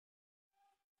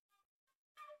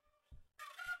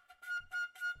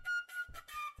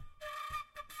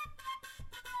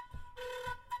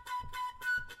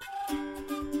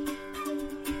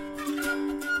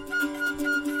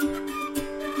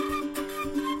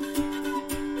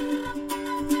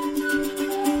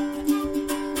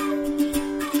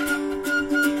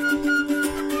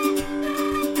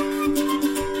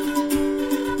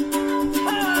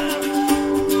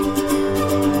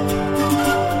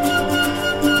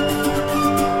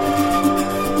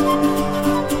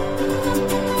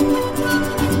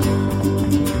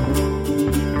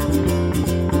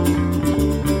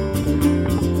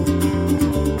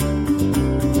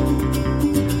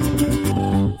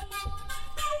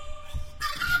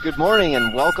Good morning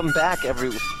and welcome back, or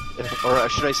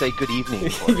should I say good evening?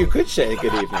 You could say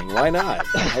good evening. Why not?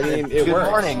 I mean, it Good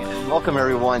works. morning and welcome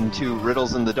everyone to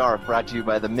Riddles in the Dark, brought to you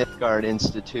by the Mythgard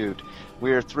Institute.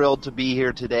 We're thrilled to be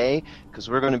here today because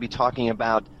we're going to be talking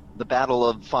about the Battle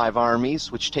of Five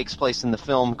Armies, which takes place in the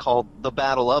film called The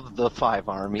Battle of the Five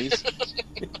Armies.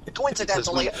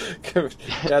 Coincidentally.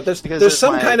 Yeah, there's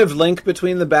some kind of link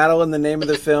between the battle and the name of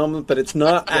the film, but it's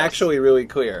not actually really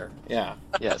clear. Yeah.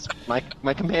 Yes, my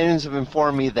companions have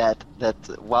informed me that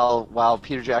while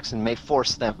Peter Jackson may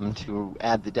force them to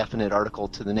add the definite article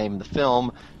to the name of the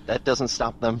film, that doesn't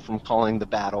stop them from calling the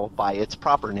battle by its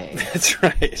proper name. That's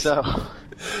right.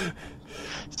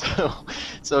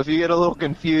 So if you get a little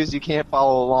confused, you can't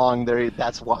follow along.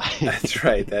 That's why. That's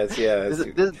right. This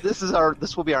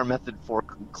will be our method for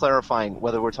clarifying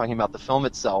whether we're talking about the film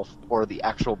itself or the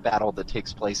actual battle that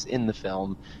takes place in the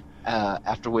film,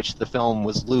 after which the film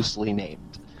was loosely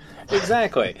named.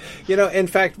 Exactly. In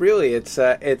fact, really,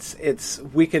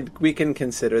 we can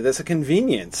consider this a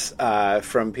convenience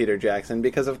from Peter Jackson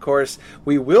because, of course,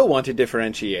 we will want to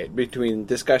differentiate between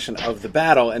discussion of the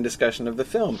battle and discussion of the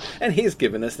film, and he's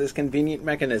given us this convenient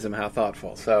mechanism. How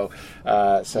thoughtful! So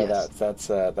yes.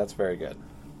 That's very good.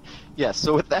 Yes,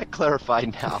 so with that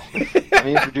clarified now, let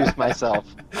me introduce myself.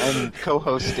 I'm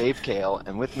co-host Dave Kale,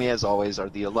 and with me as always are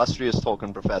the illustrious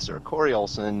Tolkien professor Corey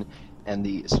Olson and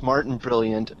the smart and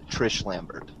brilliant Trish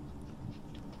Lambert.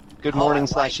 Good morning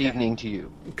 / evening to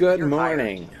you. Good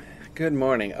morning. Good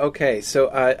morning. Okay, so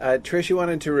Trish, you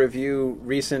wanted to review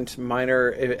recent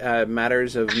minor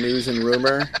matters of news and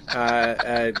rumor.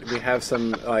 We have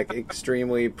some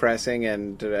extremely pressing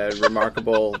and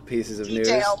remarkable pieces of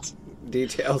details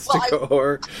to go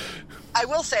over. I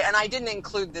will say, and I didn't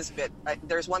include this bit.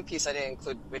 There's one piece I didn't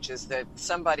include, which is that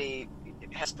somebody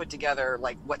has put together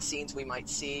what scenes we might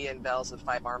see in Battles of the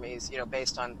Five Armies,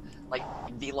 based on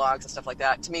vlogs and stuff like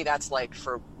that. To me, that's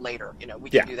for later. We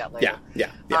can do that later.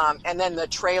 Yeah. And then the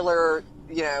trailer,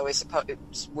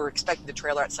 we're expecting the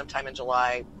trailer at sometime in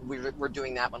July. We're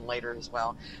doing that one later as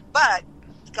well. But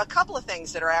a couple of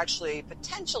things that are actually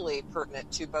potentially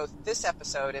pertinent to both this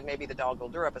episode and maybe the Dol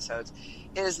Guldur episodes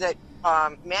is that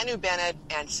Manu Bennett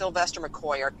and Sylvester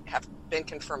McCoy have been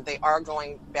confirmed. They are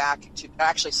going back to,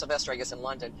 actually Sylvester, I guess, in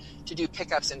London, to do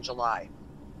pickups in July.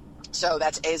 So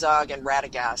that's Azog and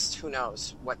Radagast. Who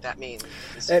knows what that means?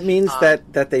 It means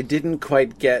that they didn't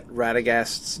quite get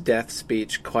Radagast's death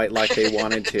speech quite like they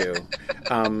wanted to,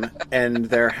 and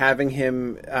they're having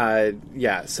him.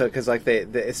 So because they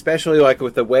especially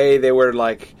with the way they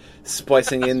were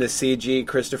splicing in the CG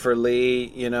Christopher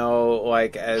Lee,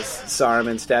 as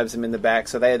Saruman stabs him in the back,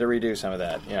 so they had to redo some of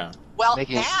that. Yeah. Well,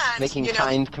 making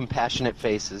kind, compassionate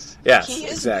faces. Yes, he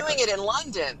is exactly. doing it in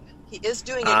London. He is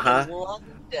doing it in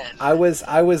London. I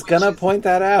was gonna point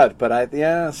that out, but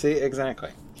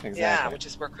exactly. Yeah, which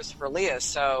is where Christopher Lee is,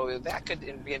 so that could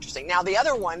be interesting. Now, the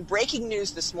other one, breaking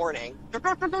news this morning.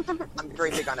 I'm very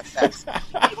big on effects.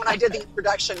 When I did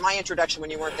my introduction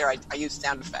when you weren't there, I used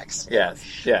sound effects. Yes.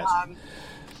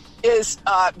 Is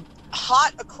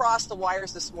hot across the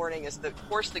wires this morning is the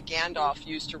horse that Gandalf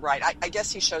used to ride. I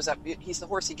guess he shows up. He's the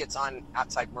horse he gets on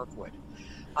outside Mirkwood.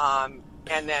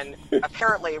 And then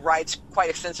apparently rides quite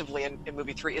extensively in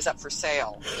movie 3, is up for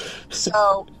sale.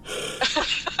 So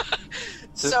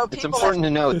it's important to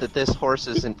note that this horse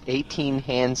is an 18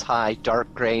 hands high,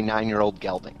 dark gray 9-year-old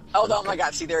gelding. Oh my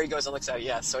God! See, there he goes and looks at it.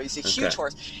 Yeah, so he's a huge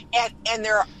horse, and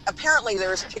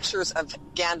there's pictures of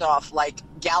Gandalf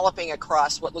galloping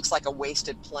across what looks like a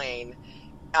wasted plain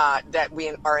that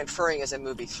we are inferring is in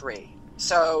movie 3.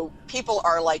 So people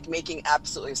are making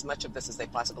absolutely as much of this as they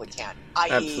possibly can.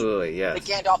 Absolutely, yes.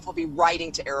 The Gandalf will be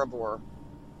riding to Erebor,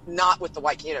 not with the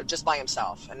White, just by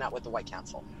himself, and not with the White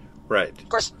Council. Right. Of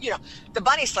course, the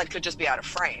bunny sled could just be out of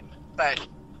frame, but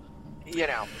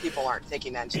people aren't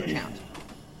taking that into account.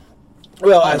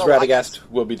 Well, as Radagast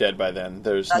will be dead by then,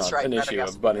 there's not an issue Radagast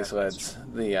of bunny sleds.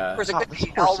 Of course, it could be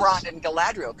Elrond and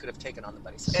Galadriel could have taken on the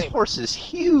bunny sled. This horse is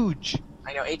huge.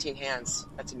 I know, 18 hands.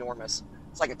 That's enormous.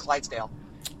 It's like a Clydesdale.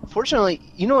 Fortunately,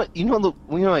 what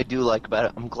I do like about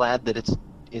it? I'm glad that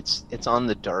it's on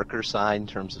the darker side in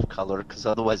terms of color, because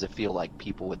otherwise I feel like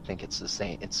people would think it's the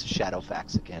same. It's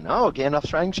Shadowfax again. Oh,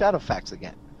 Gandalf's riding Shadowfax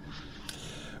again.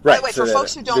 Right. By the way, for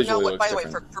folks who don't know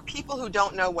for people who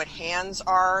don't know what hands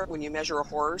are when you measure a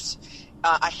horse,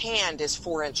 a hand is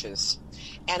 4 inches.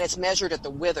 And it's measured at the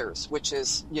withers, which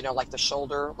is, the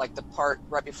shoulder, the part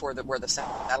right before where the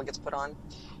saddle gets put on.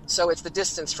 So it's the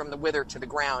distance from the wither to the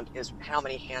ground is how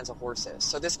many hands a horse is.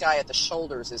 So this guy at the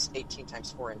shoulders is 18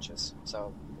 times 4 inches.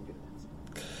 So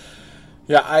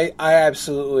yeah, I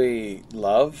absolutely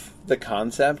love the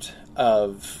concept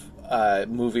of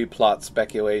movie plot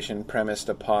speculation premised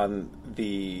upon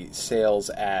the sales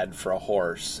ad for a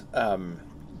horse.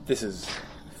 This is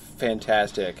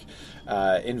fantastic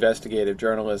investigative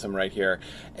journalism right here.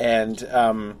 And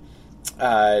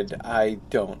I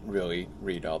don't really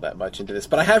read all that much into this,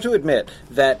 but I have to admit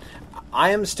that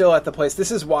I am still at the place.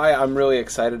 This is why I'm really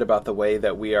excited about the way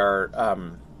that we are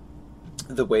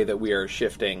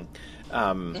shifting,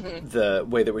 the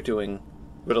way that we're doing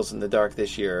Riddles in the Dark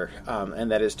this year,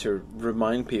 and that is to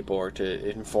remind people or to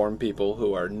inform people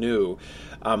who are new.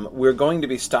 We're going to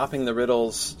be stopping the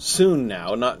riddles soon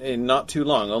now, not too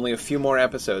long, only a few more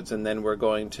episodes, and then we're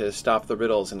going to stop the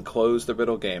riddles and close the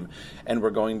riddle game, and we're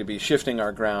going to be shifting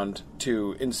our ground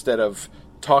to, instead of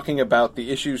talking about the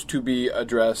issues to be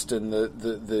addressed and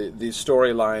the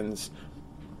storylines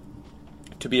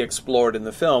to be explored in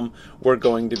the film, we're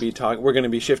going to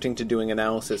be shifting to doing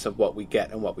analysis of what we get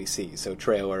and what we see. So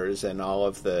trailers and all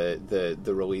of the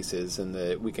releases,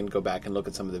 and we can go back and look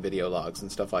at some of the video logs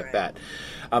and stuff like that.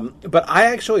 But I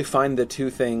actually find the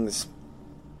two things,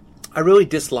 I really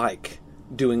dislike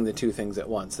doing the two things at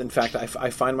once. In fact, I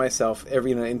find myself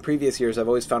in previous years, I've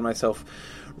always found myself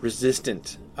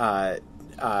resistant to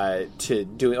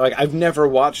doing, like, I've never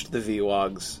watched the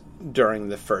vlogs during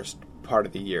the first part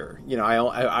of the year.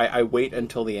 I wait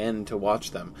until the end to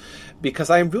watch them, because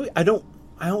I don't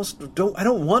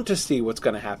want to see what's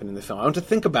going to happen in the film. I want to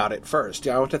think about it first.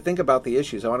 I want to think about the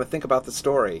issues. I want to think about the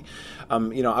story. I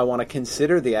want to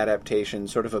consider the adaptation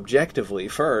sort of objectively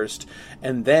first,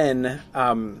 and then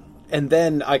I'm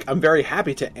very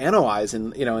happy to analyze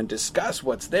and discuss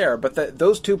what's there. But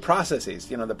those two processes,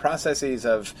 the processes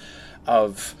of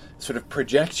sort of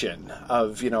projection,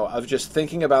 of just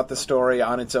thinking about the story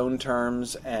on its own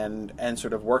terms and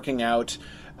sort of working out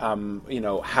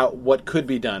what could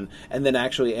be done, and then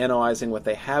actually analyzing what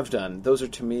they have done. Those are,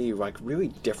 to me, like, really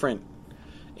different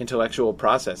intellectual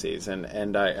processes,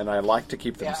 and I like to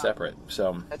keep them separate.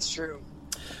 So that's true.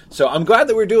 So I'm glad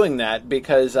that we're doing that,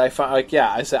 because I find,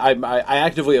 I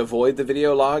actively avoid the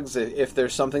video logs if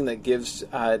there's something that gives.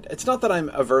 It's not that I'm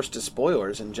averse to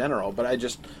spoilers in general, but I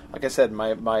just, like I said,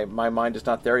 my mind is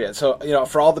not there yet. So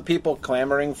for all the people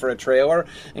clamoring for a trailer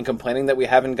and complaining that we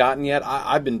haven't gotten yet,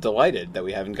 I've been delighted that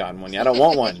we haven't gotten one yet. I don't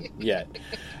want one yet.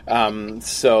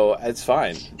 So it's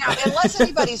fine. Now, unless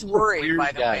anybody's worried,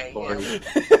 by the way,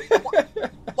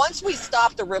 once we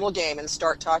stop the riddle game and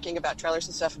start talking about trailers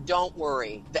and stuff, don't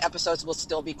worry. The episodes will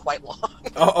still be quite long.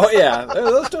 Oh yeah,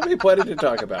 there'll still be plenty to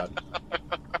talk about.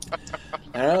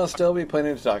 And there'll still be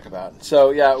plenty to talk about. So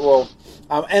yeah, well,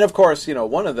 and of course,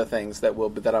 one of the things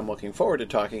that I'm looking forward to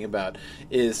talking about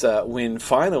is when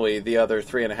finally the other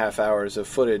 3.5 hours of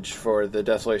footage for The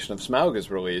Desolation of Smaug is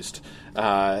released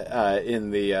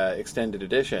in the extended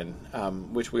edition,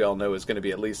 which we all know is going to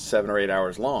be at least 7 or 8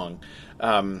 hours long.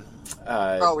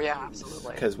 Oh yeah,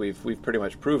 absolutely. Because we've pretty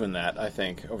much proven that, I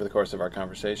think, over the course of our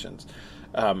conversations.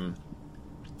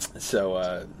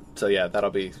 So yeah,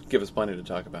 that'll give us plenty to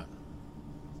talk about.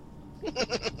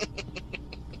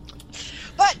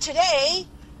 But today,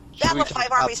 Battle of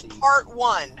Five Armies Part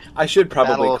 1. I should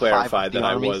probably clarify that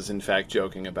I was, in fact,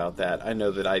 joking about that. I know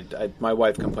that my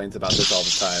wife complains about this all the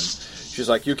time. She's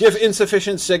like, you give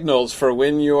insufficient signals for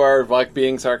when you are, like,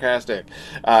 being sarcastic.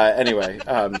 Anyway,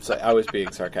 so I was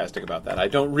being sarcastic about that. I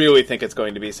don't really think it's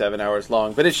going to be 7 hours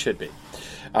long, but it should be.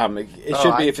 It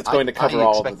should be if it's going to cover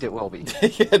all of it. I expect it will be.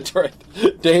 Yeah, that's right.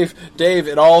 Dave,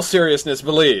 in all seriousness,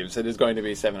 believes it is going to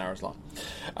be 7 hours long.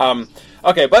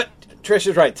 Okay, but Trish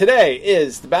is right. Today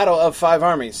is the Battle of Five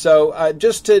Armies. So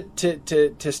just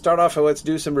to start off, let's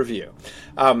do some review.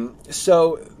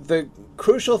 So the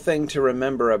crucial thing to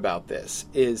remember about this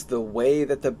is the way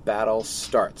that the battle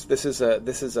starts. This is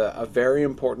a very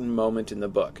important moment in the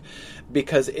book,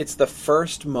 because it's the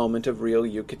first moment of real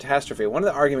eucatastrophe. One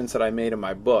of the arguments that I made in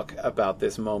my book about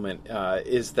this moment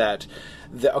is that,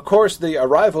 of course, the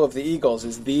arrival of the Eagles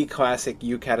is the classic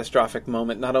eucatastrophic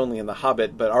moment, not only in The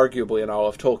Hobbit, but arguably in all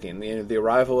of Tolkien. The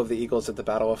arrival of the Eagles at the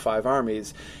Battle of Five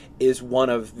Armies is one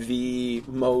of the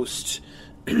most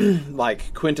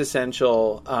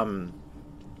quintessential,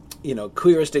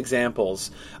 clearest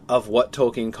examples of what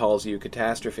Tolkien calls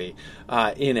eucatastrophe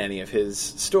in any of his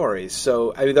stories.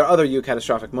 So, there are other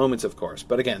eucatastrophic moments, of course,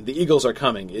 but again, the Eagles are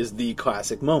coming is the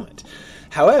classic moment.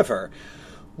 However,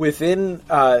 within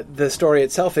the story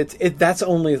itself, that's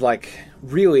only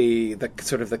really the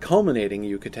sort of the culminating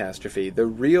eucatastrophe. The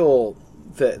real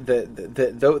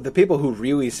the people who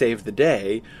really save the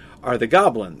day are the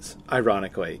goblins,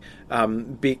 ironically,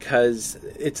 because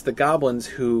it's the goblins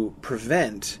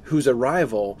whose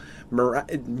arrival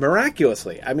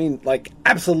miraculously, I mean, like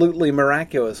absolutely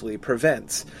miraculously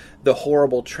prevents the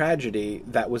horrible tragedy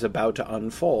that was about to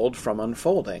unfold from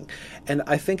unfolding. And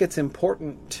I think it's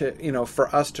important to,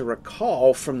 for us to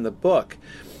recall from the book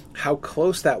how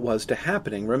close that was to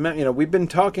happening. Remember, we've been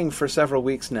talking for several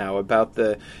weeks now about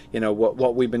the,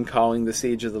 what we've been calling the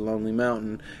Siege of the Lonely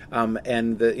Mountain,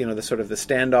 and the sort of the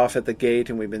standoff at the gate,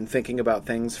 and we've been thinking about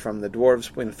things from the dwarves,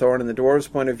 Thorin and the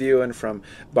dwarves' point of view, and from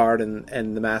Bard and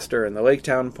the Master and the Lake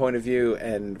Town point of view,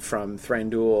 and from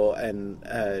Thranduil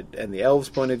and the elves'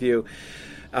 point of view,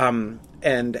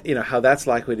 and how that's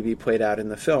likely to be played out in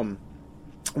the film.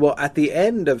 Well, at the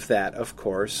end of that, of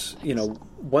course,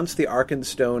 once the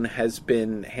Arkenstone has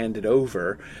been handed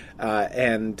over,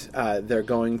 and they're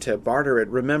going to barter it,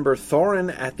 remember,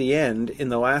 Thorin at the end, in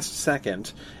the last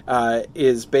second,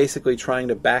 is basically trying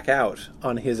to back out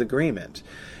on his agreement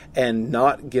and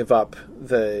not give up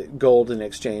the gold in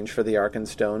exchange for the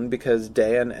Arkenstone, because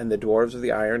Daein and the dwarves of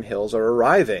the Iron Hills are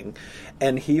arriving,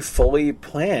 and he fully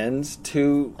plans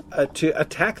to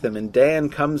attack them. And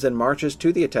Daein comes and marches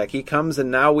to the attack. He comes,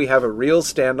 and now we have a real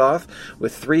standoff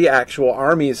with 3 actual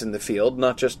armies in the field,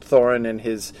 not just Thorin and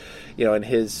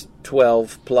his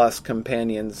 12 plus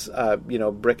companions,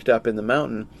 bricked up in the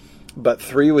mountain, but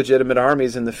 3 legitimate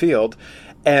armies in the field,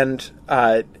 and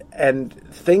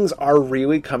things are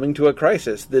really coming to a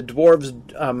crisis. The dwarves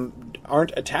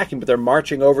aren't attacking, but they're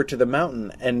marching over to the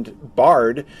mountain, and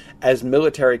Bard, as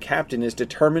military captain, is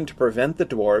determined to prevent the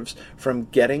dwarves from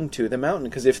getting to the mountain,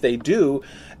 because if they do,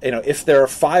 if there are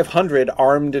 500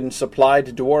 armed and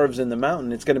supplied dwarves in the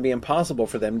mountain, it's going to be impossible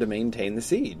for them to maintain the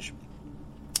siege.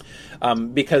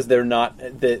 Because they're not,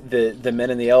 the men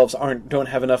and the elves don't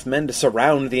have enough men to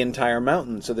surround the entire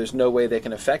mountain, so there's no way they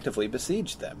can effectively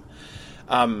besiege them.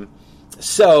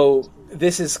 So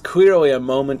this is clearly a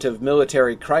moment of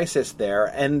military crisis there,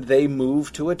 and they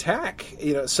move to attack.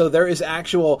 So there is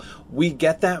we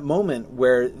get that moment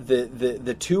where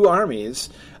the 2 armies,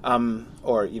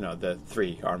 or the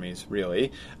 3 armies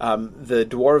really, the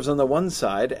dwarves on the one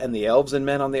side and the elves and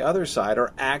men on the other side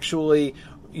are actually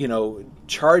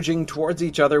charging towards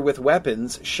each other with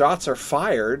weapons. Shots are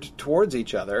fired towards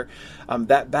each other.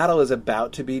 That battle is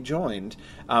about to be joined.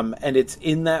 And it's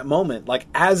in that moment,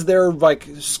 as they're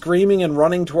screaming and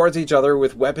running towards each other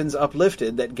with weapons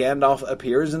uplifted, that Gandalf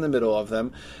appears in the middle of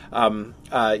them,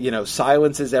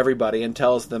 silences everybody and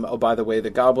tells them, oh, by the way, the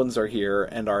goblins are here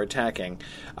and are attacking.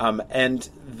 And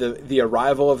the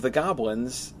arrival of the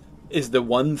goblins is the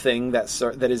one thing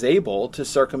that is able to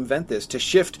circumvent this, to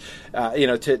shift,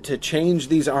 to change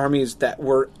these armies that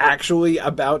were actually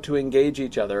about to engage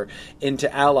each other into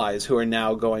allies who are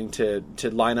now going to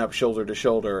line up shoulder to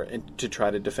shoulder and to try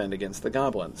to defend against the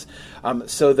goblins.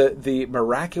 So the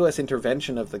miraculous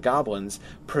intervention of the goblins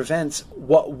prevents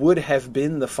what would have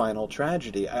been the final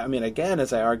tragedy. I mean, again,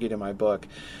 as I argued in my book,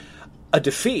 a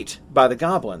defeat by the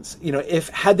goblins.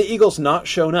 Had the eagles not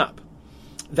shown up,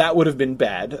 that would have been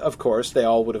bad, of course. They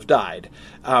all would have died.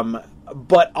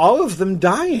 But all of them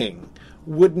dying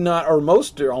would not, or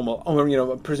most, or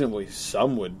almost, presumably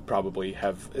some would probably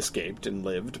have escaped and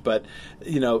lived, but,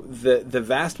 the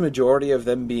vast majority of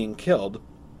them being killed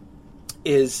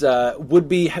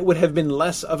would have been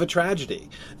less of a tragedy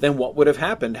than what would have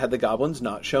happened had the goblins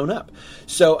not shown up.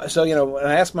 So when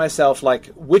I ask myself,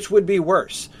 which would be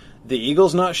worse? The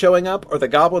eagles not showing up, or the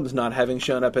goblins not having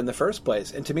shown up in the first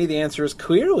place? And to me, the answer is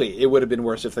clearly it would have been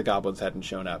worse if the goblins hadn't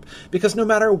shown up. Because no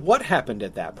matter what happened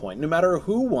at that point, no matter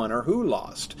who won or who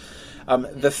lost,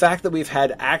 the fact that we've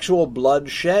had actual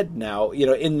blood shed now,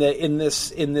 in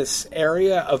this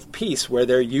area of peace where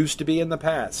there used to be in the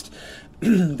past,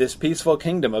 this peaceful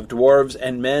kingdom of dwarves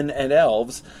and men and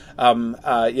elves,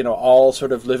 all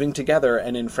sort of living together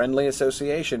and in friendly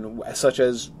association, such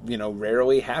as,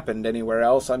 rarely happened anywhere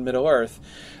else on Middle-earth,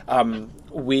 now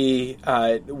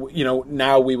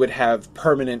we would have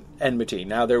permanent enmity.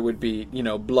 Now there would be,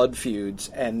 blood feuds,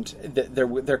 and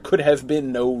there could have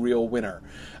been no real winner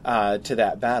to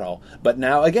that battle. But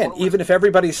now, again, even if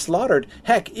everybody's slaughtered,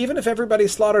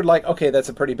 okay, that's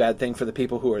a pretty bad thing for the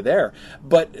people who are there.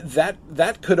 But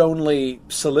that could only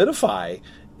solidify,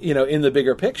 in the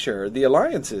bigger picture, the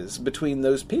alliances between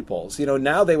those peoples.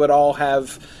 Now they would all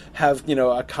have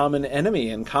a common enemy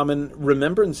and common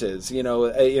remembrances,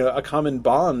 a common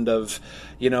bond of,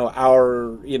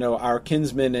 our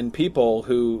kinsmen and people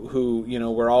who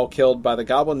were all killed by the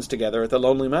goblins together at the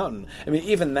Lonely Mountain. I mean,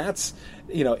 even that's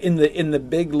in the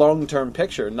big long-term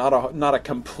picture, not a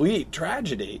complete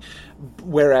tragedy,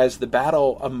 whereas the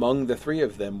battle among the three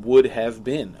of them would have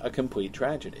been a complete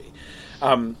tragedy.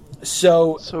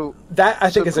 So that, I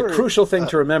think, is a crucial thing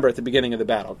to remember at the beginning of the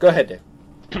battle. Go ahead,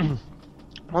 Dave.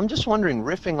 I'm just wondering,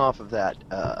 riffing off of that,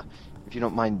 if you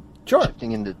don't mind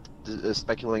shifting into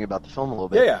speculating about the film a little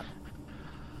bit. Yeah.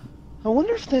 I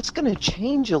wonder if that's going to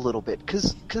change a little bit,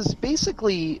 because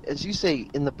basically, as you say,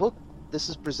 in the book, this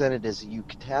is presented as a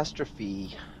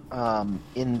catastrophe.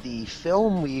 In the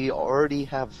film, we've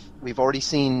already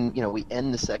seen, we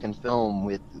end the second film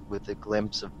with a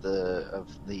glimpse of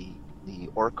the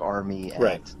orc army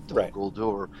and Dol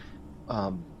Guldur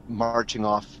marching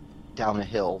off down a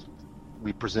hill.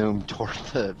 We presume toward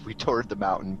the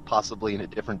mountain, possibly in a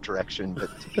different direction, but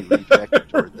to be redirected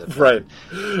toward the right.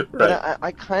 But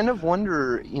I kind of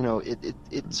wonder, it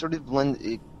sort of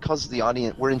it causes the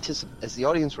audience. As the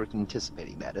audience, we're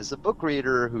anticipating that. As a book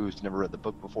reader who's never read the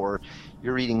book before,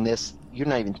 you're reading this. You're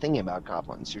not even thinking about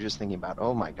goblins. You're just thinking about,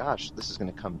 oh my gosh, this is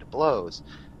going to come to blows,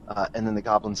 and then the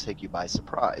goblins take you by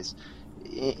surprise.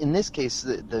 In this case,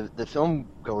 the film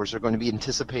goers are going to be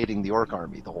anticipating the orc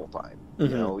army the whole time.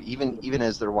 Mm-hmm. Even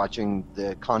as they're watching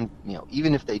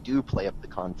even if they do play up the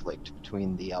conflict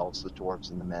between the elves, the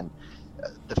dwarves, and the men,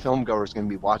 the film goer is going to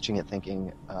be watching it,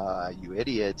 thinking, "You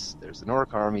idiots! There's an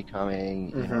orc army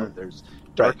coming. Mm-hmm. There's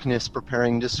darkness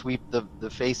preparing to sweep the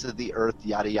face of the earth.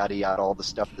 Yada yada yada. All the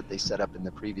stuff that they set up in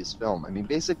the previous film. I mean,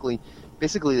 basically,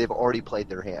 they've already played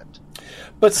their hand.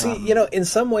 But see, in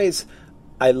some ways,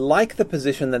 I like the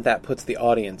position that puts the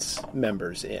audience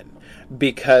members in,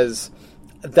 because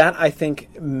that, I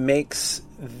think, makes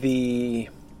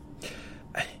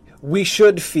we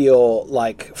should feel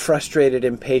like frustrated,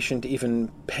 impatient,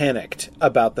 even panicked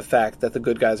about the fact that the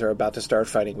good guys are about to start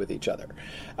fighting with each other.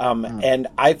 And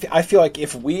I feel like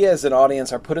if we as an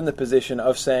audience are put in the position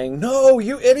of saying, no,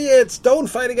 you idiots, don't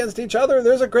fight against each other,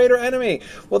 there's a greater enemy,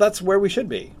 well, that's where we should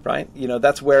be, right?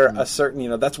 That's where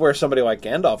that's where somebody like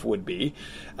Gandalf would be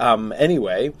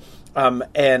anyway.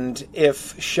 And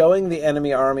if showing the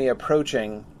enemy army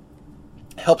approaching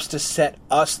helps to set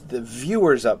us, the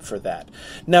viewers, up for that.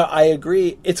 Now, I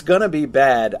agree, it's going to be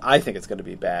bad. I think it's going to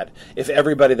be bad if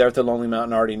everybody there at the Lonely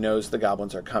Mountain already knows the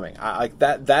goblins are coming.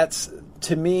 That's,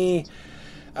 to me,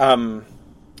 well,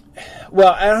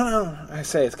 I don't know. I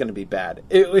say it's going to be bad.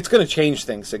 It's going to change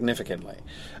things significantly.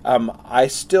 I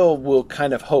still will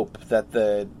kind of hope that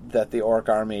the orc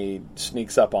army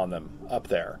sneaks up on them up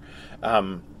there.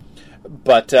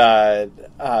 But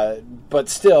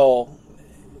still,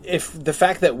 if the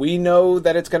fact that we know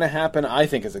that it's going to happen, I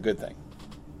think is a good thing.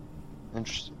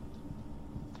 Interesting.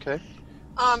 Okay.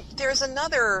 There's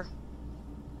another,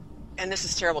 and this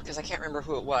is terrible because I can't remember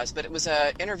who it was, but it was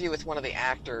an interview with one of the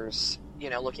actors,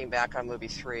 looking back on movie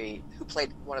 3, who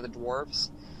played one of the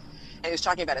dwarves. And he was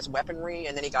talking about his weaponry,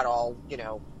 and then he got all,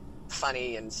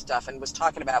 funny and stuff, and was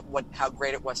talking about how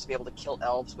great it was to be able to kill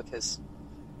elves with his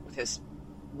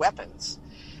weapons.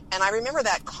 And I remember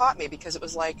that caught me because it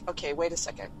was like, okay, wait a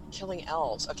second, killing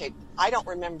elves. Okay, I don't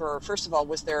remember, first of all,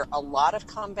 was there a lot of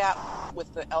combat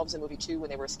with the elves in movie 2 when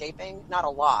they were escaping? Not a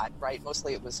lot, right?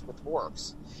 Mostly it was with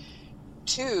orcs.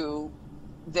 2,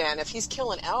 then, if he's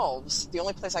killing elves, the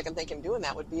only place I can think him doing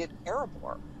that would be at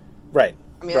Erebor. Right.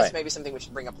 I mean, that's maybe something we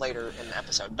should bring up later in the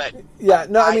episode, but yeah,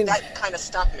 no, I mean, that kind of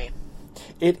stumped me.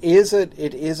 It is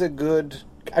a good,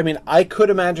 I mean, I could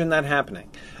imagine that happening.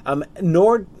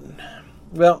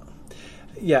 Well,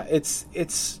 yeah,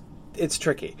 it's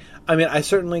tricky. I mean, I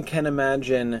certainly can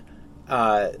imagine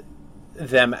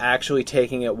them actually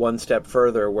taking it one step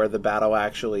further, where the battle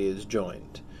actually is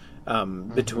joined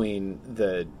between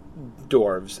the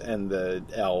dwarves and the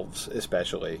elves,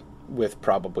 especially, with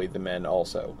probably the men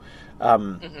also.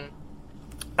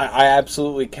 I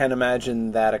absolutely can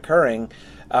imagine that occurring.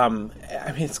 I mean,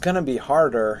 it's going to be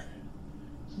harder,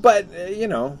 but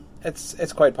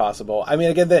it's quite possible. I mean,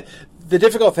 again, the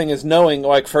difficult thing is knowing,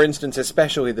 like, for instance,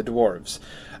 especially the dwarves.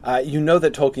 That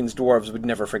Tolkien's dwarves would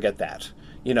never forget that.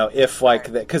 If,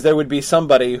 like, because there would be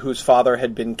somebody whose father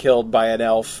had been killed by an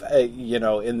elf,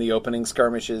 in the opening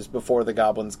skirmishes before the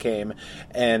goblins came,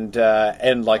 and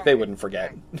they wouldn't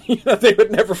forget. They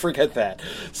would never forget that.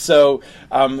 So,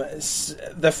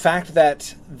 the fact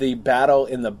that the battle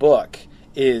in the book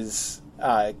is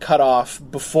cut off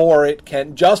before it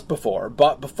can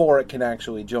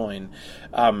actually join,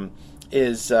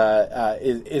 is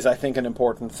I think an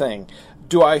important thing.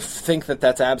 Do I think that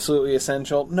that's absolutely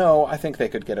essential? No, I think they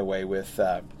could get away with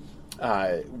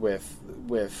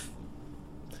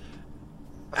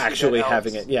actually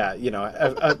having it. Yeah,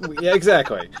 yeah,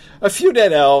 exactly. A few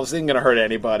dead elves isn't going to hurt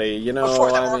anybody,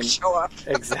 Before the orcs show up.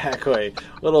 Exactly.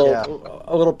 A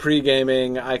little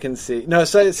pre-gaming, I can see. No,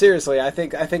 so seriously, I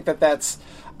think that's.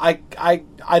 I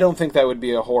don't think that would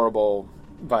be a horrible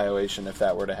violation if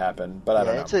that were to happen, but I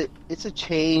don't know. It's a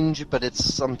change, but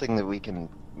it's something that we can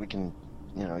we can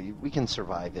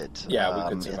survive it. Yeah, we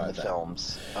could survive in the that.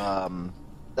 films.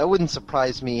 That wouldn't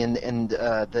surprise me. And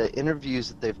the interviews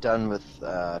that they've done with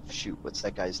what's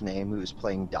that guy's name who's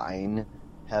playing Dine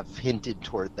have hinted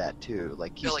toward that too.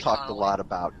 Like he's Billy talked Connolly. a lot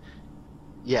about.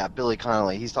 Yeah, Billy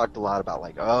Connolly. He's talked a lot about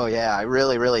like, oh yeah, I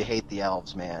really, really hate the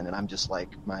elves, man. And I'm just like,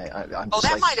 I'm just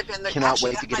that like, might have been the. cannot Actually,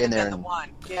 wait that to get might in have there. been the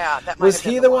one. Yeah, that might Was have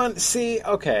been he the the one? See,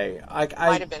 okay,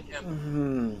 Might have been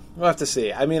him. We'll have to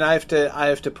see. I mean, I have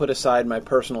to put aside my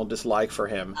personal dislike for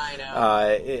him. I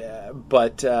know.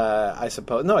 But I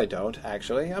suppose no, I don't.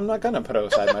 Actually, I'm not going to put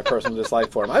aside my personal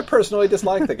dislike for him. I personally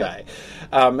dislike the guy,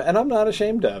 and I'm not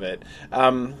ashamed of it.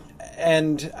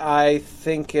 And I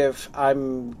think if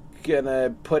I'm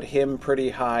gonna put him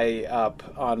pretty high up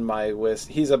on my list,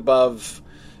 he's above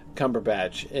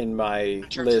Cumberbatch in my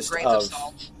list of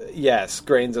salt. Yes,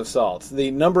 grains of salt.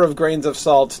 The number of grains of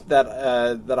salt that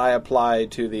I apply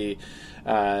to the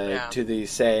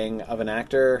saying of an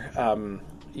actor,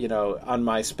 on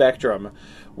my spectrum,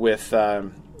 with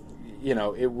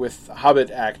with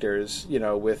Hobbit actors,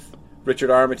 with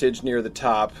Richard Armitage near the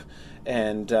top,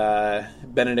 and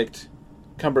Benedict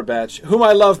Cumberbatch, whom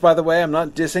I love, by the way. I'm not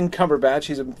dissing Cumberbatch.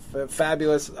 He's a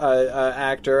fabulous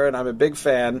actor, and I'm a big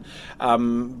fan.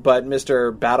 But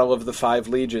Mr. Battle of the Five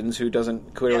Legions, who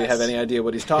doesn't clearly have any idea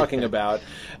what he's talking about.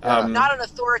 Not an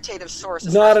authoritative source.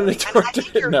 Not an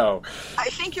authoritative, no. I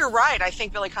think you're right. I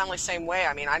think Billy Connolly's same way.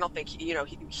 I mean, I don't think,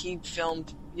 he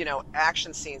filmed,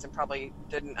 action scenes and probably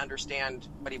didn't understand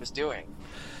what he was doing.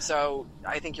 So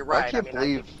I think you're right. I think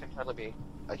he could probably be.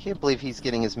 I can't believe he's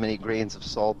getting as many grains of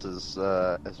salt as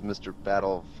Mr.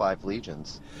 Battle of Five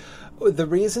Legions. The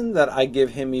reason that I give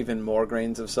him even more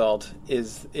grains of salt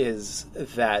is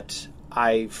that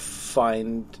I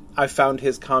found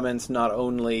his comments not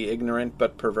only ignorant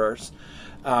but perverse.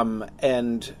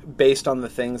 And based on the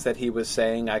things that he was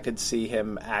saying, I could see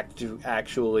him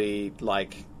actually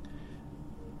like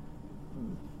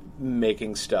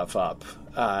making stuff up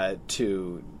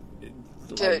to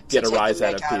get a rise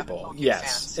out of people.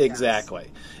 Yes, exactly.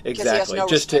 No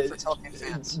just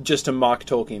to mock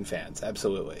Tolkien fans,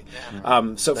 absolutely.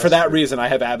 Yeah. So for that reason, I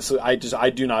have I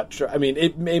do not. I mean,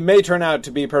 it may turn out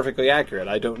to be perfectly accurate.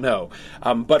 I don't know,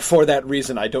 but for that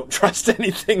reason, I don't trust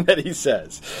anything that he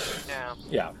says.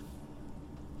 Yeah.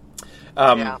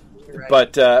 Right.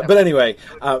 But anyway.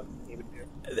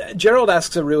 Gerald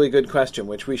asks a really good question,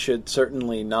 which we should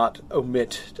certainly not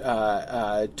omit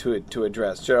to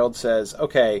address. Gerald says,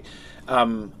 "Okay,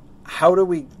 how do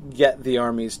we get the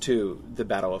armies to the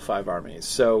Battle of Five Armies?"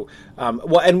 So,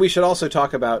 and we should also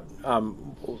talk about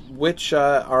which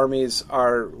armies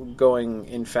are going,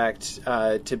 in fact,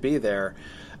 to be there.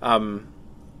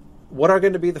 What are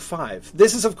going to be the five?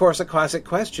 This is, of course, a classic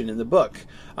question in the book,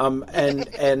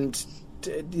 and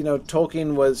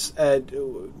Tolkien was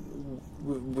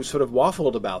sort of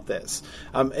waffled about this.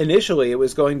 Initially, it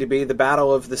was going to be the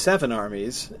Battle of the Seven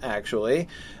Armies, actually,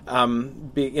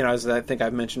 as I think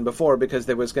I've mentioned before, because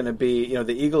there was going to be,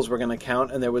 the eagles were going to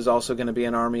count, and there was also going to be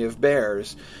an army of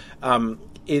bears. In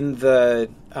the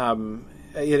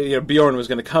Bjorn was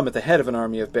going to come at the head of an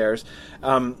army of bears.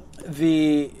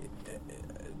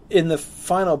 In the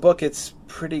final book, it's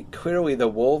pretty clearly the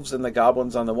wolves and the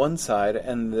goblins on the one side,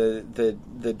 and the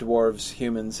dwarves,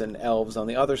 humans, and elves on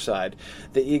the other side.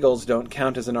 The eagles don't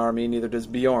count as an army, neither does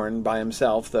Bjorn by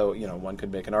himself, though one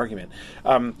could make an argument.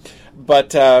 Who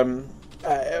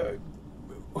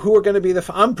are going to be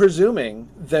I'm presuming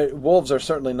that wolves are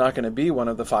certainly not going to be one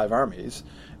of the five armies,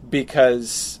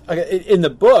 because in the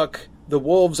book, the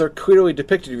wolves are clearly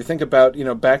depicted. If you think about,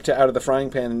 back to Out of the Frying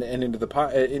Pan and into the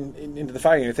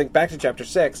fire, you think back to chapter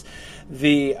 6,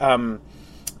 the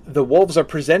wolves are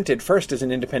presented first as an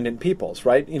independent peoples,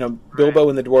 right? Bilbo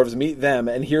and the dwarves meet them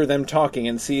and hear them talking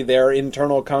and see their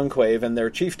internal conclave and their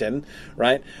chieftain,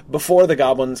 right? Before the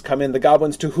goblins come in, the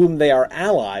goblins to whom they are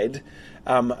allied,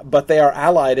 but they are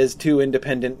allied as two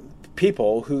independent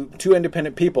peoples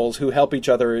who help each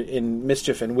other in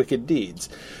mischief and wicked deeds.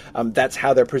 That's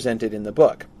how they're presented in the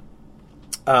book.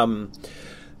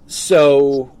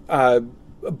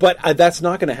 But that's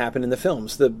not going to happen in the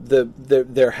films.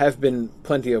 There have been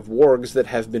plenty of wargs that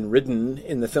have been ridden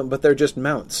in the film, but they're just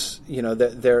mounts.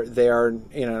 They are.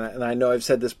 And I know I've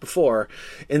said this before.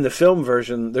 In the film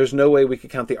version, there's no way we could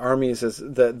count the armies as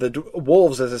the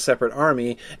wolves as a separate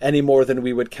army any more than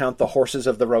we would count the horses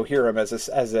of the Rohirrim as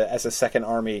a second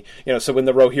army. So when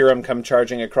the Rohirrim come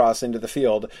charging across into the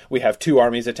field, we have two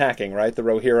armies attacking, right? The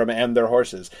Rohirrim and their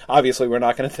horses. Obviously, we're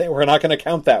not going to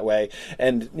count that way,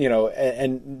 and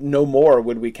no more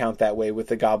would we count that way with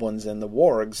the goblins and the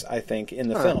wargs, I think, in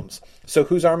the films. So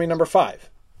who's army number 5?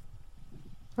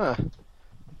 Huh.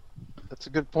 That's a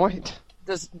good point.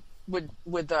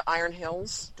 Would the Iron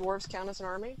Hills dwarves count as an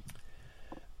army?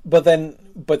 But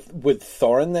would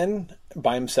Thorin then,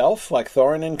 by himself, like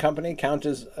Thorin and company, count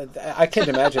as... I can't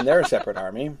imagine they're a separate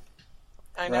army.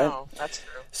 I know, right? That's true.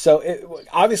 So,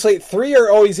 obviously, 3 are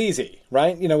always easy,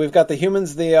 right? We've got the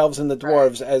humans, the elves, and the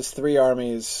dwarves as 3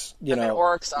 armies, and the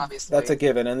orcs, obviously. That's a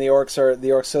given, and the orcs,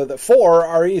 so the 4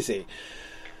 are easy.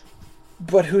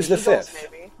 But who's the Eagles,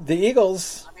 5th? Maybe. The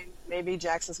Eagles... Maybe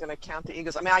Jackson's going to count the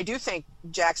Eagles. I mean, I do think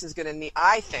Jackson's going to need,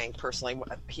 I think, personally,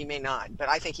 he may not, but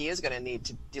I think he is going to need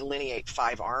to delineate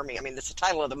 5 army. I mean, that's the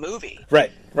title of the movie.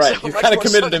 Right. So he's kind of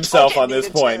committed himself on this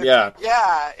point, yeah.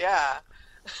 Yeah.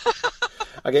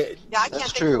 Okay. Yeah, I can't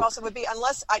think who else it would be,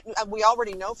 unless we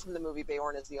already know from the movie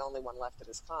Beorn is the only one left of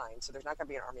his kind, so there's not going to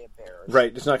be an army of bears.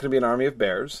 Right, it's not going to be an army of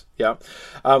bears. Yeah,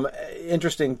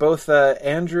 interesting. Both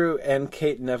Andrew and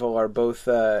Kate Neville are both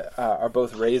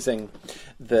raising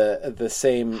the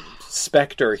same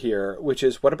specter here, which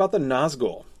is, what about the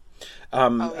Nazgul?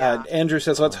 Andrew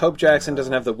says, let's hope Jackson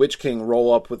doesn't have the Witch King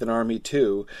roll up with an army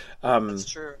too. That's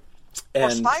true.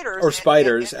 Or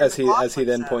spiders, as he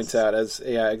then points out.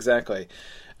 Exactly.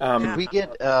 Could we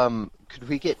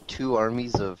get 2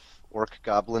 armies of orc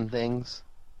goblin things?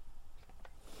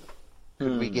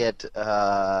 Could we get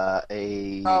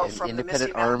an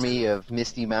independent army of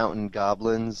Misty Mountain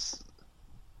goblins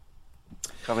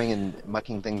coming and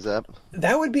mucking things up?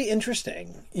 That would be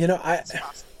interesting.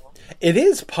 It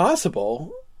is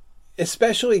possible.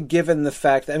 Especially given the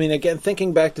fact, I mean, again,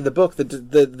 thinking back to the book,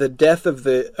 the death of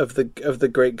the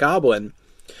Great Goblin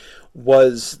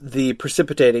was the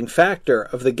precipitating factor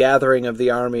of the gathering of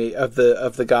the army of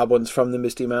the goblins from the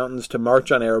Misty Mountains to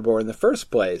march on Erebor in the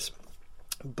first place.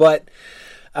 But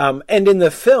and in the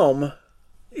film,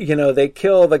 they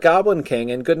kill the Goblin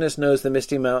King, and goodness knows the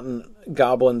Misty Mountain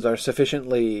goblins are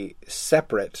sufficiently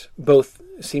separate. Both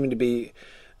seem to be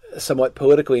somewhat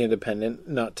politically independent,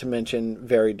 not to mention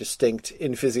very distinct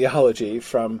in physiology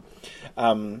from,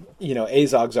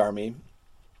 Azog's army,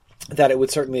 that it would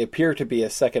certainly appear to be a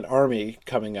second army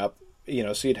coming up.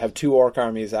 So you'd have 2 orc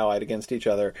armies allied against each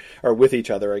other, or with each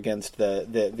other against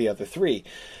the other 3.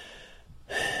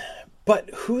 But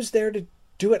who's there to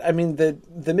do it? I mean, the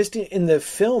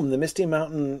Misty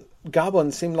Mountain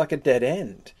goblins seemed like a dead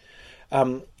end.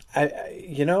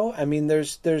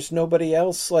 There's nobody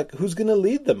else. Like, who's going to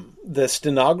lead them? The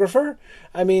stenographer?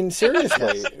 I mean,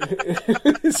 seriously.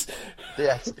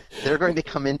 Yes, they're going to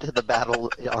come into the battle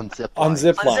on zip lines. On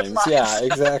zip lines, yeah,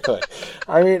 exactly.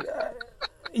 I mean,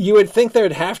 you would think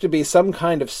there'd have to be some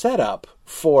kind of setup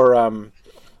for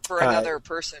another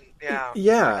person. Yeah.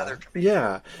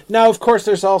 Yeah. Now, of course,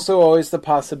 there's also always the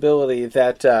possibility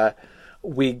that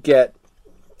we get.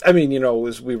 I mean,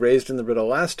 as we raised in the riddle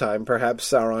last time, perhaps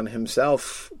Sauron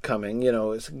himself coming,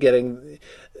 is getting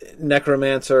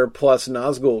necromancer plus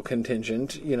Nazgul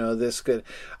contingent. This could.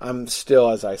 I'm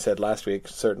still, as I said last week,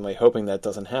 certainly hoping that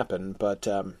doesn't happen. But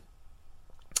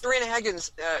Serena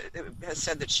Higgins has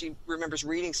said that she remembers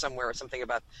reading somewhere something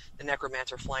about the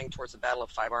necromancer flying towards the Battle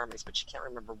of 5 Armies, but she can't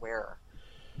remember where.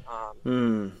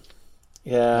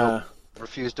 Yeah. Nope.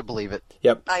 Refuse to believe it.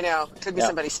 Yep. I know. Could be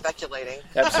somebody speculating.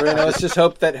 Absolutely. Let's just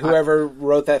hope that whoever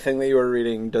wrote that thing that you were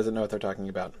reading doesn't know what they're talking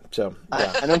about. So,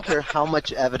 yeah. I don't care how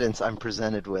much evidence I'm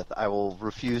presented with. I will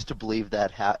refuse to believe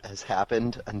that has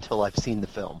happened until I've seen the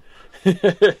film.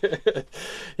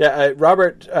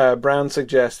 Robert Brown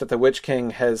suggests that the Witch King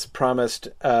has promised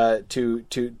to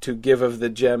give of the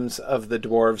gems of the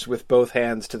dwarves with both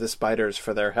hands to the spiders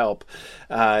for their help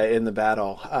in the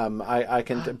battle.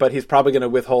 But he's probably going to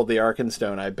withhold the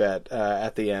Arkenstone, I bet,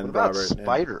 at the end. What about Robert?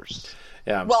 spiders?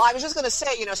 Yeah. Well, I was just going to say,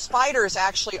 spiders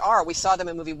actually are. We saw them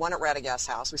in movie 1 at Radagast's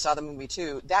house. We saw them in movie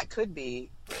 2. They could be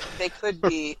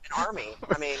an army.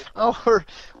 I mean,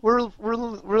 we're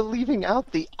leaving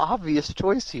out the obvious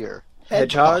choice here.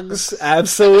 Hedgehogs,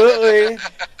 absolutely.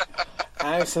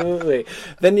 Absolutely.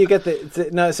 Then you get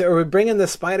so we bring in the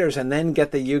spiders and then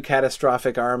get the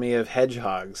catastrophic army of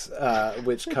hedgehogs,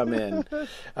 which come in.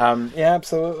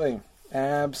 Absolutely.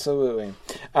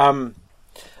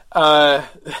 I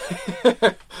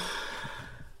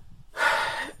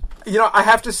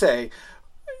have to say,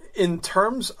 in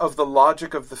terms of the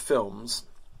logic of the films,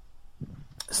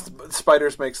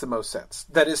 Spiders makes the most sense.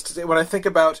 That is to say, when I think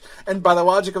about, and by the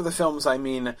logic of the films, I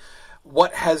mean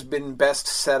what has been best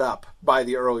set up by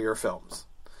the earlier films.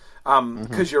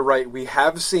 Because you're right, we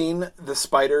have seen the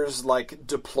spiders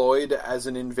deployed as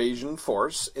an invasion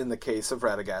force in the case of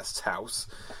Radagast's house.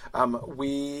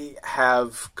 We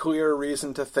have clear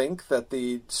reason to think that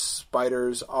the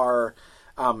spiders are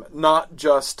not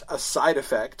just a side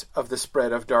effect of the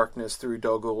spread of darkness through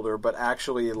Dol Guldur, but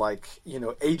actually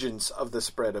agents of the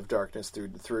spread of darkness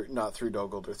through not through Dol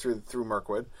Guldur, through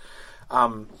Mirkwood.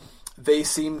 They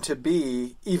seem to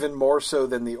be, even more so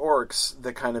than the orcs,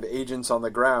 the kind of agents on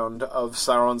the ground of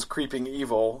Sauron's creeping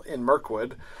evil in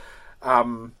Mirkwood.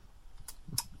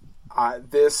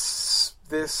 This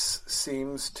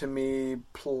seems to me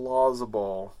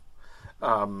plausible.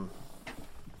 I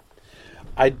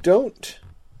don't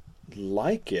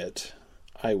like it,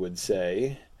 I would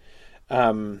say.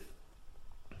 I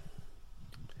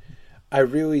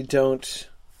really don't...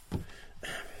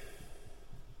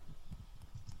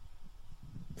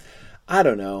 I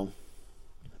don't know.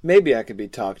 Maybe I could be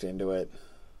talked into it.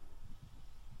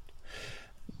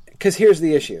 Because here's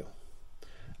the issue.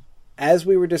 As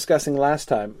we were discussing last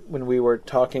time when we were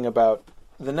talking about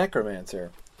the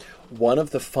Necromancer, one of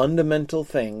the fundamental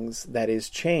things that is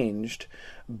changed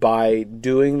by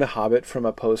doing The Hobbit from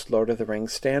a post-Lord of the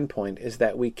Rings standpoint is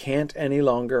that we can't any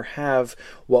longer have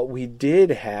what we did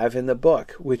have in the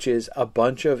book, which is a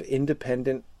bunch of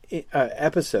independent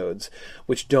episodes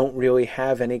which don't really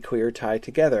have any clear tie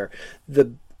together.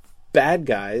 The bad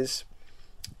guys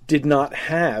did not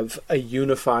have a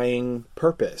unifying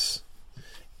purpose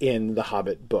in the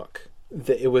Hobbit book.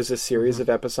 It was a series of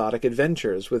episodic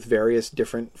adventures with various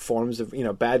different forms of,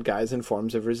 bad guys and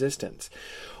forms of resistance.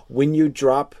 When you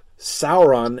drop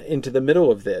Sauron into the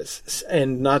middle of this,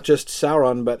 and not just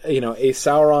Sauron, but a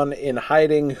Sauron in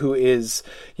hiding who is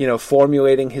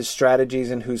formulating his strategies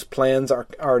and whose plans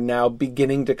are now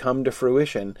beginning to come to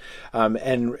fruition,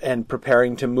 and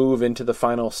preparing to move into the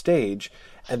final stage.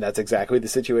 And that's exactly the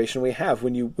situation we have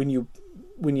when you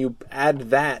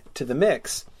add that to the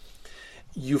mix.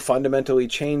 You fundamentally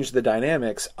change the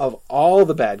dynamics of all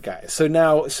the bad guys. So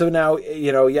now,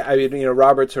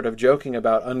 Robert's sort of joking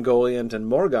about Ungoliant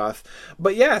and Morgoth,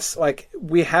 but yes,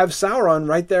 we have Sauron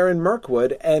right there in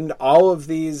Mirkwood, and all of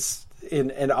these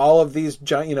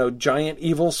giant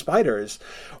evil spiders.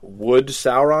 Would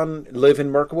Sauron live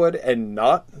in Mirkwood and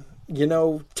not,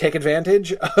 take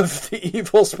advantage of the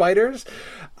evil spiders?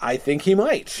 I think he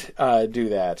might do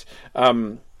that.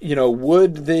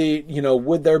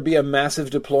 Would there be a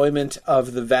massive deployment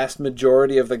of the vast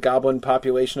majority of the goblin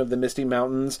population of the Misty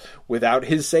Mountains without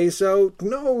his say-so?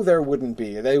 No, there wouldn't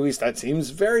be. At least that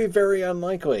seems very, very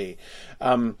unlikely.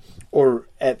 Or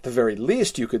at the very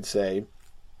least, you could say,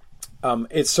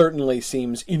 it certainly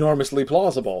seems enormously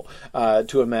plausible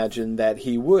to imagine that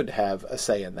he would have a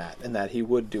say in that, and that he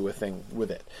would do a thing with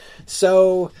it.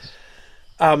 So,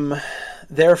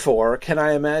 therefore, can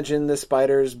I imagine the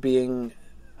spiders being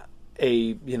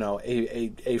a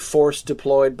force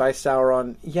deployed by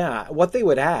Sauron? Yeah. What they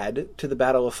would add to the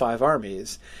Battle of Five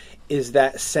Armies is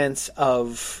that sense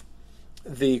of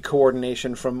the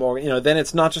coordination from Morgoth. Then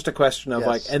it's not just a question of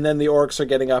and then the orcs are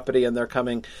getting uppity and they're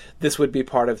coming. This would be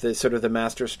part of the sort of the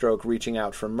master stroke reaching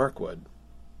out from Mirkwood.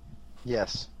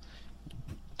 Yes.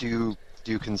 Do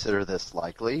you consider this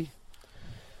likely?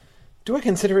 Do I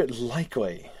consider it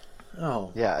likely?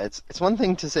 Oh. Yeah, it's one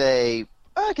thing to say,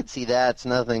 I could see that. It's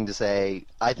another thing to say,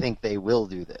 I think they will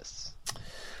do this.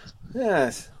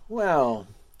 Yes. Well,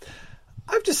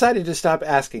 I've decided to stop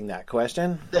asking that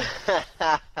question.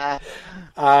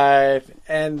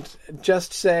 And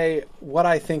just say what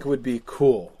I think would be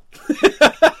cool.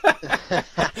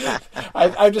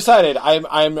 I've decided I'm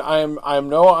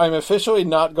officially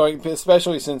not going,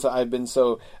 especially since I've been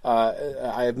so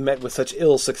I've met with such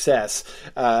ill success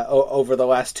over the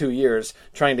last 2 years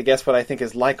trying to guess what I think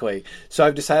is likely. So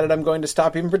I've decided I'm going to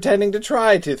stop even pretending to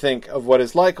try to think of what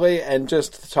is likely and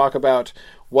just talk about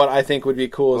what I think would be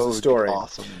cool as a story.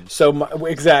 Awesome. So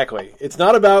exactly, it's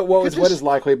not about what is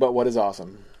likely, but what is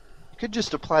awesome. Could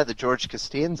just apply the George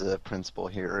Costanza principle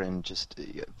here and just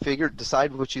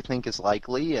decide what you think is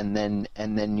likely, and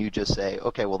then you just say,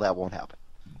 okay, well, that won't happen.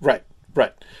 Right,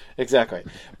 exactly.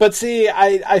 But see,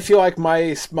 I feel like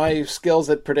my skills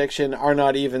at prediction are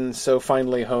not even so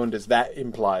finely honed as that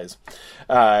implies.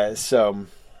 So,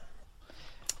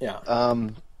 yeah.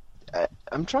 I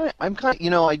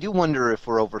do wonder if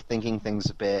we're overthinking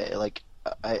things a bit.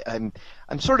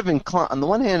 I'm sort of inclined. On the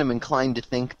one hand, I'm inclined to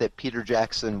think that Peter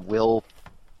Jackson will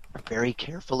very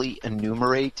carefully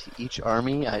enumerate each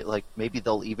army. Maybe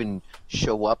they'll even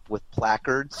show up with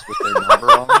placards with their number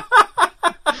on.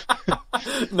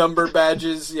 Number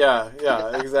badges, yeah,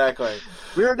 exactly.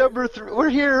 We're number 3. We're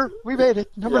here. We made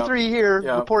it. Number 3 here,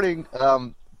 reporting.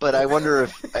 But I wonder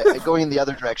if, going in the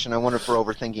other direction, I wonder if we're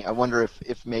overthinking. I wonder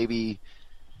if maybe,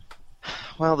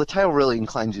 well, the title really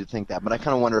inclines you to think that, but I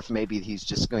kind of wonder if maybe he's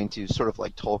just going to, sort of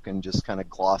like Tolkien, just kind of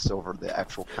gloss over the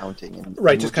actual counting. And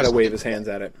just kind of wave his hands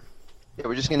at it. Yeah,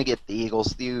 we're just going to get the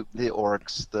eagles, the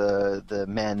orcs, the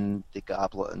men, the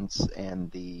goblins, and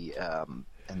the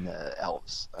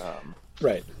elves.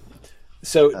 Right.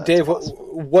 So, Dave,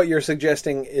 what you're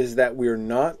suggesting is that we're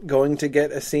not going to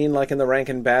get a scene like in the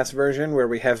Rankin Bass version where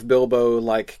we have Bilbo,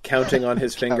 like, counting on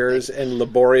his fingers and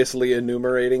laboriously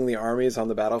enumerating the armies on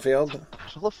the battlefield?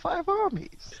 Battle of 5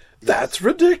 armies. That's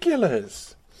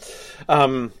ridiculous.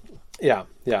 Yeah.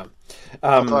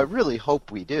 Although I really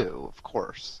hope we do, of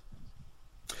course.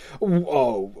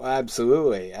 Oh,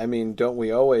 absolutely. I mean, don't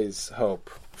we always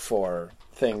hope for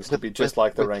things to be just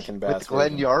like the Rankin Bass with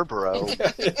Glenn Yarborough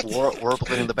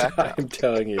warbling in the background. I'm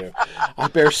telling you, I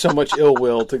bear so much ill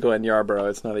will to Glenn Yarborough.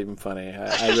 It's not even funny.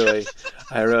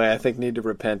 I think need to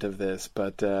repent of this.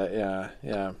 But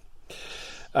yeah.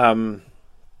 No,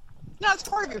 it's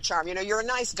part of your charm. You're a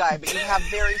nice guy, but you have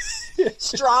very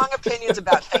strong opinions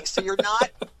about things. So you're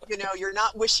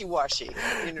not wishy-washy.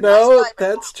 No,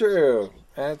 that's true.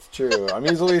 That's true. I'm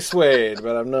easily swayed,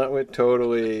 but I'm not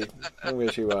totally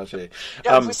wishy-washy.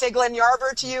 If we say Glenn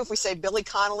Yarborough to you, if we say Billy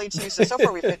Connolly to you, so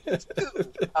far we've hit 2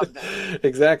 of them.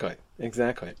 Exactly.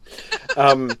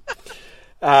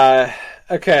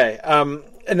 Okay.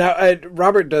 And now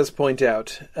Robert does point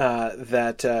out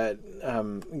that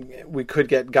we could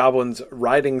get goblins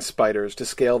riding spiders to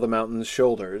scale the mountain's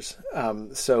shoulders.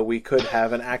 So we could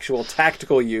have an actual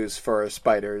tactical use for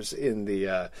spiders in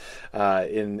the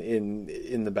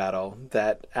in the battle.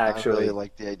 That actually, I really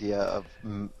like the idea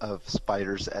of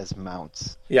spiders as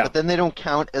mounts. Yeah, but then they don't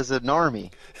count as an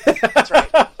army. That's right.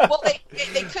 Well, they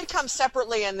could come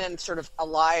separately and then sort of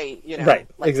ally. Right.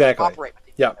 Exactly. Operate.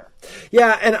 Yeah,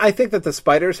 and I think that the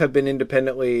spiders have been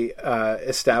independently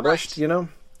established. Right.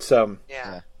 So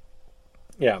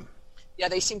yeah,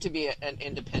 they seem to be an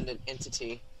independent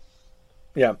entity.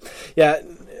 Yeah.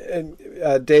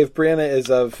 Dave,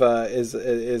 Brianna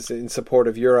is in support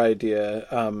of your idea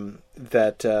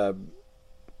that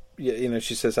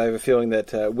she says, I have a feeling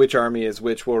that which army is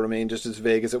which will remain just as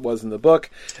vague as it was in the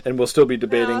book, and we'll still be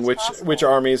debating which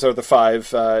armies are the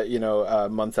 5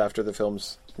 months after the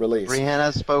film's release.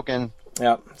 Brianna's spoken.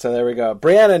 Yeah, so there we go.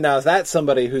 Brianna, now that's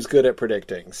somebody who's good at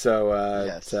predicting. So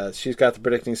yes. She's got the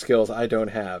predicting skills I don't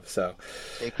have. So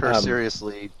take her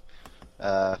seriously,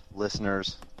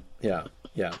 listeners. Yeah.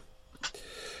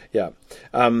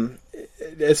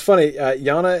 It's funny.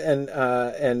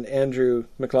 Yana and Andrew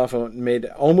McLaughlin made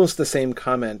almost the same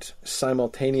comment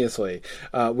simultaneously,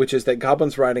 which is that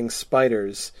goblins riding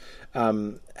spiders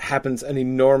happens an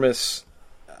enormous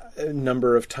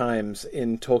number of times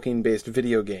in Tolkien-based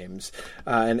video games.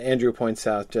 And Andrew points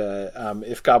out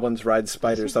if goblins ride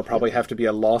spiders, there'll probably have to be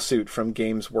a lawsuit from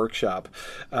Games Workshop,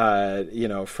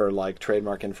 for like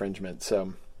trademark infringement.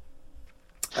 So,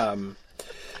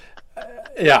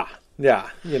 yeah.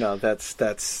 That's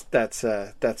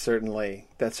certainly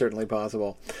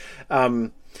possible.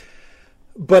 But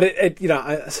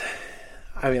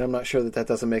I mean, I'm not sure that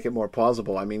doesn't make it more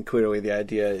plausible. I mean, clearly the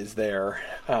idea is there.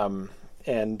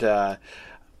 And the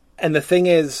thing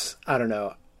is, I don't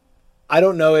know. I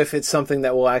don't know if it's something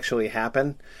that will actually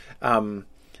happen.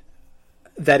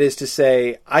 That is to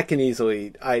say, I can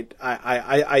easily, I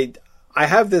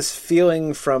have this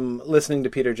feeling from listening to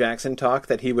Peter Jackson talk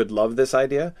that he would love this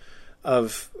idea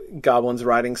of goblins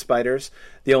riding spiders.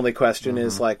 The only question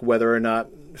is like whether or not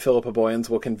Philippa Boyens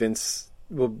will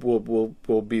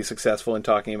be successful in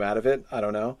talking him out of it. I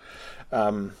don't know.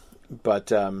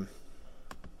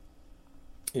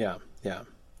 Yeah.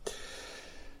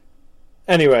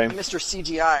 Anyway, Mr.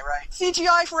 CGI, right?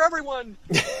 CGI for everyone.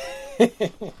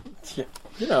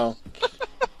 Yeah,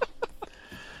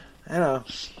 I know.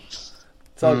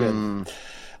 It's all good.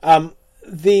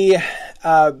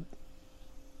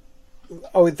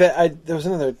 There was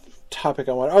another topic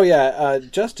I wanted. Oh yeah,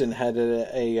 Justin had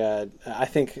a I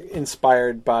think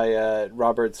inspired by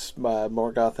Robert's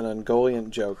Morgoth and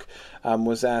Ungoliant joke,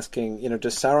 was asking,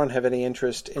 does Sauron have any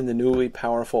interest in the newly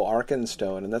powerful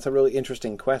Arkenstone? And that's a really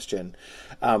interesting question.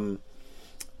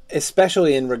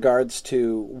 especially in regards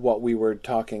to what we were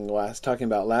talking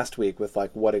about last week with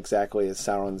like what exactly is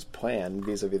Sauron's plan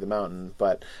vis-a-vis the mountain.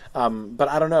 But I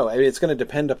don't know. I mean, it's going to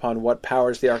depend upon what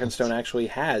powers the Arkenstone actually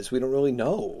has. We don't really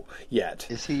know yet.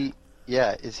 Is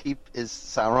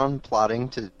Sauron plotting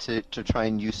to try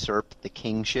and usurp the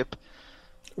kingship?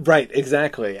 Right,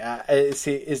 exactly. Is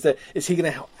he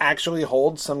going to actually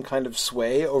hold some kind of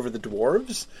sway over the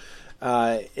dwarves?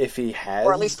 If he has,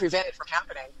 or at least prevent it from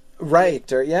happening.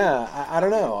 Right, or I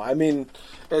don't know. I mean,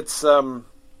 it's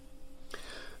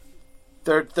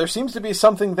there seems to be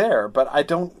something there, but I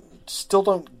still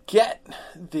don't get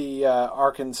the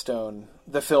Arkenstone,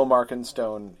 the film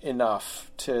Arkenstone,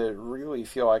 enough to really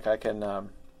feel like I can.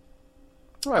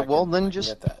 Right. Well, then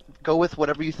just go with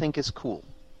whatever you think is cool.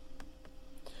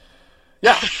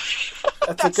 Yeah,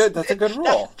 that's a good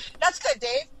rule. That's good,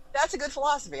 Dave. That's a good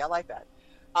philosophy. I like that.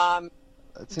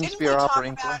 That seems to be our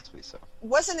operating philosophy. So,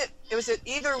 wasn't it? Was it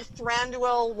either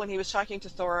Thranduil when he was talking to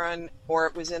Thorin, or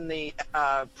it was in the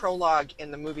prologue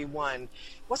in the movie 1?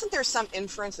 Wasn't there some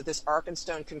inference that this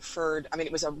Arkenstone conferred? I mean,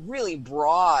 it was a really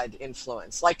broad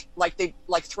influence, like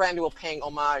Thranduil paying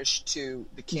homage to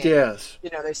the king. Yes. You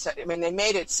know, they said. I mean, they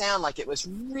made it sound like it was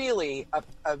really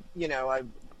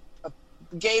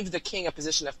gave the king a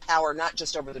position of power, not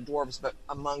just over the dwarves, but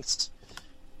amongst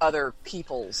other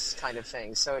peoples, kind of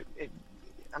thing. So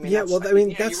you're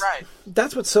right.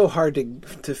 That's what's so hard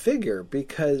to figure,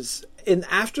 because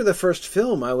after the first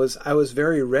film, I was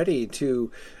very ready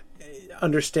to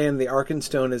understand the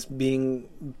Arkenstone as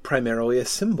being primarily a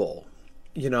symbol,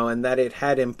 and that it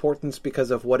had importance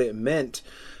because of what it meant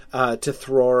to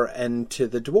Thror and to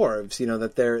the dwarves,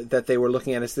 that they were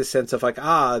looking at as this sense of like,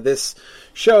 this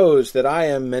shows that I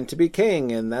am meant to be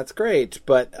king, and that's great,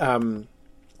 but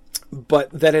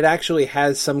that it actually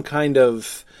has some kind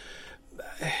of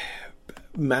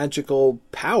magical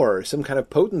power, some kind of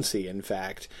potency, in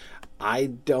fact. I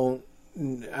don't,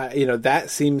 that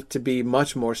seems to be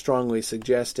much more strongly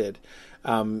suggested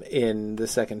in the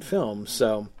second film.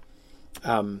 So,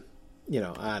 I don't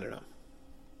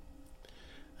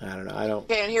know.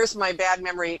 Okay, and here's my bad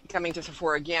memory coming to the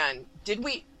fore again.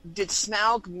 Did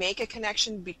Smaug make a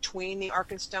connection between the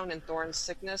Arkenstone and Thorin's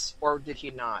sickness, or did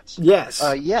he not? Yes.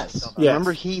 Yes.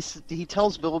 Remember, he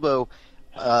tells Bilbo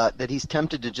that he's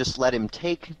tempted to just let him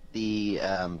take the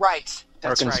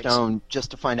Arkenstone just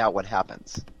to find out what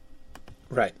happens.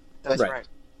 Right. That's right.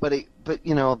 But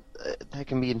that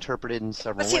can be interpreted in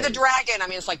several ways. But see, the dragon, I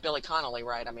mean, it's like Billy Connolly,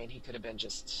 right? I mean, he could have been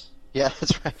just... Yeah,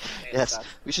 that's right. Yes,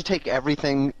 we should take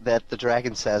everything that the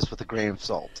dragon says with a grain of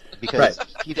salt, because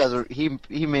he doesn't. He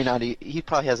may not. He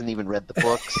probably hasn't even read the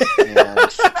books. And...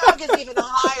 Smaug is even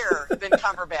higher than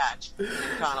Cumberbatch and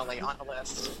Connolly on the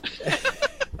list.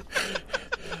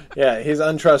 Yeah, he's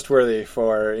untrustworthy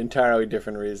for entirely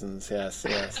different reasons. Yes.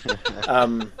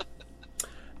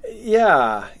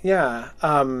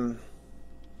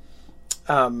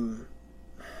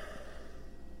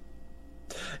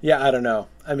 Yeah, I don't know.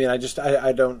 I mean, I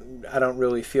don't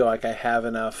really feel like I have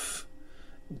enough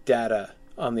data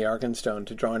on the Arkenstone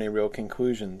to draw any real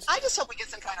conclusions. I just hope we get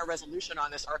some kind of resolution on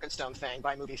this Arkenstone thing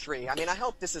by movie 3. I mean, I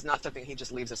hope this is not something he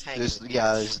just leaves us hanging.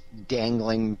 There's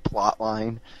dangling plot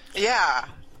line. Yeah.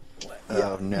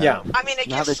 Oh, no. Yeah. I mean, it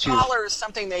gives scholars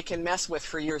something they can mess with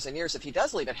for years and years if he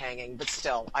does leave it hanging, but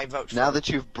still, I vote for it. Now that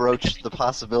you've broached the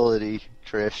possibility,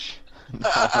 Trish,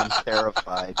 I'm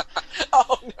terrified.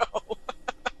 Oh, no.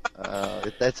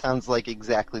 That sounds like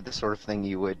exactly the sort of thing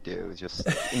you would do, just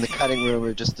in the cutting room,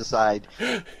 or just decide,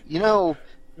 like,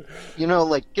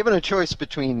 given a choice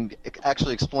between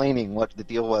actually explaining what the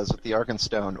deal was with the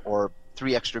Arkenstone or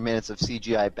 3 extra minutes of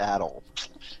CGI battle,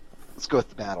 let's go with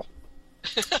the battle.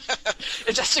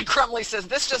 And Justin Crumley says,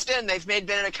 this just in, they've made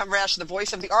Benedict Cumberbatch the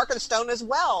voice of the Arkenstone as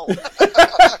well.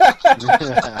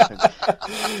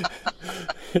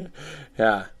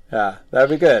 Yeah, that'd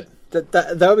be good.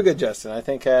 That would be good, Justin. I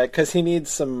think because he needs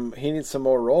some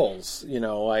more roles.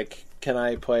 Like, can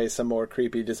I play some more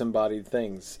creepy, disembodied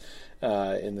things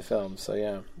in the film? So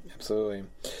yeah, absolutely.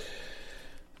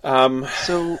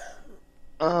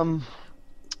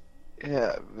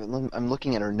 Yeah, I'm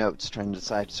looking at our notes, trying to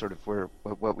decide sort of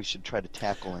what we should try to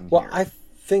tackle in here. Well, I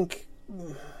think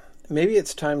maybe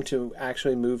it's time to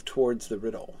actually move towards the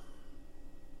riddle.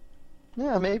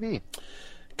 Yeah, maybe.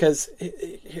 Because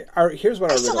here's what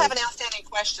I our still riddle... have an outstanding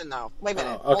question, though. Wait a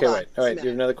minute. Okay, Hold wait. All right, you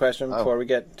have another question before we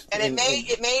get... And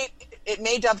it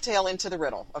may dovetail into the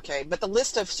riddle, okay? But the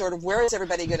list of sort of where is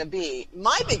everybody going to be?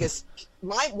 One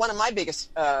of my biggest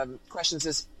questions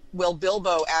is, will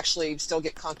Bilbo actually still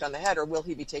get conked on the head, or will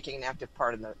he be taking an active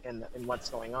part in what's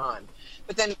going on?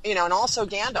 But then, and also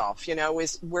Gandalf,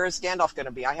 where's Gandalf going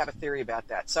to be? I have a theory about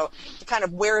that. So kind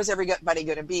of where is everybody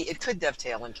going to be? It could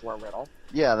dovetail into a riddle.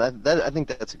 Yeah, that I think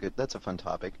that's a fun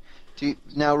topic.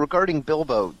 Now, regarding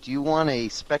Bilbo, do you want a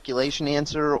speculation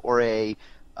answer or a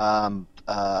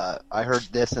I heard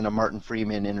this in a Martin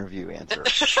Freeman interview answer?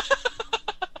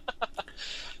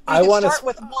 I want to start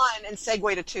with one and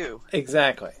segue to two.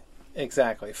 Exactly.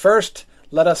 First,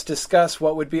 let us discuss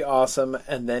what would be awesome,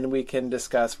 and then we can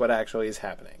discuss what actually is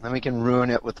happening. Then we can ruin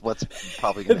it with what's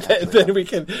probably going to happen. Then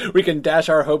we can dash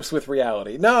our hopes with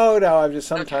reality. No, I'm just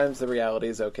sometimes the reality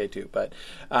is okay too. But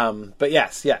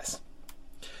yes.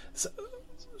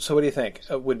 So what do you think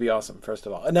would be awesome? First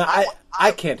of all, now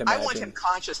I can't imagine. I want him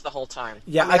conscious the whole time.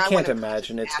 Yeah, I can't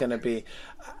imagine it's going to be.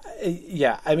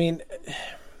 Yeah, I mean.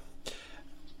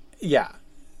 Yeah,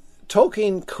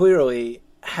 Tolkien clearly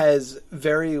has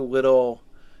very little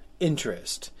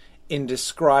interest in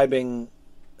describing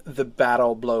the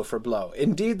battle blow for blow.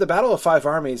 Indeed, the Battle of Five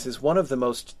Armies is one of the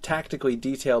most tactically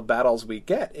detailed battles we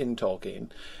get in Tolkien.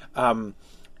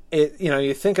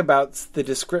 You think about the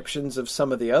descriptions of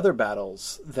some of the other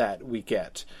battles that we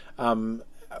get.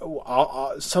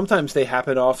 Sometimes they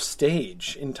happen off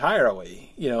stage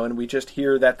entirely, and we just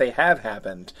hear that they have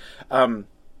happened.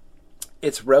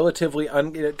 It's relatively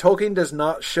Tolkien does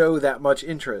not show that much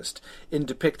interest in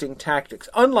depicting tactics.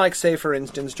 Unlike, say, for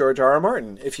instance, George R. R.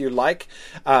 Martin. If you like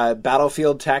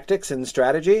battlefield tactics and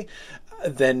strategy,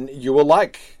 then you will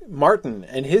like Martin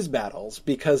and his battles,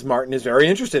 because Martin is very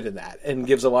interested in that and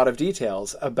gives a lot of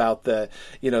details about the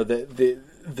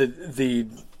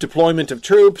deployment of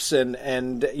troops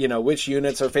and which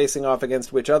units are facing off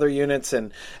against which other units,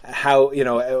 and how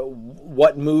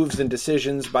what moves and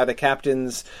decisions by the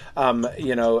captains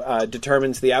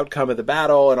determines the outcome of the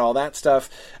battle and all that stuff.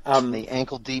 The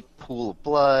ankle deep pool of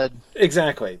blood.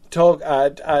 Exactly. Tolkien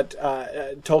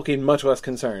much less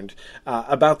concerned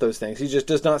about those things. He just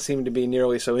does not seem to be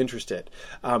nearly so interested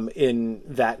in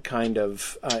that kind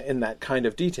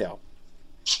of detail,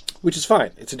 which is fine.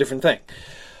 It's a different thing.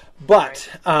 But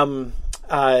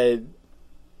the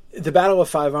Battle of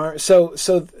Five Armies.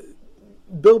 So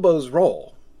Bilbo's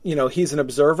role, he's an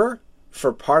observer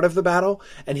for part of the battle,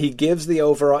 and he gives the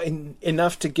overall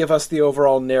enough to give us the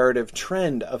overall narrative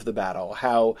trend of the battle.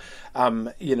 How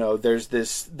there's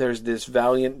this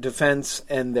valiant defense,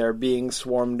 and they're being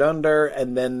swarmed under,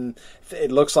 and then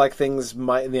it looks like things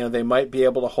might they might be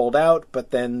able to hold out,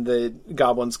 but then the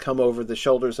goblins come over the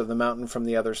shoulders of the mountain from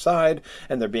the other side,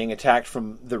 and they're being attacked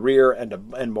from the rear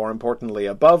and more importantly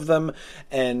above them,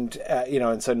 and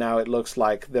and so now it looks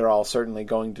like they're all certainly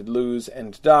going to lose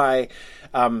and die.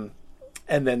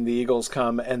 And then the eagles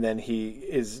come, and then he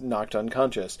is knocked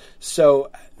unconscious.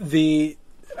 So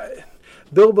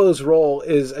Bilbo's role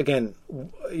is, again,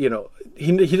 he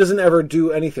doesn't ever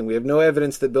do anything. We have no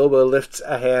evidence that Bilbo lifts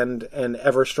a hand and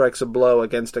ever strikes a blow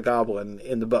against a goblin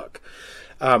in the book.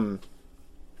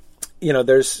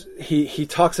 He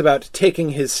talks about taking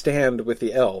his stand with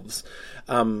the elves,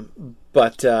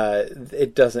 but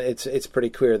it doesn't. It's pretty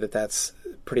clear that that's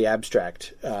pretty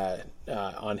abstract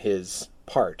on his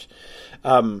part.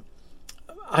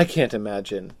 I can't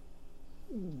imagine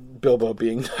Bilbo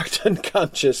being knocked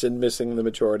unconscious and missing the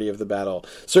majority of the battle.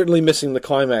 Certainly missing the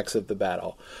climax of the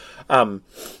battle. And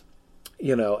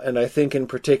I think in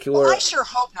particular... Well, I sure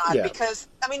hope not, because,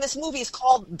 this movie is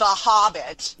called The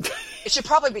Hobbit. It should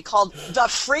probably be called The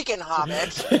Freaking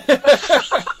Hobbit.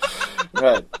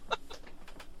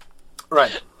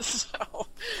 Right. So,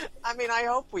 I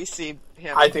hope we see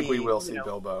him. I think we will see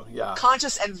Bilbo. Yeah,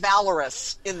 conscious and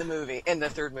valorous in the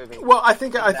third movie. Well, I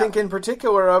think in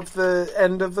particular of the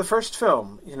end of the first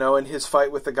film, and his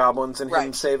fight with the goblins and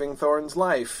him saving Thorin's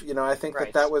life. I think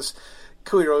that was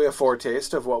clearly a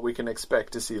foretaste of what we can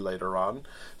expect to see later on.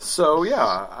 So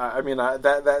yeah,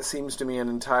 that seems to me an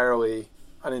entirely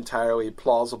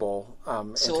plausible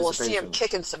so we'll see him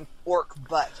kicking some orc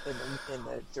butt in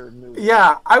the third movie.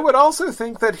 Yeah, I would also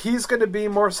think that he's going to be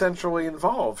more centrally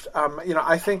involved.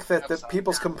 I think that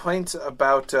people's complaints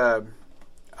about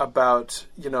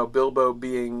Bilbo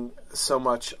being so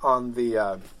much on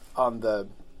the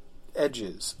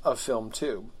edges of film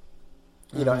 2,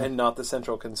 and not the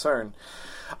central concern,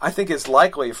 I think is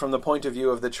likely from the point of view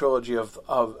of the trilogy of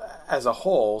as a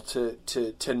whole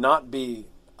to not be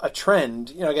a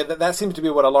trend. Again, that seems to be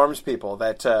what alarms people.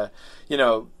 That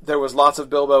there was lots of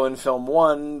Bilbo in film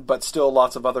 1, but still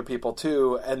lots of other people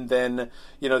too. And then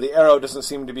the arrow doesn't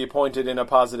seem to be pointed in a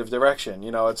positive direction.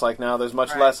 It's like now there's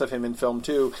much less of him in film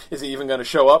 2. Is he even going to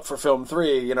show up for film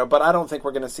 3? But I don't think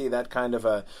we're going to see that kind of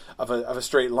a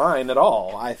straight line at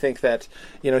all. I think that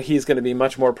he's going to be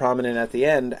much more prominent at the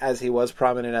end, as he was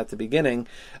prominent at the beginning.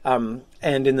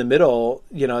 And in the middle,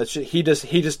 he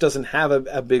just doesn't have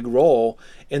a big role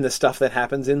in the stuff that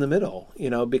happens in the middle,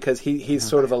 because he's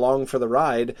sort of along for the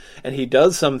ride, and he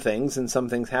does some things, and some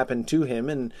things happen to him,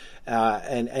 and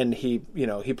he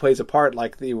plays a part,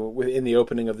 like in the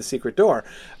opening of the secret door,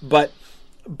 but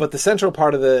the central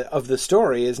part of the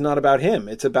story is not about him.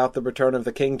 It's about the return of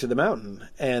the king to the mountain.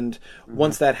 And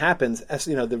once that happens, as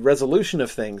the resolution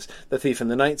of things, the Thief in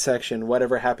the Night section,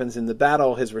 whatever happens in the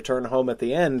battle, his return home at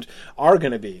the end, are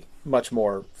going to be much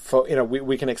more,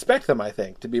 we can expect them, I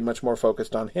think, to be much more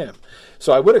focused on him.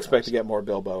 So I would expect to get more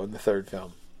Bilbo in the third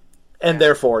film. And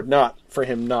therefore, not for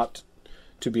him not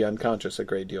to be unconscious a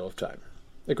great deal of the time.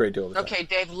 Okay,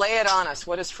 Dave, lay it on us.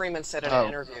 What has Freeman said in an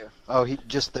interview?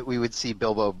 Just that we would see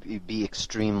Bilbo be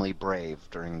extremely brave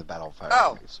during the Battle of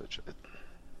Fire.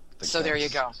 So there you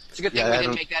go. It's a good thing we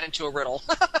didn't make that into a riddle.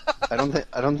 I don't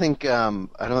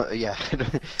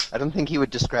think he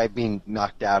would describe being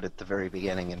knocked out at the very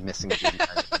beginning and missing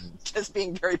as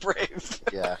being very brave.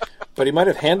 Yeah, but he might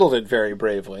have handled it very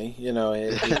bravely.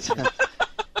 It's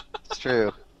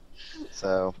true.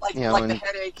 So the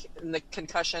headache and the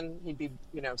concussion, he'd be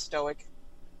stoic.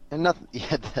 And nothing.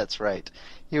 Yeah, that's right.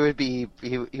 He would be.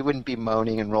 He wouldn't be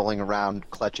moaning and rolling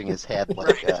around, clutching his head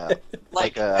like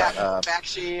like a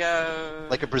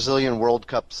Brazilian World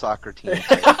Cup soccer team.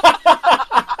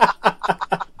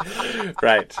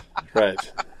 Right.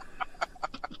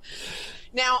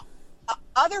 Now,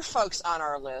 other folks on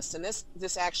our list, and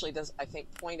this actually does, I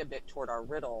think, point a bit toward our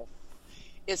riddle,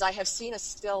 is I have seen a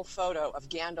still photo of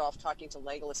Gandalf talking to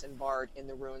Legolas and Bard in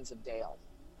the ruins of Dale.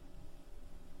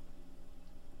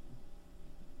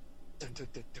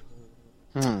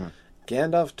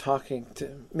 Gandalf talking to...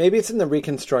 Maybe it's in the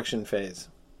reconstruction phase.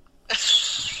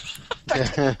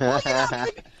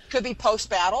 Could be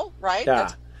post-battle, right? Yeah.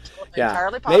 That's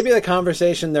entirely possible. Maybe the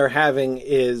conversation they're having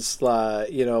is,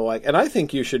 and I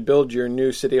think you should build your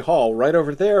new city hall right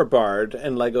over there, Bard,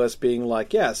 and Legolas being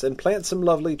like, yes, and plant some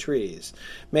lovely trees.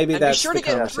 Maybe and that's the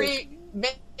conversation.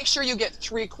 Make sure you get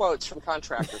 3 quotes from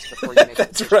contractors before you make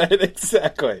That's right,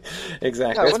 exactly. It's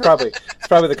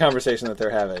probably the conversation that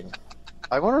they're having.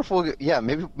 I wonder if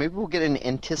maybe we'll get an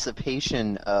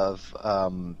anticipation of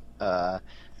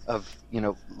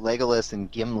Legolas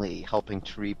and Gimli helping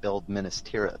to rebuild Minas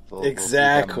Tirith.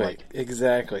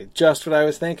 Exactly. Just what I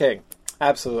was thinking.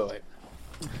 Absolutely.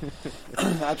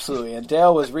 Absolutely. And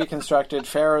Dale was reconstructed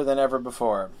fairer than ever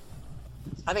before.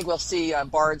 I think we'll see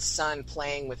Bard's son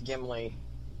playing with Gimli.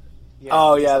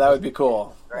 That would be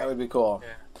cool. Right. That would be cool. Yeah.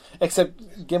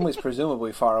 Except Gimli's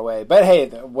presumably far away. But hey,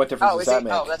 what difference does that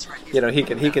make? Oh, that's right. He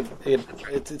could.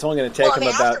 It's only going to take him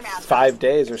about 5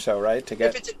 days or so, right, to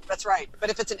get. That's right.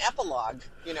 But if it's an epilogue,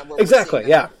 exactly.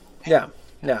 Yeah. An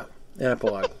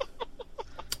epilogue.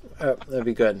 That'd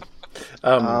be good.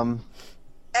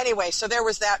 Anyway, so there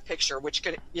was that picture, which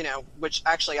could, which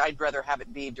actually I'd rather have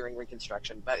it be during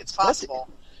Reconstruction, but it's possible.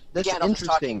 That's Gandalf is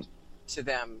talking to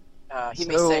them. He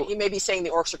may be saying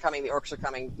the orcs are coming.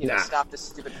 Stop this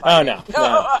stupid fighting.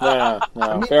 No.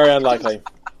 Very unlikely.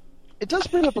 It does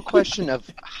bring up a question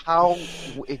of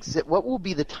what will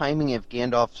be the timing of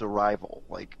Gandalf's arrival?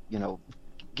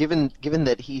 Given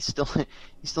that he still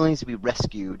needs to be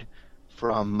rescued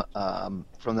from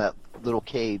that little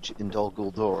cage in Dol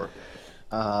Guldur.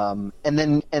 And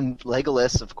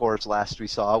Legolas, of course, last we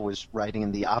saw was riding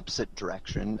in the opposite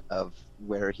direction of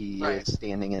where he is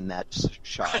standing in that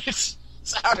shot. Right.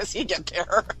 So how does he get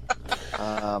there?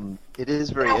 It is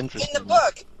very interesting. In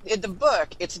the book,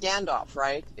 it's Gandalf,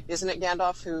 right? Isn't it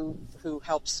Gandalf who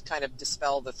helps kind of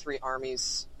dispel the 3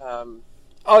 armies?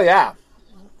 Yeah.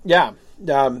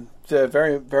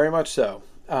 Very, very much so.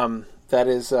 That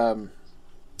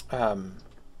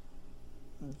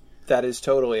is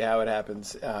totally how it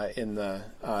happens in the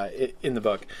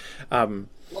book. Well,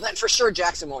 then for sure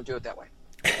Jackson won't do it that way.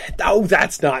 Oh,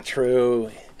 that's not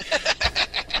true.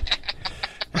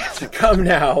 Come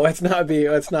now, let's not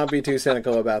be too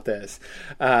cynical about this.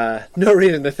 No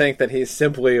reason to think that he's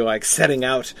simply setting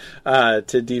out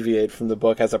to deviate from the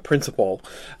book as a principle.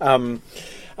 No.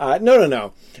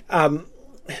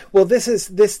 Well,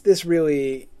 this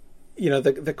really.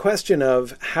 The question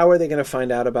of how are they going to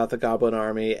find out about the Goblin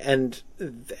Army, and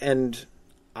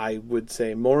I would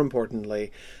say more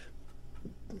importantly,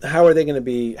 how are they going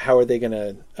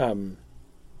to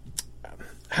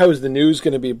how is the news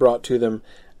going to be brought to them?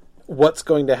 What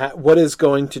is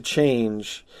going to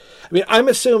change? I mean, I'm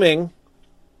assuming,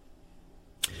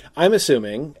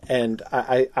 and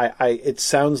it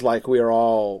sounds like we are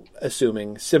all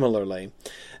assuming similarly,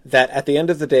 that at the end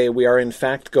of the day, we are in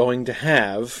fact going to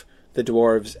have the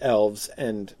dwarves, elves,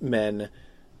 and men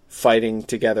fighting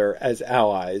together as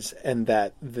allies, and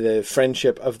that the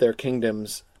friendship of their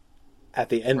kingdoms at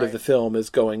the end of the film is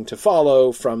going to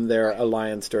follow from their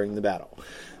alliance during the battle.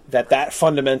 That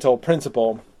fundamental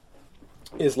principle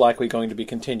is likely going to be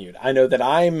continued. I know that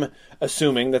I'm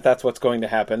assuming that that's what's going to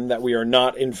happen, that we are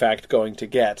not, in fact, going to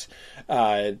get,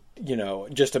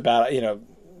 just about,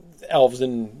 elves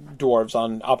and dwarves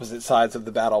on opposite sides of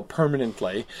the battle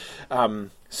permanently.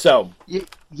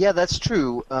 Yeah, that's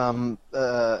true.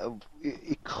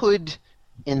 It could,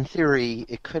 in theory,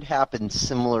 it could happen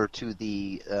similar to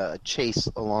the chase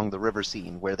along the river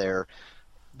scene, where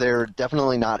they're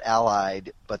definitely not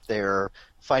allied, but they're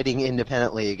fighting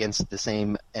independently against the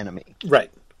same enemy.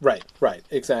 Right,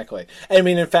 exactly. I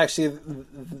mean, in fact, see,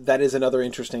 that is another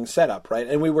interesting setup, right?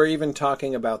 And we were even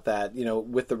talking about that,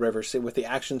 with the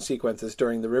action sequences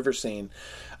during the river scene,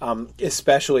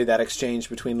 especially that exchange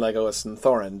between Legolas and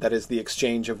Thorin. That is the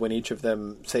exchange of when each of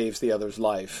them saves the other's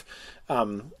life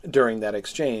during that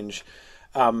exchange.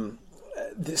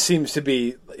 This seems to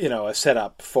be, a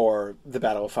setup for the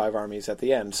Battle of Five Armies at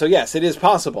the end. So yes, it is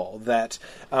possible that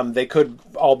they could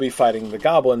all be fighting the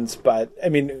goblins, but, I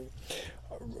mean,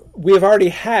 we have already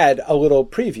had a little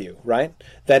preview, right?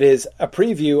 That is a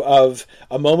preview of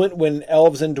a moment when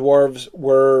elves and dwarves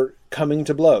were coming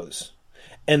to blows.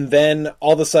 And then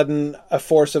all of a sudden a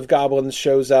force of goblins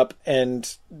shows up,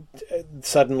 and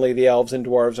suddenly the elves and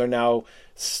dwarves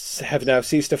have now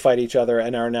ceased to fight each other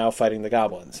and are now fighting the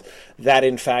goblins. That,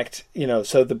 in fact,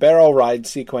 so the barrel ride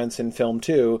sequence in film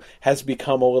 2 has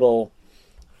become a little,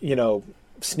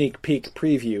 sneak peek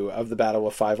preview of the Battle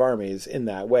of Five Armies in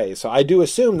that way. So I do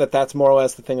assume that that's more or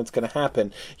less the thing that's going to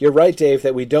happen. You're right, Dave,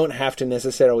 that we don't have to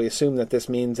necessarily assume that this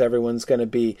means everyone's going to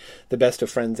be the best of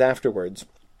friends afterwards.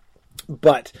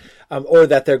 But, or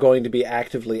that they're going to be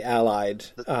actively allied.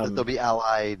 That they'll be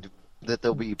allied, that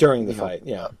they'll be... During the fight,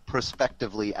 yeah.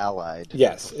 Prospectively allied.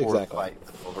 Yes, before exactly.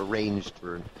 The fight, arranged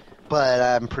for... But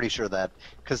I'm pretty sure that...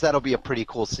 Because that'll be a pretty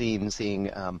cool scene, seeing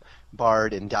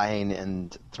Bard and Dain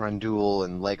and Thranduil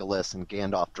and Legolas and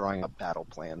Gandalf drawing up battle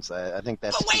plans. I think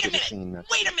that's But too good a scene.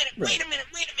 Wait a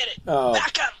minute. Oh.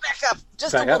 Back up.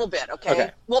 Just Back a little up? bit, okay?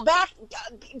 Okay. Well, back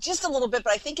just a little bit,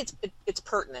 but I think it's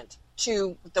pertinent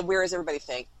to the where is everybody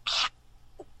thing.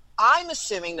 I'm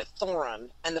assuming that Thorin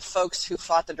and the folks who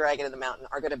fought the dragon in the mountain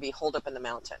are going to be holed up in the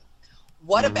mountain.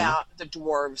 What about the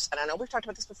dwarves? And I know we've talked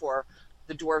about this before,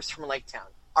 the dwarves from Lake Town.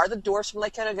 Are the dwarves from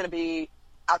Lake Town going to be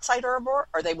outside Erebor,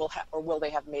 or will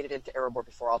they have made it into Erebor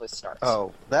before all this starts?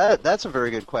 Oh, that's a very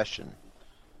good question.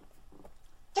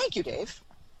 Thank you, Dave.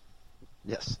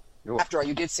 Yes. You're welcome. After all,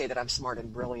 you did say that I'm smart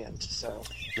and brilliant, so...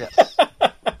 Yes.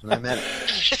 And I meant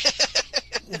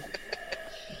it.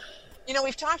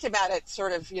 We've talked about it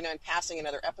sort of, in passing in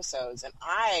other episodes, and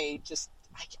I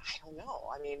don't know.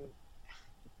 I mean,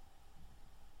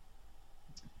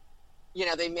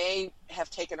 they may have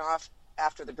taken off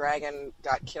after the dragon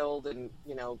got killed and,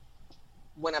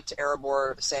 went up to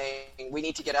Erebor saying, we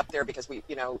need to get up there because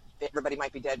everybody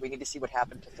might be dead. We need to see what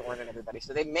happened to Thorin and everybody.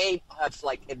 So they may have,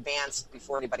 advanced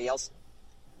before anybody else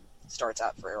starts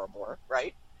out for Erebor,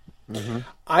 right? Mm-hmm.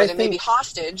 I think maybe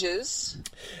hostages.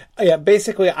 Yeah,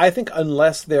 basically, I think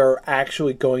unless they're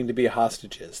actually going to be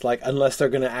hostages, unless they're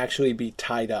going to actually be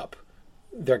tied up,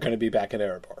 they're going to be back in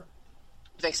Erebor.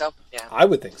 You think so? Yeah, I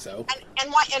would think so.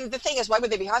 And why? And the thing is, why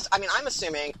would they be hostages? I mean, I'm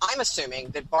assuming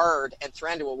that Bard and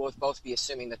Thranduil will both be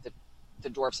assuming that the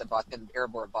dwarves had bought, and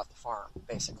Erebor had bought the farm.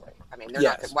 Basically, I mean, they're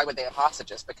not. Why would they have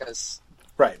hostages? Because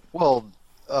right. Well.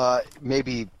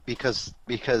 Maybe because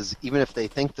even if they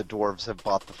think the dwarves have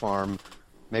bought the farm,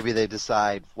 maybe they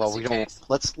decide, well,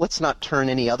 let's not turn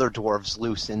any other dwarves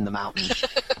loose in the mountain.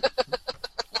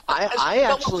 I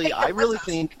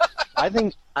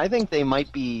think they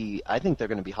might be. I think they're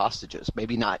going to be hostages.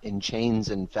 Maybe not in chains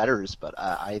and fetters, but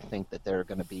I think that they're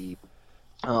going to be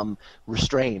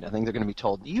restrained. I think they're going to be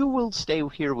told, you will stay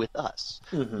here with us.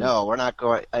 Mm-hmm. No, we're not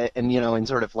going. And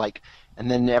sort of and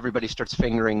then everybody starts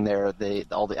fingering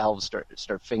all the elves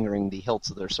start fingering the hilts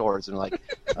of their swords and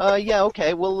yeah,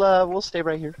 okay, we'll stay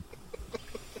right here.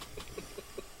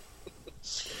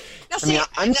 Now, see,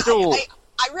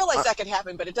 I realize that could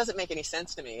happen, but it doesn't make any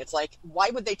sense to me. It's like, why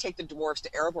would they take the dwarves to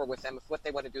Erebor with them if what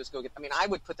they want to do is go get... I mean, I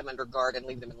would put them under guard and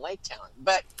leave them in Lake Town,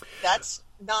 but that's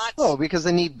not... Oh, because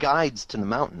they need guides to the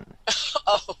mountain.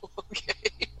 Oh, okay.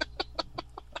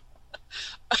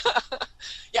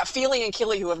 Yeah, Feely and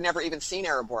Killy, who have never even seen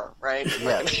Erebor, right?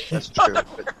 Yeah, that's true.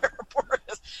 Erebor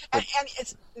is. And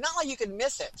it's not like you can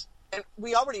miss it. And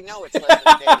we already know it's less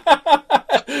than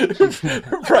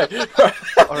right.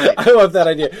 All right. I love that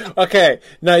idea. Okay,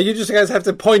 now you just guys have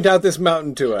to point out this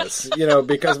mountain to us,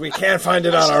 because we can't find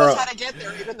it on Show our us own. how to get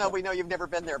there, even though we know you've never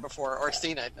been there before or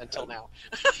seen it until now.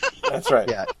 That's right.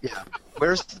 Yeah.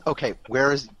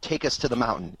 Take us to the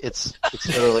mountain. It's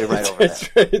literally right over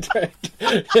there.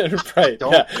 It's right.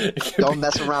 Don't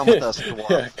mess around with us, dwarf.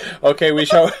 Yeah. Okay, we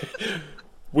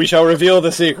shall reveal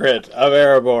the secret of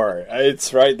Erebor.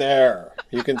 It's right there.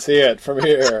 You can see it from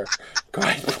here,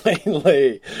 quite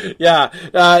plainly. Yeah.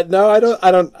 No, I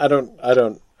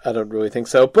don't really think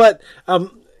so. But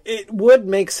it would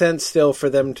make sense still for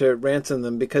them to ransom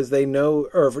them because they know,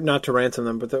 or not to ransom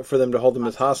them, but for them to hold them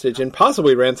as hostage and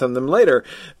possibly ransom them later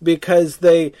because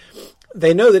they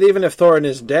know that even if Thorin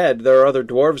is dead, there are other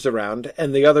dwarves around,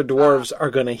 and the other dwarves are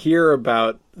going to hear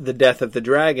about the death of the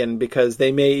dragon because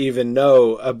they may even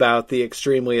know about the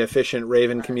extremely efficient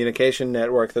Raven communication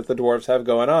network that the dwarves have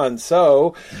going on.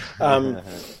 So, the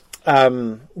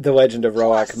legend of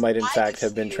Roak might in fact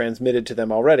have been transmitted to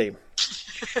them already.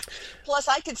 Plus,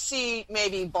 I could see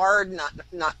maybe Bard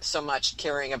not so much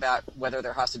caring about whether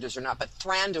they're hostages or not, but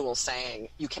Thranduil saying,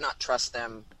 you cannot trust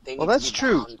them. They need That's to be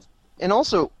true. bound. And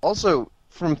also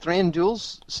from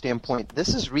Thranduil's standpoint,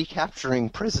 this is recapturing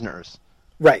prisoners.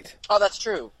 Right. Oh, that's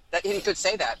true. He could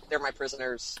say that. They're my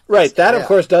prisoners. Right. That, of Yeah.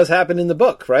 course, does happen in the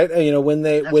book, right? When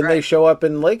they right. show up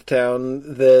in Lake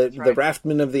Town, the right.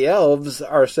 Raftmen of the Elves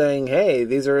are saying, hey,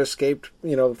 these are escaped,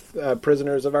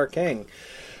 prisoners of our king.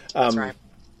 That's right.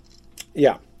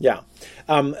 Yeah.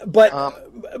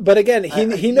 But again,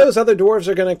 he knows other dwarves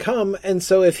are going to come, and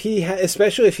so if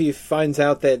especially if he finds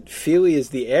out that Feely is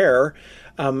the heir,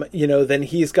 then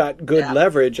he's got good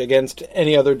leverage against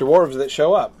any other dwarves that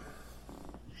show up.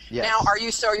 Yes. Now, are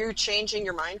you changing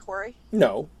your mind, Corey?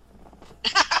 No.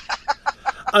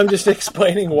 I'm just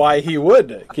explaining why he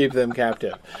would keep them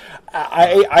captive.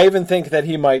 I even think that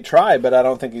he might try, but I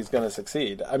don't think he's going to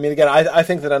succeed. I mean, again, I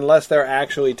think that unless they're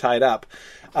actually tied up,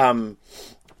 and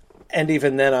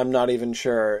even then, I'm not even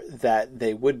sure that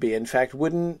they would be. In fact,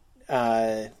 wouldn't...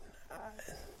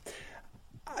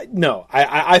 No,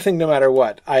 I think no matter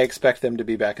what, I expect them to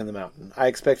be back in the mountain. I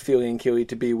expect Feely and Keely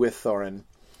to be with Thorin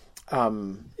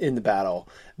in the battle,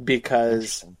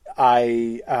 because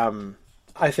I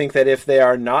think that if they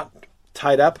are not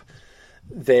tied up,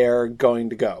 they're going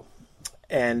to go.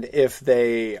 And if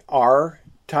they are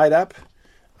tied up,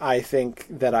 I think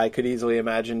that I could easily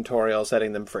imagine Toriel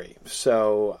setting them free.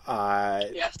 So,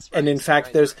 Yes, and in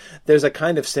fact, there's a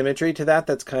kind of symmetry to that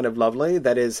that's kind of lovely.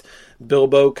 That is,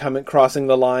 Bilbo crossing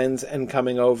the lines and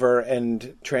coming over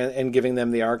and giving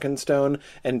them the Arkenstone,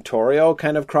 and Toriel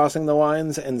kind of crossing the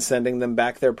lines and sending them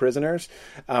back their prisoners.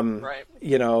 Right.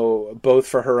 Both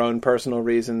for her own personal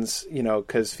reasons,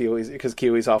 because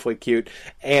Keely's awfully cute,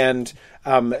 and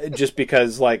just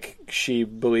because she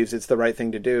believes it's the right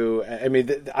thing to do. I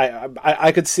mean,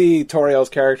 I could see Toriel's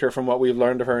character from what we've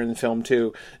learned of her in film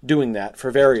 2 doing that for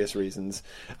various reasons.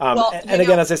 And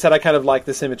again, as I said, I kind of like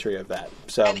the symmetry of that.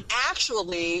 So, and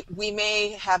actually, we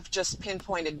may have just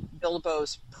pinpointed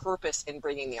Bilbo's purpose in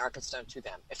bringing the Arkenstone to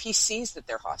them. If he sees that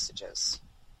they're hostages,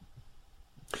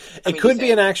 it could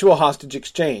be an actual hostage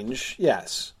exchange.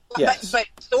 Yes. Yes. But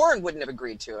Thorin wouldn't have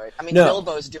agreed to it. I mean, No.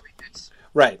 Bilbo's doing it.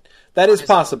 Right. That is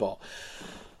possible.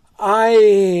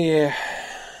 I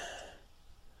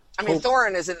mean,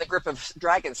 Thorin is in the grip of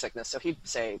dragon sickness, so he'd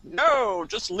say, "No,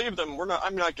 just leave them.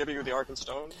 I'm not giving you the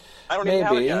Arkenstone. I don't even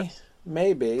have it yet."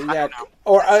 Maybe. I Yeah. don't know.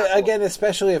 Or That's not again,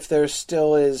 especially if there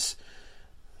still is.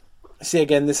 See,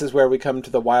 again, this is where we come to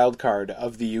the wild card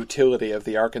of the utility of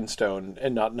the Arkenstone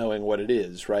and not knowing what it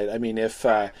is, right? I mean, if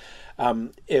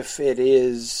it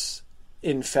is,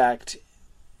 in fact.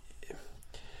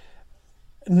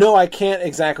 No, I can't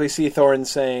exactly see Thorin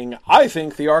saying, I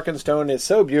think the Arkenstone is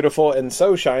so beautiful and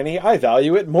so shiny, I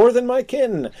value it more than my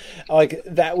kin.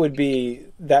 That would be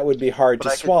hard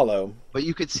to swallow. But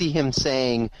you could see him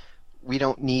saying, we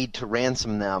don't need to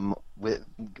ransom them.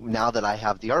 Now that I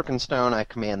have the Arkenstone, I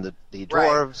command the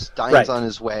dwarves. Right. Dain's on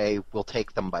his way. We'll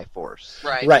take them by force.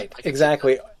 Right,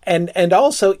 exactly. And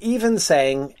also even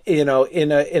saying, in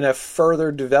a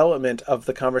further development of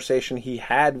the conversation he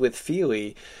had with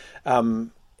Feely,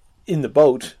 in the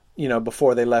boat,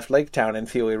 before they left Lake Town and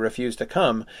Thiele refused to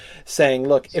come, saying,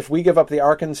 look, if we give up the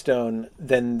Arkenstone,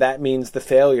 then that means the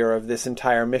failure of this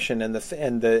entire mission and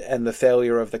the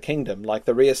failure of the kingdom. Like,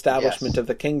 the reestablishment of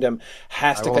the kingdom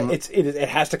has it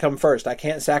has to come first. I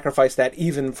can't sacrifice that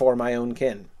even for my own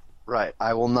kin. Right.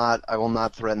 I will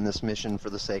not threaten this mission for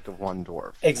the sake of one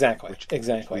dwarf. Exactly.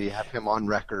 We have him on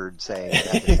record saying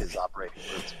that is his operating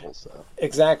principle. So.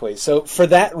 Exactly. So for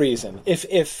that reason,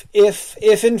 if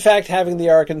in fact having the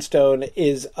Arkenstone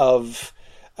is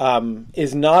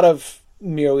not of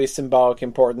merely symbolic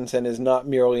importance and is not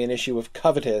merely an issue of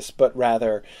covetous, but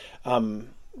rather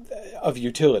of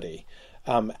utility,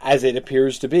 as it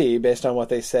appears to be, based on what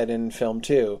they said in film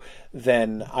 2,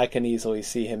 then I can easily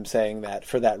see him saying that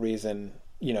for that reason,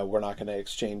 we're not going to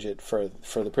exchange it for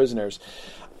the prisoners.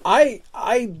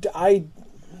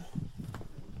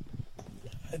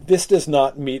 This does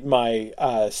not meet my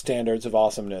standards of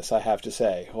awesomeness, I have to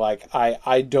say. Like,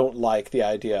 I don't like the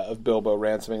idea of Bilbo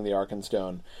ransoming the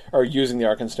Arkenstone, or using the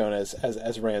Arkenstone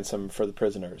as ransom for the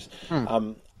prisoners.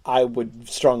 I would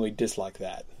strongly dislike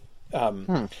that.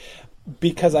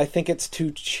 Because I think it's too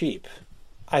cheap.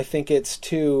 I think it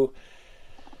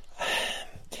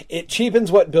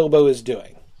cheapens what Bilbo is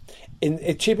doing.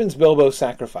 It cheapens Bilbo's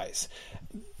sacrifice.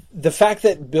 The fact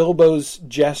that Bilbo's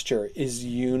gesture is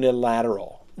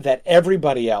unilateral, that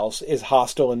everybody else is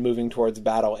hostile and moving towards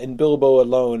battle, and Bilbo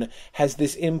alone has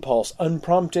this impulse,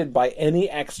 unprompted by any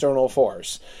external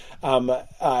force,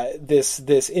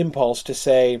 this impulse to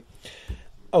say,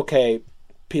 okay,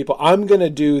 people, I'm going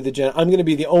to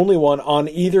be the only one on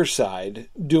either side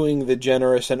doing the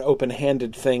generous and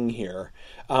open-handed thing here,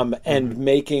 and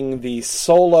making the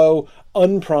solo,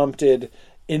 unprompted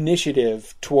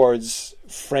initiative towards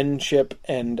friendship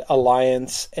and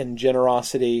alliance and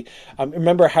generosity.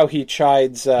 Remember how he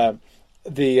chides the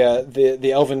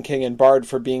Elven King and Bard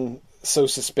for being so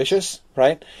suspicious,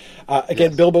 right?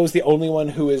 Again, yes. Bilbo's the only one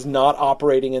who is not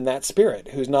operating in that spirit,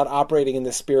 who's not operating in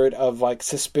the spirit of like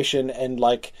suspicion and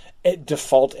like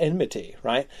default enmity,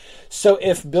 right? So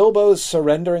if Bilbo's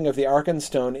surrendering of the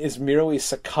Arkenstone is merely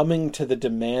succumbing to the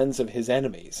demands of his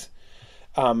enemies,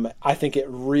 I think it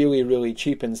really, really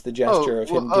cheapens the gesture of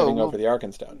him giving over the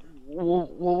Arkenstone. Well,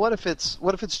 what if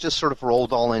it's just sort of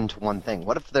rolled all into one thing?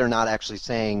 What if they're not actually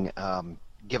saying,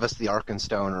 "Give us the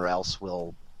Arkenstone, or else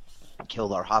we'll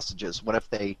kill our hostages"? What if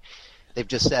they've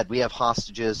just said, "We have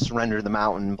hostages, surrender the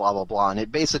mountain," blah blah blah, and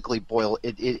it basically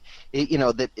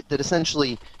that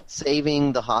essentially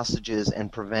saving the hostages and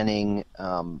preventing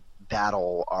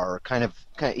battle are kind of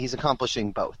he's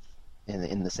accomplishing both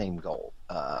in the same goal.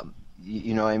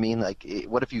 You know what I mean? Like,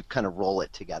 what if you kind of roll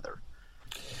it together?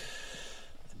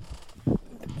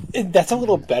 That's a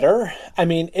little better. I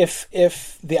mean, if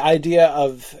the idea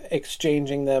of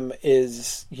exchanging them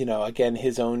is, again,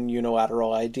 his own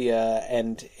unilateral idea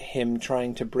and him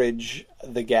trying to bridge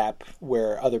the gap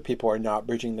where other people are not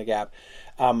bridging the gap,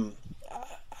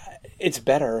 it's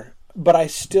better. But I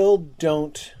still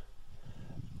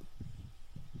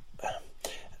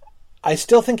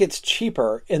think it's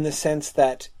cheaper in the sense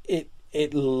that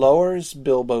it lowers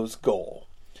Bilbo's goal.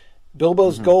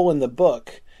 Bilbo's goal in the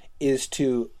book is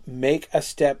to make a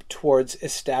step towards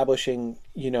establishing,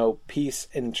 peace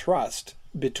and trust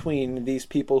between these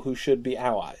people who should be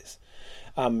allies,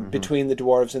 between the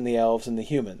dwarves and the elves and the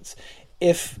humans.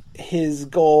 If his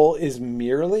goal is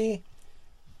merely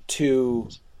to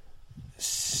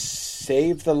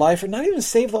save the life, or not even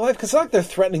save the life, because it's not like they're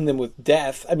threatening them with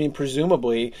death. I mean,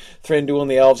 presumably, Thranduil and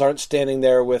the elves aren't standing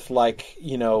there with,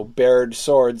 bared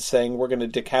swords saying, we're going to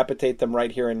decapitate them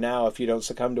right here and now if you don't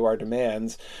succumb to our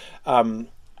demands.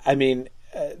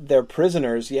 They're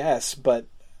prisoners, yes, but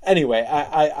anyway,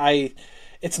 I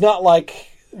it's not like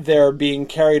they're being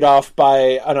carried off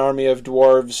by an army of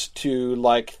dwarves to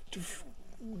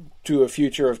a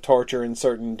future of torture and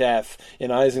certain death in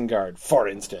Isengard, for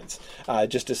instance.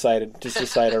 Just to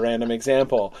cite a random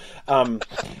example.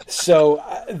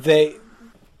 They.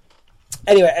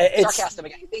 Anyway, it's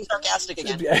being sarcastic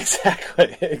again.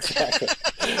 Exactly.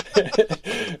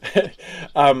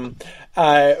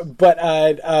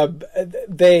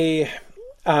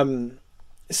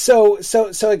 So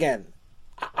again,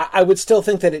 I would still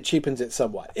think that it cheapens it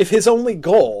somewhat. If his only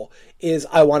goal is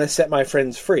I want to set my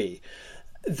friends free,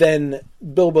 then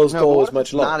Bilbo's goal is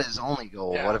much lower. Not his only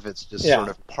goal. Yeah. What if it's just sort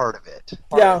of part of it?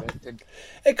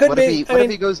 It could be. What if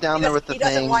he goes down there with the thing?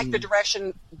 He doesn't like the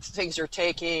direction things are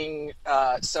taking.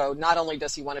 So not only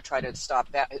does he want to try to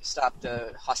stop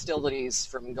the hostilities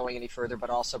from going any further,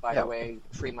 but also, by the way,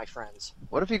 free my friends.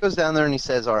 What if he goes down there and he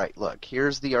says, "All right, look,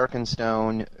 here's the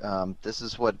Arkenstone. This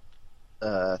is what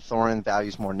Thorin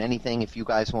values more than anything. If you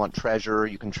guys want treasure,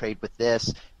 you can trade with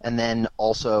this, and then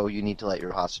also you need to let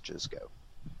your hostages go.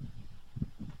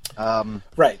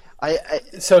 Right.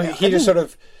 So he just sort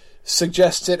of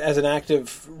suggests it as an act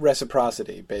of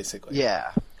reciprocity, basically.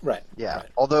 Yeah. Right. Yeah. Right.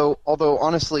 Although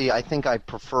honestly, I think I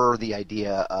prefer the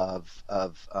idea of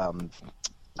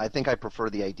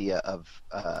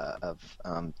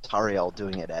Tariel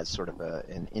doing it as sort of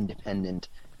an independent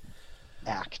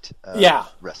act of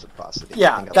reciprocity.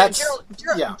 Yeah,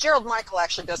 Gerald Michael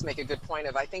actually does make a good point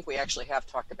of, I think we actually have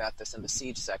talked about this in the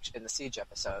Siege section, in the Siege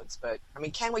episodes, but I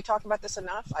mean, can we talk about this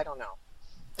enough? I don't know.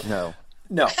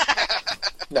 No.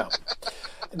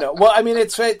 Well, I mean,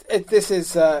 this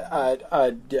is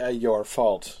your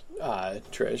fault,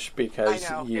 Trish,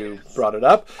 because you brought it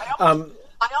up.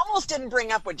 I almost didn't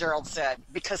bring up what Gerald said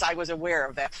because I was aware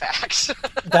of that fact.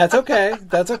 That's okay.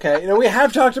 You know, we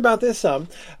have talked about this some,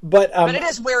 but it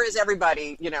is, where is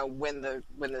everybody? You know, when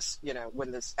this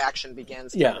action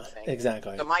begins. Yeah, kind of thing.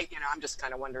 Exactly. So I'm just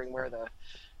kind of wondering where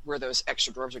those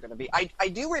extra dwarves are going to be. I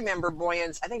do remember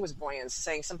Boyens, I think it was Boyens,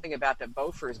 saying something about that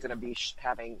Beaufort is going to be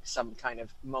having some kind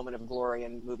of moment of glory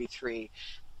in movie 3,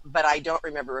 but I don't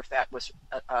remember if that was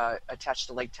attached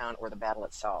to Lake Town or the battle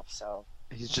itself. So.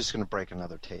 He's just going to break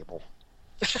another table.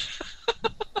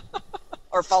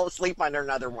 Or fall asleep under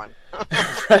another one.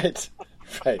 Right.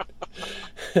 Right.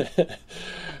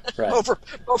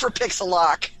 Beaufort picks a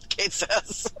lock, Kate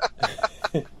says.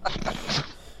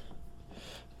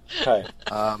 Okay.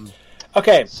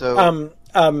 Okay.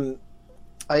 So,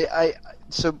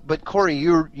 but Corey,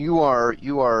 you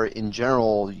are in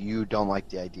general, you don't like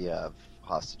the idea of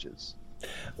hostages.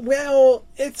 Well,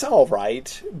 it's all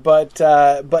right, but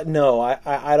no,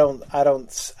 I don't.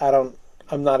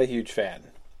 I'm not a huge fan.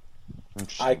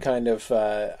 I kind of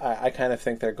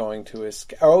think they're going to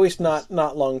escape, or at least not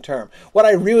long term. What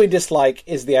I really dislike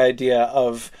is the idea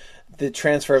of the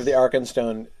transfer of the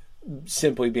Arkenstone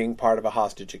simply being part of a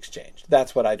hostage exchange.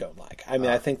 That's what I don't like. I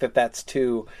mean, I think that's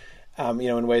too,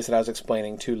 in ways that I was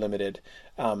explaining, too limited.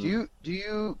 Can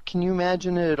you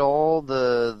imagine it at all?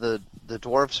 The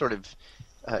dwarves sort of,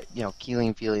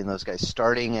 Keeling, Feely, and those guys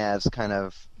starting as kind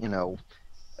of,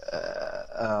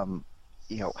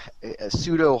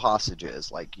 pseudo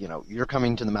hostages, like, you're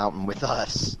coming to the mountain with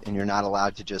us, and you're not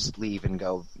allowed to just leave and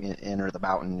go enter the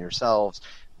mountain yourselves.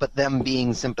 But them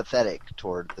being sympathetic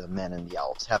toward the men and the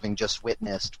elves, having just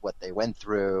witnessed what they went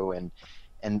through,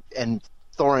 and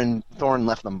Thorin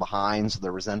left them behind, so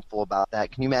they're resentful about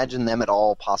that. Can you imagine them at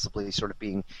all possibly sort of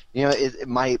being,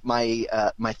 my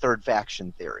third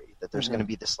faction theory, that there's going to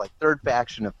be this like third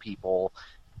faction of people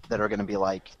that are going to be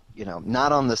like,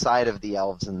 not on the side of the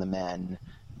elves and the men,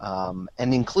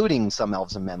 and including some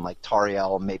elves and men like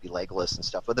Tariel, maybe Legolas and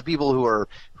stuff, but the people who are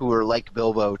like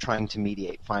Bilbo trying to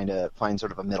mediate, find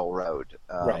sort of a middle road.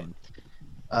 Right.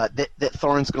 That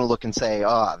Thorin's going to look and say,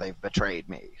 they've betrayed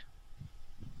me.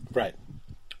 Right.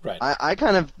 Right. I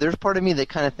kind of, there's part of me that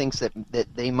kind of thinks that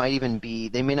they may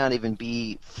not even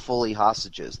be fully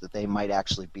hostages, that they might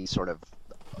actually be sort of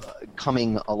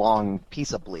coming along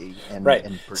peaceably and right.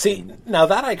 And see, now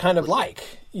that I kind of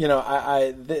like,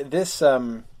 this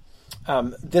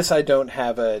I don't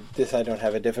have a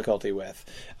difficulty with.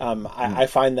 I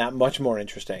find that much more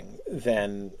interesting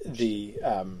than the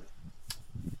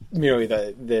merely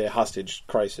the hostage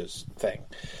crisis thing.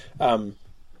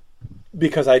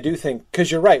 Because I do think,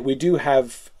 because you're right, we do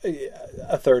have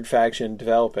a third faction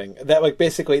developing. That, like,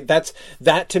 basically, that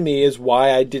to me is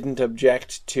why I didn't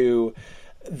object to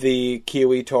the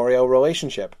Kiwi-Tariel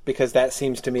relationship, because that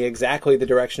seems to me exactly the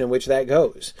direction in which that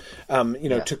goes.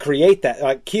 To create that,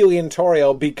 like, Kiwi and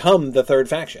Tariel become the third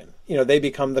faction. They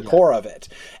become the core of it,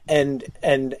 and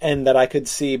that I could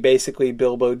see basically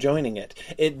Bilbo joining it.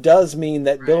 It does mean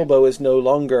that Bilbo is no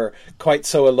longer quite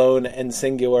so alone and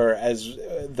singular as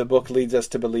the book leads us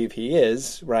to believe he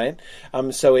is, right?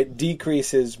 So it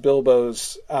decreases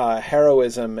Bilbo's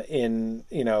heroism in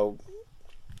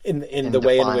the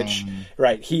way in which,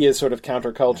 right, he is sort of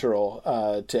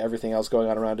countercultural to everything else going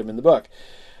on around him in the book.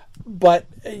 But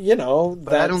but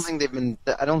I don't think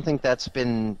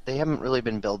they haven't really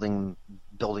been building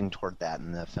toward that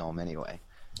in the film anyway.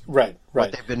 Right.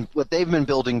 What they've been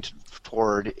building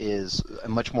toward is a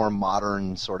much more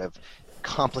modern sort of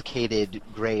complicated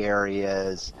gray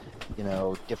areas,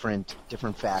 different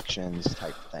factions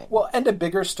type thing. Well, and a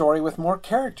bigger story with more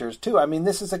characters too. I mean,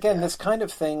 this is again, this kind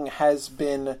of thing has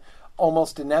been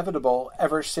almost inevitable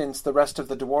ever since the rest of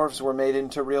the dwarves were made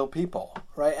into real people,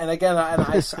 right? And again,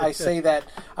 I say that,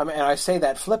 and I say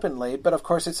that flippantly, but of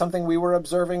course it's something we were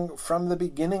observing from the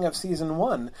beginning of season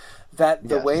 1, that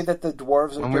the way that the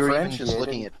dwarves are when differentiated. We were even just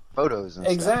looking at photos and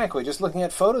exactly, just looking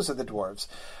at photos of the dwarves.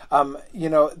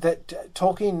 That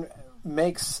Tolkien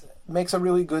makes a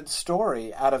really good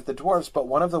story out of the dwarves, but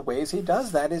one of the ways he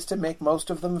does that is to make most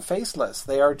of them faceless.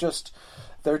 They're just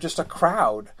a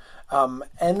crowd.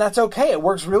 And that's okay. It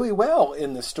works really well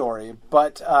in the story,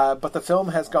 but the film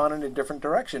has gone in a different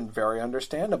direction, very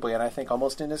understandably, and I think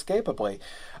almost inescapably.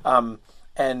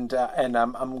 And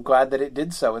I'm glad that it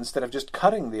did so instead of just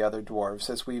cutting the other dwarves,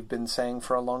 as we've been saying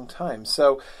for a long time.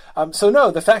 So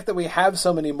no, the fact that we have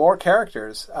so many more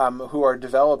characters who are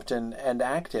developed and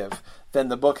active than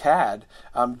the book had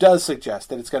does suggest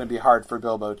that it's going to be hard for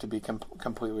Bilbo to be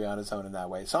completely on his own in that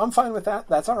way. So I'm fine with that.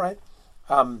 That's all right.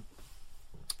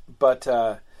 But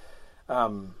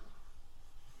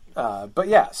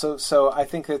yeah. So I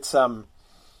think it's all.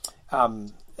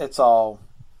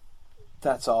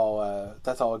 That's all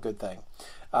a good thing.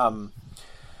 Now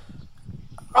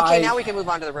we can move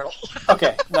on to the riddle.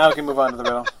 Okay, now we can move on to the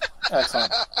riddle.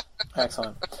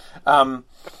 Excellent.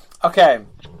 Okay,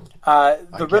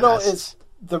 the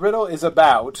riddle is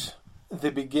about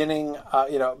the beginning.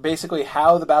 Basically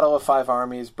how the Battle of Five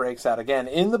Armies breaks out again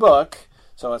in the book.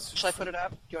 So Shall I put it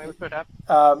up? Do you want me to put it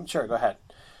up? Sure, go ahead.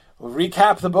 We'll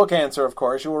recap the book answer, of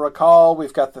course. You will recall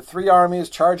we've got the 3 armies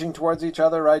charging towards each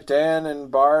other, right? Dan and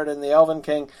Bard and the Elven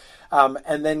King.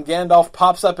 And then Gandalf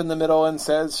pops up in the middle and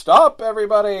says, "Stop,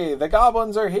 everybody! The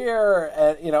goblins are here!"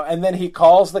 And then he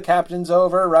calls the captains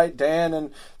over, right? Dan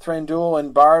and Thranduil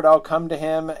and Bard all come to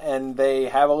him, and they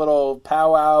have a little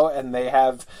powwow, and they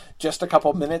have just a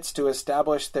couple minutes to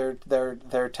establish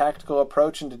their tactical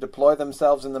approach and to deploy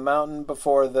themselves in the mountain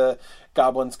before the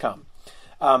goblins come.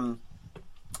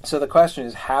 So the question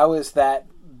is, how is that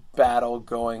battle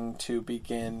going to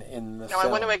begin in the film? I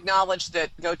want to acknowledge that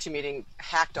GoToMeeting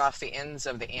hacked off the ends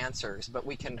of the answers, but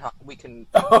we can.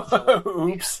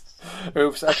 Oops.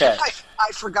 Okay.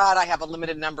 I forgot I have a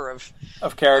limited number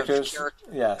of characters.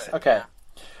 Yes. Okay.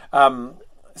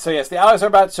 So yes, the allies are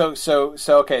about. So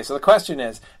okay. So the question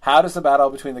is, how does the battle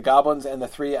between the goblins and the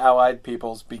 3 allied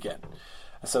peoples begin?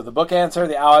 So the book answer: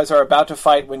 the allies are about to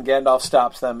fight when Gandalf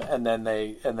stops them, and then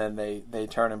they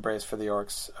turn and brace for the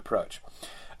orcs' approach.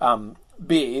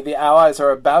 B, the allies are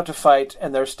about to fight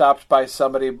and they're stopped by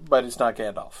somebody, but it's not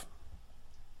Gandalf.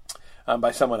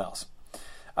 By someone else.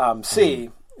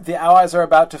 C, the allies are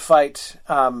about to fight.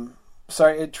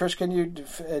 Sorry, Trish, can you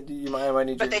might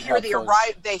need? But they hear the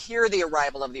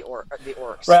arrival of the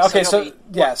orcs. Right. Okay. So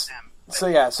yes.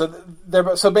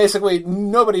 So basically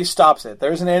nobody stops it.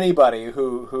 There isn't anybody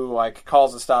who like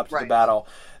calls a stop to the battle.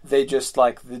 They just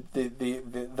like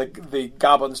the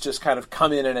goblins just kind of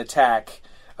come in and attack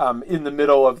in the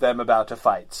middle of them about to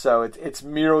fight. So it's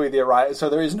merely the arrival. So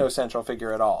there is no central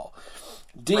figure at all.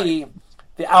 D,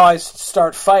 the allies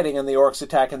start fighting and the orcs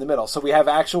attack in the middle. So we have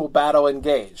actual battle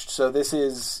engaged. So this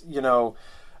is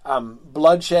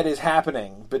bloodshed is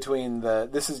happening between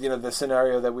the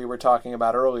scenario that we were talking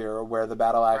about earlier, where the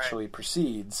battle actually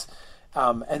proceeds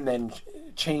and then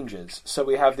changes. So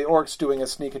we have the orcs doing a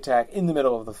sneak attack in the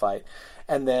middle of the fight,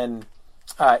 and then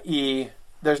E,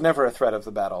 there's never a threat of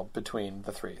the battle between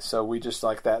the 3. So we just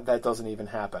like that doesn't even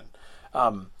happen.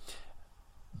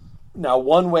 Now,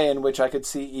 one way in which I could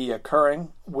see E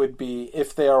occurring would be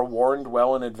if they are warned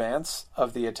well in advance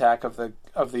of the attack of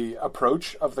the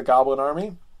approach of the goblin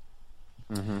army.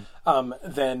 Mm-hmm.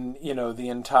 Then the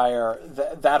entire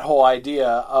that whole idea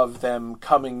of them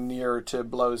coming near to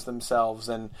blows themselves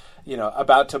and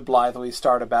about to blithely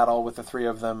start a battle with the 3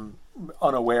 of them,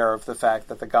 unaware of the fact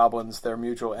that the goblins, their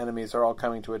mutual enemies, are all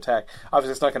coming to attack.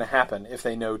 Obviously, it's not going to happen if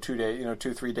they know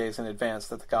 2-3 days in advance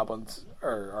that the goblins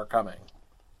are coming.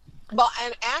 Well,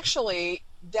 and actually,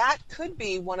 that could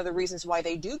be one of the reasons why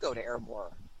they do go to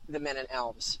Erebor, the men and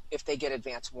elves, if they get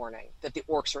advance warning that the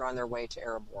orcs are on their way to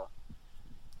Erebor.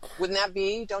 Wouldn't that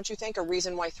be, don't you think, a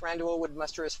reason why Thranduil would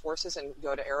muster his forces and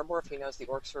go to Erebor if he knows the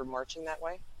orcs are marching that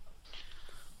way?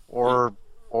 Or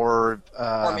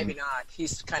maybe not.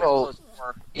 He's kind of close.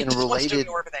 In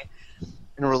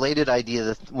a related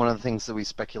idea, one of the things that we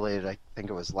speculated, I think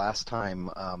it was last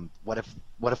time, what if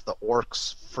the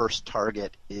orcs' first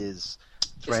target is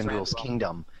Thranduil's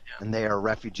kingdom, and they are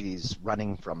refugees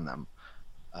running from them?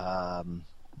 But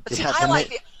see,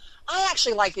 I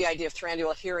actually like the idea of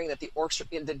Thranduil hearing that the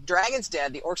dragon's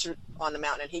dead, the orcs are on the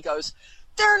mountain, and he goes,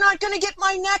 They're not going to get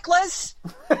my necklace.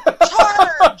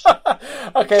 Charge!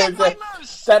 Okay, Get my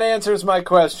moose! that answers my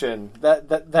question.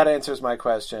 That answers my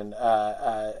question,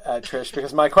 Trish.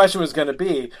 Because my question was going to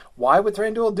be, why would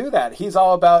Thranduil do that? He's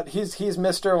all about he's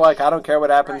Mr. like, I don't care what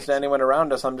happens to anyone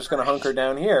around us. I'm just going to hunker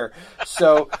down here.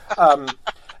 So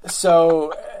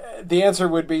the answer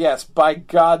would be yes. By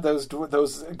God, those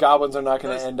goblins are not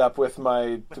going to end up with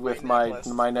my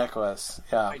necklace.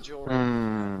 Yeah, My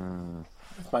jewelry.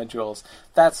 my jewels.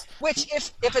 That's Which,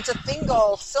 if it's a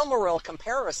Thingol Silmaril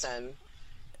comparison,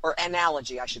 or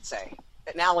analogy, I should say,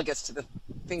 analogous to the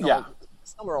Thingol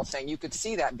Silmaril thing, you could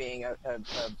see that being a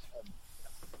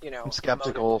I'm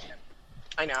skeptical.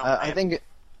 I know. I think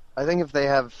if they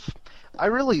have, I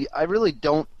really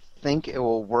don't think it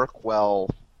will work well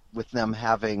with them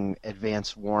having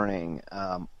advance warning,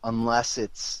 unless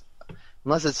it's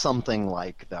something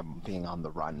like them being on the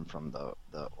run from the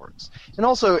orcs. And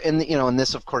also, in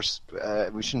this, of course,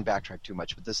 we shouldn't backtrack too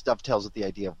much, but this dovetails with the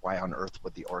idea of why on earth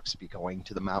would the orcs be going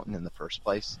to the mountain in the first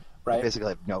place? Right. They basically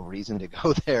have no reason to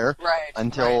go there Right.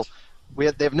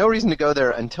 they have no reason to go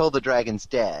there until the dragon's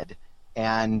dead.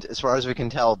 And as far as we can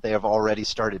tell, they have already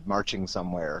started marching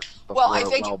somewhere. Well, I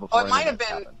think before it might have been.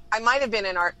 happened. I might have been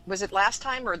in our. Was it last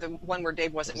time or the one where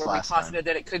Dave wasn't? It was Where we last time. posited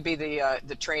that it could be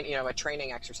the train. A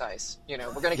training exercise. We're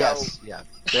going to Yes, yeah.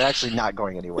 They're actually not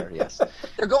going anywhere, yes.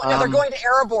 They're going. No, they're going to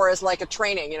Erebor as like a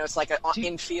training. It's like an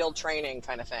in-field training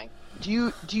kind of thing. Do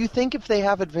you think if they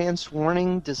have advance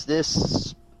warning, does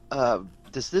this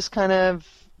kind of,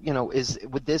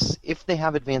 if they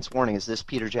have advance warning, is this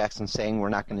Peter Jackson saying we're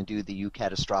not going to do the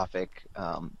catastrophic,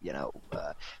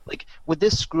 would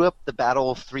this screw up the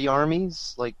battle of three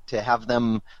armies? Like, to have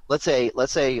them, let's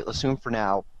assume for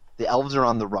now, the elves are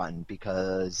on the run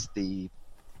because the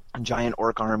giant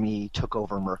orc army took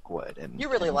over Mirkwood, and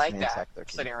You really like that ransacked their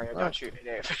king. scenario, don't you,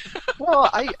 Dave? Well,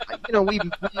 we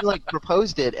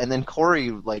proposed it, and then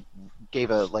Corey gave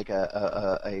a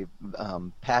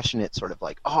passionate sort of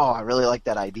I really like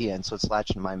that idea, and so it's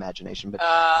latched into my imagination. But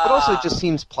also it just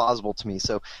seems plausible to me.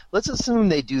 So let's assume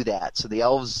they do that. So the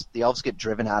elves get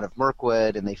driven out of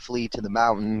Mirkwood and they flee to the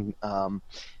mountain, and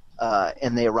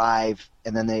they arrive,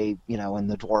 and then they and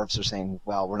the dwarves are saying,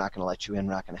 well, we're not going to let you in,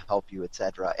 we're not going to help you,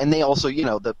 etc. And they also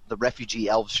the refugee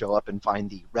elves show up and find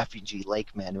the refugee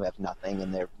lake men who have nothing,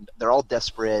 and they're all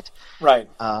desperate. right.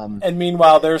 And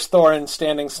meanwhile, there's Thorin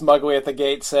standing smugly at the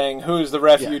gate, saying, "Who's the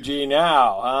refugee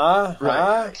now? Huh?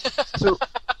 Right. Huh?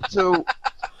 So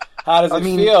How does it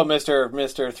feel, Mister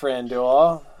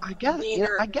Thranduil?" I guess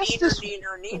Neener.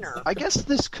 I guess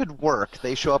this could work.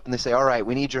 They show up and they say, "All right,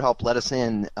 we need your help. Let us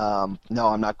in." No,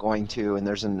 I'm not going to. And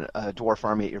there's a dwarf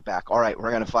army at your back. All right, we're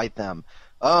going to fight them.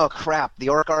 Oh crap! The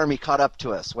orc army caught up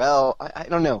to us. Well, I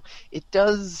don't know. It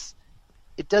does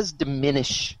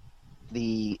diminish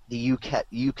the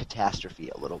catastrophe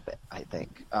a little bit, I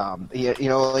think.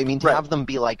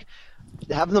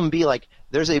 To have them be like,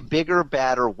 there's a bigger,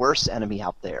 badder, worse enemy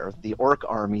out there, the orc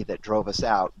army that drove us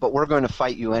out, but we're going to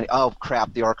fight you. Oh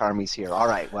crap! The orc army's here. All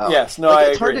right, well, yes, no, I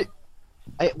agree.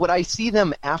 Would I see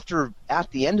them at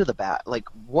the end of the battle?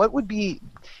 What would be?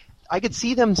 I could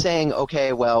see them saying,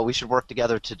 "Okay, well, we should work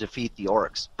together to defeat the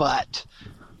orcs, but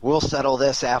we'll settle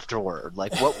this afterward."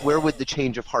 Where would the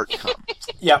change of heart come?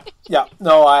 Yeah.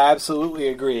 No, I absolutely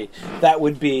agree. That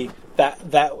would be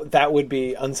that would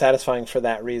be unsatisfying for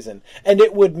that reason, and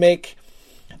it would make.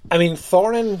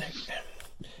 Thorin,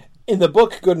 in the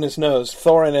book, goodness knows,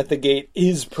 Thorin at the gate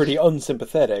is pretty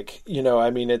unsympathetic.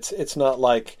 It's not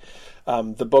like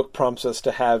the book prompts us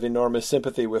to have enormous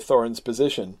sympathy with Thorin's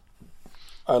position.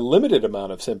 A limited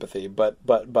amount of sympathy, but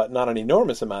not an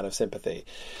enormous amount of sympathy.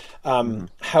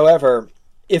 However,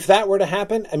 if that were to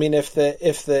happen, if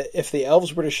the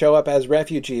elves were to show up as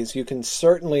refugees, you can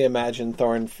certainly imagine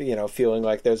Thorin, feeling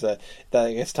like that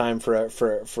it's time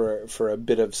for a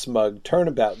bit of smug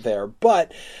turnabout there.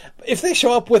 But if they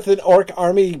show up with an orc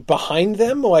army behind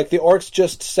them, like the orcs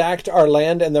just sacked our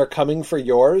land and they're coming for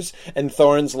yours, and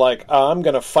Thorin's like, I'm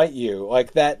going to fight you,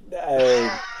 like that.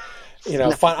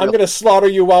 Fine, I'm going to slaughter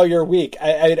you while you're weak.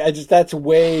 I just that's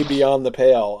way beyond the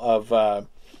pale of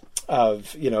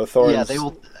Thorin's. Yeah,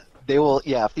 they will.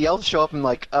 Yeah, if the elves show up and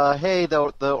hey,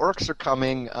 the orcs are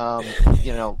coming. Why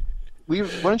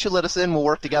don't you let us in? We'll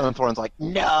work together. And Thorin's like,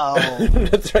 no.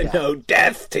 That's right. Yeah. No,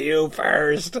 death to you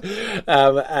first. No,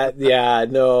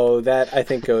 that I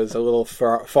think goes a little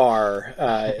far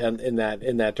in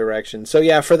that direction. So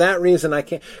yeah, for that reason, I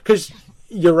can't. Because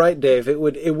you're right, Dave. It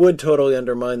would totally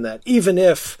undermine that. Even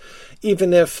if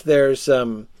there's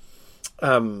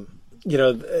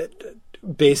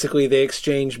basically they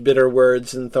exchange bitter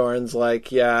words, and Thorin's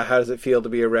like, "Yeah, how does it feel to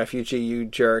be a refugee, you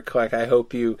jerk? Like, I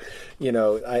hope I'm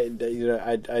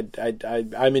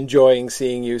enjoying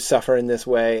seeing you suffer in this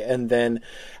way." And then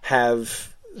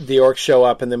have the orcs show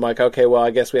up, and then like, okay, well,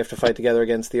 I guess we have to fight together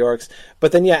against the orcs.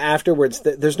 But then, afterwards,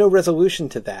 there's no resolution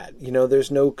to that.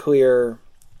 There's no clear,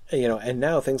 and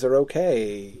now things are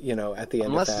okay. At the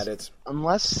end of that, it's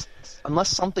unless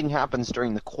something happens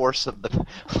during the course of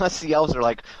unless the elves are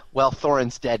like, well,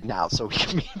 Thorin's dead now, so we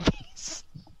can be in peace.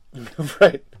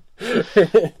 Right.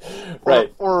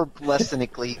 Right. Or less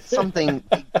cynically, something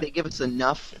they give us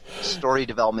enough story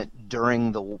development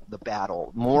during the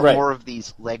battle. More of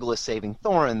these Legolas saving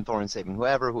Thorin saving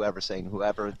whoever saying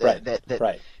whoever.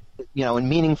 Right. In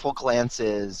meaningful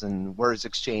glances and words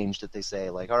exchanged that they say,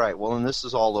 like, all right, well, when this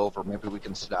is all over, maybe we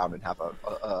can sit down and have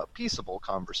a peaceable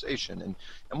conversation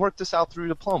and work this out through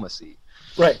diplomacy.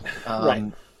 Right.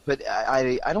 Right. But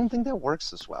I don't think that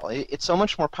works as well. It's so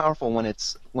much more powerful when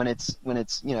what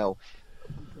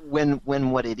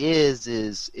it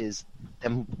is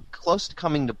them close to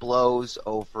coming to blows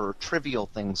over trivial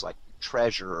things like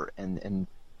treasure and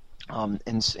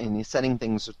setting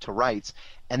things to rights,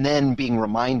 and then being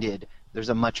reminded there's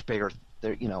a much bigger.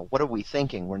 What are we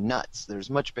thinking? We're nuts. There's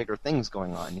much bigger things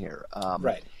going on here.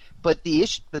 Right. But the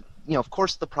issue, of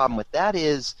course, the problem with that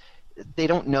is they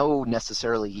don't know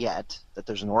necessarily yet that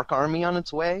there's an orc army on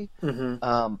its way.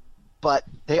 Mm-hmm. But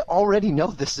they already know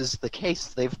this is the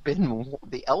case.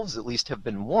 The elves at least have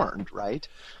been warned, right?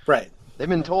 Right. They've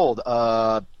been told,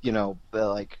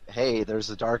 like, hey, there's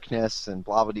a darkness and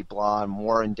blah blah blah, and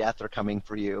war and death are coming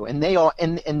for you. And they all,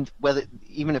 and whether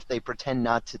even if they pretend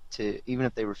not to even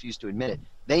if they refuse to admit it,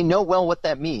 they know well what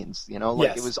that means.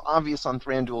 Like, It was obvious on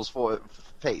Thranduil's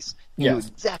face. He knew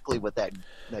exactly what that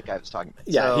guy was talking about.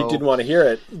 Yeah, he didn't want to hear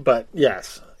it, but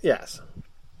yes.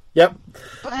 Yep.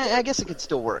 But I guess it could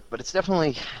still work. But it's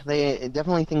definitely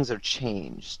things are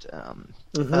changed.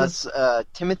 As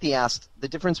Timothy asked, the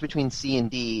difference between C and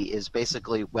D is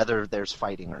basically whether there's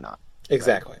fighting or not.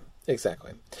 Exactly. Right?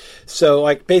 Exactly. So,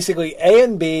 like, basically, A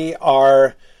and B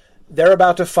they're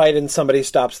about to fight and somebody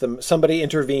stops them. Somebody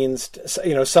intervenes.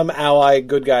 Some ally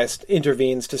good guy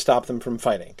intervenes to stop them from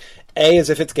fighting. A is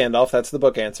if it's Gandalf. That's the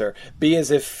book answer. B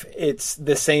is if it's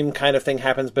the same kind of thing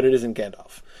happens, but it isn't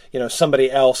Gandalf. Somebody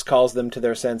else calls them to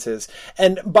their senses.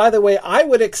 And by the way, I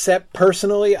would accept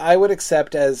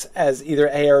as either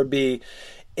A or B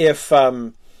if,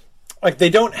 they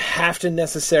don't have to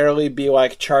necessarily be,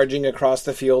 like, charging across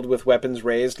the field with weapons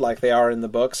raised like they are in the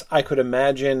books. I could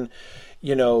imagine,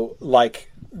 like,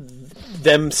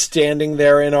 them standing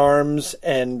there in arms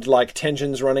and, like,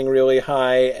 tensions running really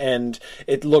high, and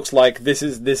it looks like this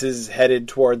is headed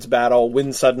towards battle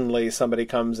when suddenly somebody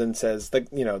comes and says, the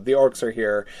orcs are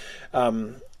here.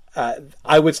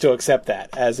 I would still accept that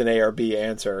as an A or B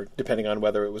answer, depending on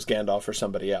whether it was Gandalf or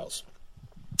somebody else.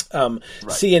 Right.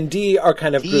 C and D are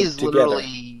kind of grouped together.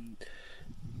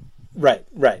 Right.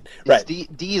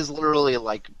 D is literally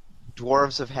like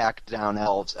dwarves have hacked down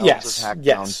elves, elves have hacked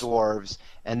down dwarves,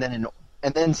 and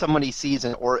then somebody sees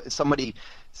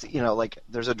like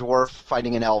there's a dwarf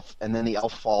fighting an elf, and then the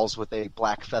elf falls with a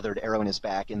black feathered arrow in his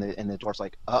back, and the dwarf's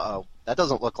like, uh-oh, that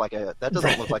doesn't look like a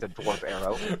dwarf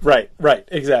arrow. Right,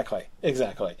 exactly.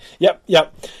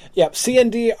 Yep. C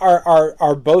and D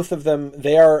are both of them.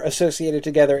 They are associated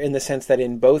together in the sense that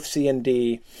in both C and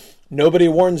D, nobody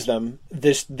warns them.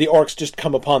 The orcs just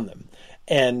come upon them.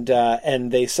 And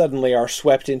they suddenly are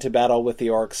swept into battle with the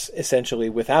orcs, essentially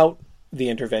without the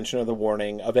intervention or the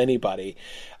warning of anybody.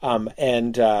 And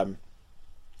again,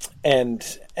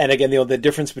 the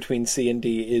difference between C and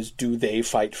D is, do they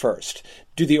fight first?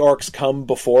 Do the orcs come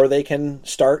before they can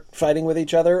start fighting with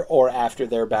each other, or after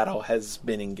their battle has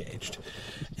been engaged?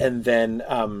 And then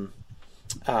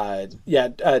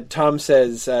Tom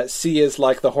says C is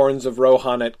like the horns of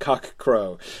Rohan at cock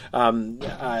crow.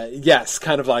 Yes,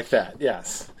 kind of like that.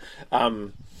 Yes.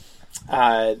 And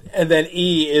then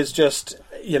E is just,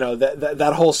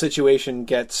 that whole situation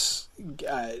gets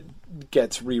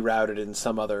rerouted in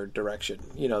some other direction.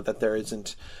 That there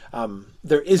isn't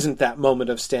that moment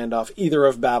of standoff, either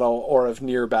of battle or of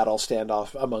near battle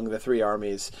standoff among the three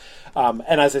armies.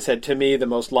 And as I said, to me, the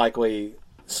most likely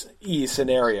E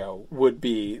scenario would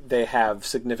be they have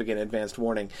significant advanced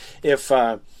warning. If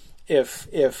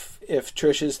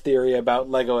Trish's theory about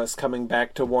Legolas coming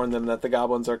back to warn them that the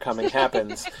goblins are coming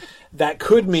happens, that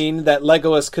could mean that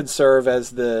Legolas could serve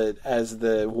as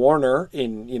the warner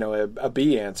in a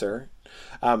B answer,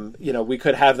 We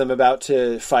could have them about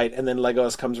to fight, and then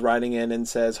Legolas comes riding in and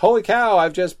says, "Holy cow!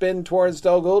 I've just been towards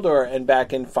Dol Guldur and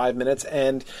back in 5 minutes,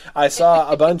 and I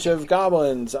saw a bunch of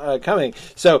goblins coming."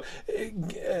 So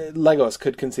Legolas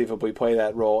could conceivably play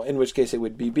that role, in which case it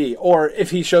would be B. Or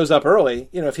if he shows up early,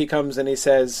 if he comes and he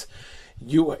says,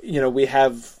 we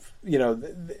have,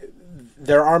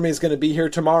 their army is going to be here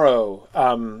tomorrow.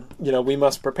 We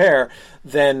must prepare.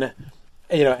 Then,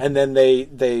 and then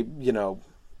they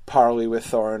parley with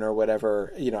Thorin or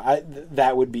whatever.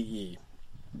 That would be E.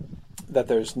 That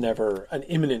there's never an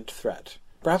imminent threat.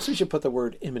 Perhaps we should put the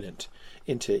word imminent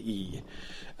into E,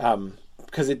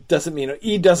 because it doesn't mean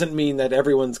E doesn't mean that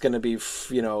everyone's going to be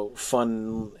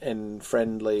fun and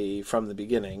friendly from the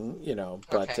beginning.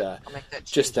 But I'll make that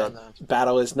just that the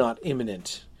battle is not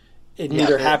imminent. It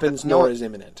neither happens nor is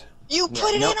imminent. You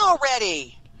put it in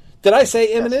already. Did I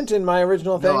say imminent in my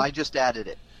original thing? No, I just added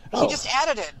it. He just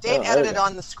added it. Dave added it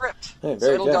on the script, Hey, so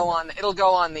it'll good. go on. It'll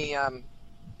go on the.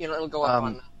 It'll go up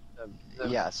on the.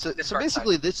 Yeah. So start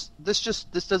basically, time.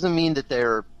 this doesn't mean that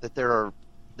they're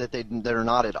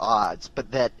not at odds,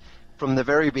 but that from the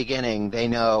very beginning they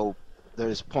know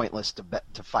there's pointless to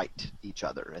fight each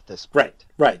other at this point.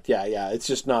 Right. Yeah. It's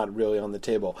just not really on the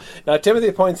table. Now,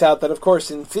 Timothy points out that, of course,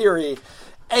 in theory,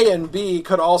 A and B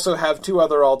could also have two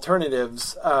other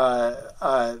alternatives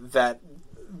that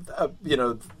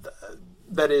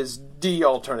is D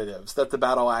alternatives, that the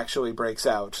battle actually breaks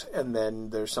out and then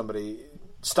there's somebody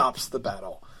stops the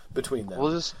battle between them.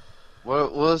 We'll just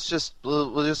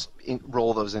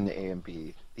roll those into A and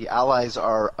B. The allies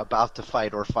are about to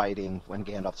fight or fighting when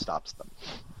Gandalf stops them,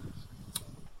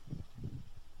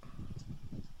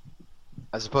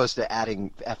 as opposed to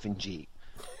adding F and G.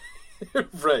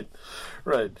 Right.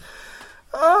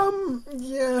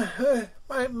 Yeah.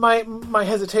 My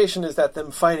hesitation is that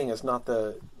them fighting is not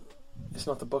the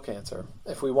book answer.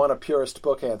 If we want a purist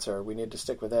book answer, we need to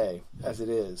stick with A, as it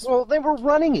is. Well, they were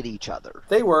running at each other.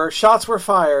 They were. Shots were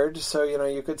fired, so,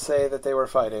 you could say that they were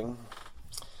fighting.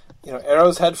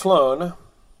 Arrows had flown.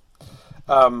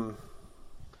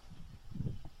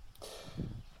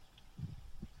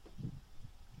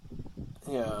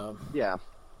 Yeah. Yeah.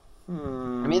 I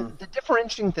mean, the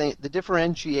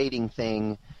differentiating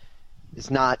thing is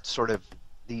not sort of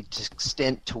the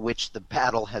extent to which the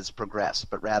battle has progressed,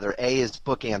 but rather A is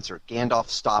book answer. Gandalf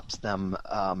stops them.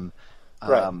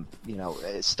 Right.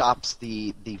 Stops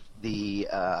the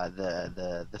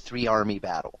three army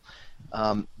battle.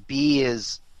 B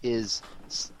is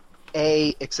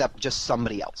A, except just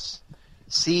somebody else.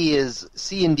 C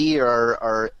and D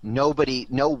are nobody.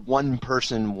 No one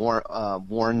person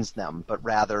warns them, but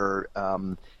rather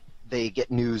they get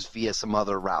news via some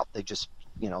other route. They just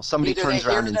somebody Either turns they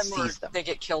hear around and them sees or them. they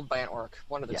get killed by an orc.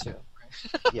 One of the two.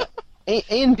 Yeah. A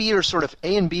and B are sort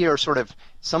of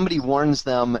somebody warns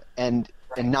them and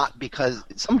not because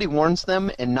somebody warns them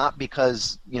and not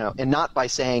because and not by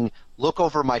saying, "Look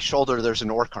over my shoulder, there's an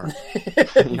orc army."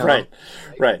 Right.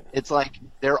 It's like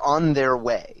they're on their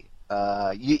way.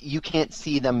 You can't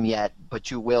see them yet,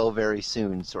 but you will very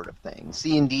soon, sort of thing.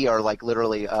 C and D are like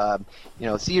literally,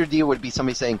 C or D would be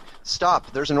somebody saying,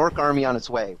 "Stop! There's an orc army on its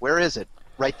way. Where is it?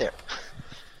 Right there."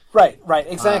 Right,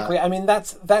 exactly. I mean,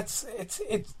 it's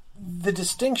the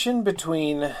distinction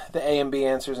between the A and B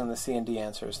answers and the C and D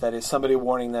answers. That is, somebody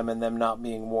warning them and them not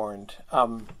being warned.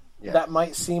 That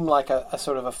might seem like a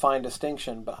sort of a fine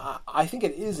distinction, but I think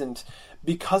it isn't,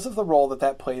 because of the role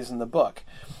that plays in the book.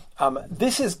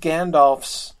 This is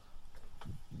Gandalf's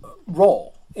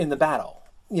role in the battle.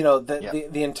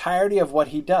 The entirety of what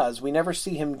he does, we never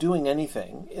see him doing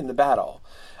anything in the battle.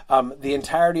 The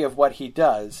entirety of what he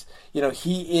does,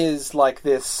 he is like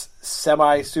this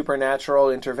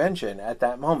semi-supernatural intervention at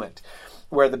that moment,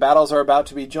 where the battles are about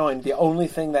to be joined. The only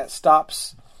thing that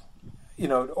stops,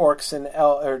 orcs and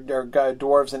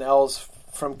dwarves and elves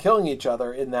from killing each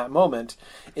other in that moment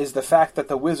is the fact that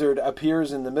the wizard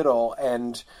appears in the middle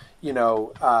and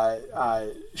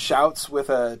shouts with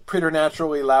a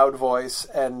preternaturally loud voice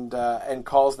and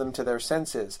calls them to their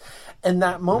senses, and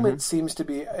that moment seems to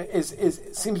be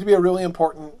a really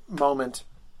important moment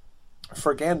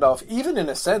for Gandalf, even in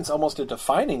a sense almost a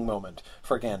defining moment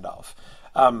for Gandalf.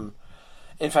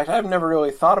 In fact, I've never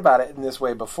really thought about it in this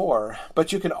way before,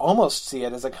 but you can almost see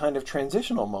it as a kind of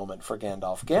transitional moment for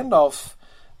Gandalf. Gandalf,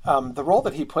 the role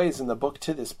that he plays in the book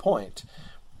to this point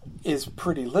is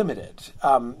pretty limited.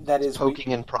 That is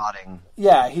poking and prodding.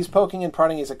 Yeah, he's poking and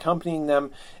prodding. He's accompanying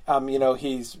them.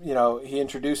 He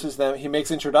introduces them. He makes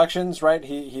introductions, right?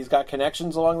 He's got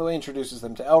connections along the way. He introduces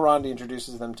them to Elrond. He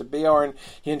introduces them to Beorn.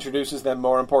 He introduces them,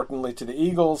 more importantly, to the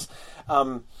Eagles.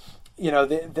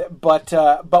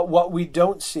 but what we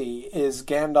don't see is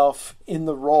Gandalf in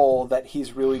the role that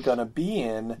he's really going to be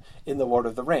in The Lord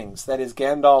of the Rings. That is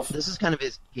Gandalf. This is kind of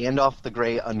his Gandalf the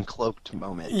Grey uncloaked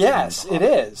moment. Yes, it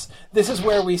is. This is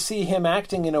where we see him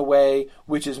acting in a way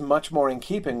which is much more in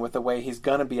keeping with the way he's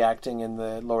going to be acting in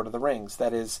The Lord of the Rings.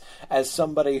 That is, as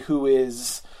somebody who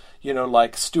is,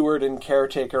 like steward and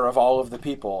caretaker of all of the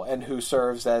people, and who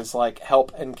serves as like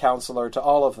help and counselor to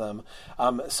all of them.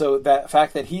 So that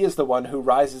fact that he is the one who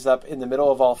rises up in the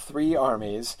middle of all three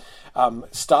armies,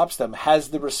 stops them, has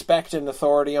the respect and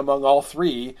authority among all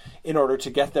three in order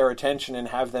to get their attention and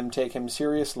have them take him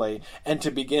seriously, and to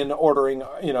begin ordering,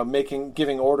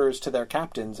 giving orders to their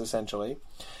captains, essentially.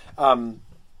 Gandalf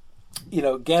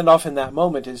in that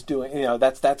moment is doing,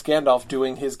 that's Gandalf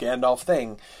doing his Gandalf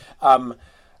thing.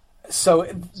 So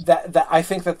that I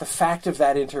think that the fact of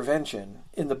that intervention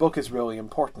in the book is really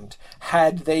important.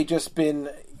 Had they just been,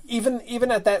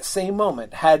 even at that same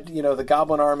moment, had the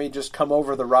Goblin army just come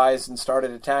over the rise and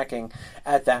started attacking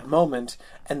at that moment,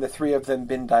 and the three of them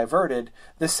been diverted,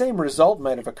 the same result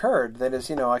might have occurred. That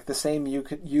is, like the same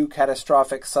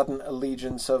catastrophic sudden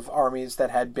allegiance of armies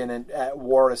that had been at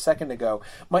war a second ago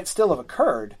might still have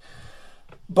occurred.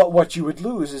 But what you would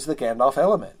lose is the Gandalf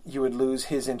element. You would lose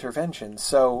his intervention.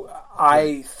 So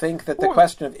I think that the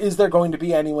question of, is there going to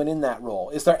be anyone in that role?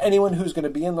 Is there anyone who's going to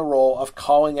be in the role of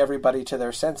calling everybody to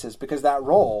their senses? Because that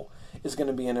role is going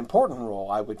to be an important role,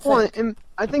 I would think. Well, and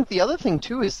I think the other thing,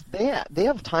 too, is they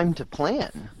have time to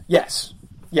plan. Yes,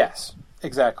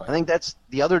 exactly. I think that's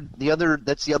the other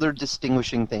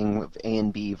distinguishing thing of A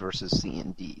and B versus C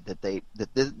and D, that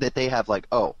they have like,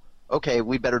 oh, okay,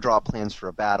 we better draw plans for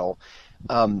a battle.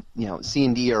 C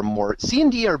and D are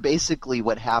basically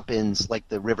what happens, like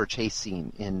the river chase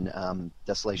scene in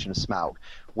Desolation of Smaug,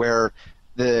 where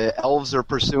the elves are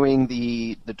pursuing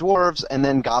the dwarves, and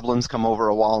then goblins come over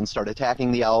a wall and start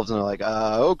attacking the elves, and they're like,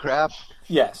 oh crap.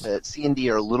 Yes. C and D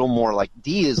are a little more like,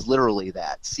 D is literally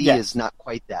that. C is not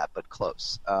quite that, but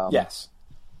close. Yes.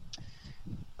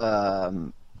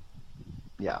 Yeah.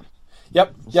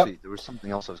 Yep. See. There was something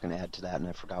else I was going to add to that, and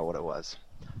I forgot what it was.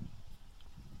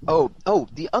 Oh,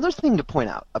 the other thing to point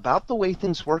out about the way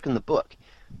things work in the book,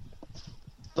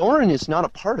 Thorin is not a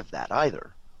part of that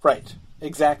either. Right,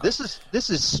 exactly. This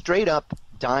is straight up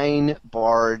Dain,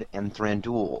 Bard, and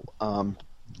Thranduil.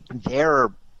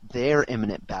 Their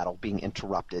imminent battle being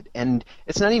interrupted, and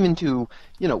it's not even to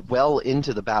well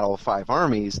into the Battle of Five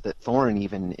Armies that Thorin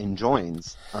even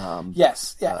enjoins.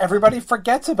 Everybody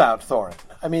forgets about Thorin.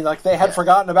 I mean, like they had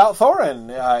forgotten about Thorin.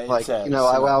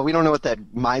 Well, we don't know what that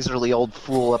miserly old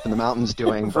fool up in the mountains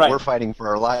doing, but we're fighting for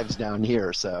our lives down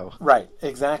here. So right,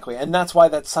 exactly, and that's why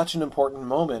that's such an important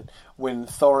moment when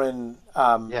Thorin.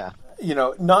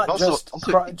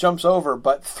 Jumps over,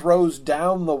 but throws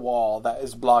down the wall that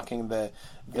is blocking the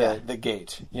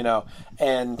gate,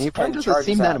 and he probably doesn't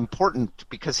seem that important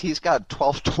because he's got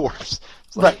 12 dwarves.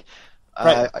 Right.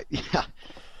 Yeah.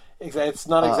 It's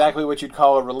not exactly what you'd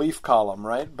call a relief column,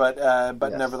 right? But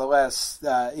nevertheless,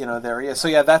 there he is. So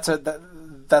yeah, that's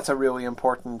a really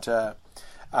important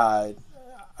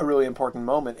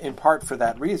moment, in part for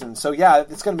that reason. So yeah,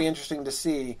 it's going to be interesting to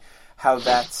see how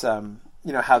that's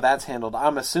handled.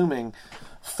 I'm assuming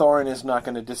Thorin is not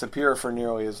going to disappear for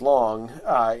nearly as long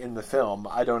in the film.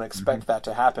 I don't expect that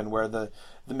to happen, where the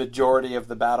majority of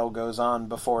the battle goes on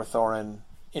before Thorin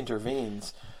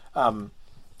intervenes.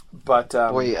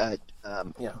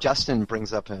 Justin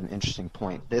brings up an interesting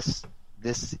point. This,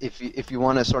 if you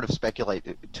want to sort of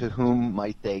speculate, to whom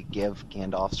might they give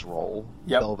Gandalf's role?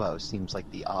 Yep. Bilbo seems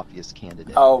like the obvious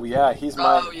candidate. Oh yeah, he's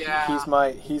my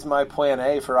plan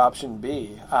A for option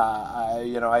B.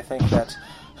 I think that.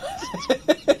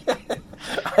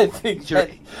 I think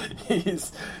that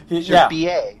he's your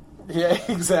BA. Yeah,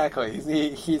 exactly.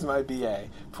 He's my BA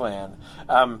plan.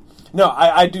 No,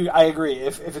 I agree.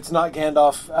 If it's not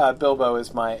Gandalf, Bilbo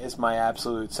is my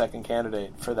absolute second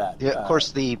candidate for that. Yeah, of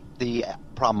course, the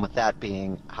problem with that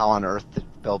being, how on earth did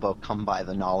Bilbo come by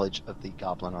the knowledge of the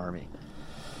Goblin army?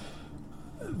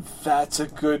 That's a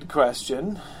good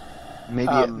question.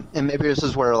 Maybe this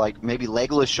is where maybe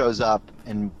Legolas shows up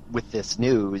and with this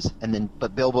news,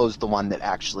 but Bilbo's the one that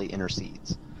actually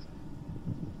intercedes.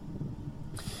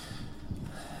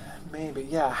 Maybe,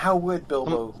 yeah. How would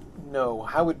Bilbo know?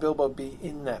 How would Bilbo be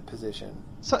in that position?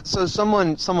 So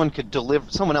someone else,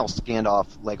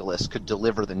 Gandalf, Legolas, could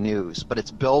deliver the news, but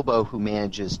it's Bilbo who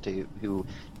who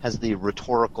has the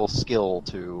rhetorical skill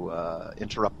to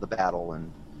interrupt the battle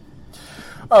and.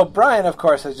 Oh, Brian, of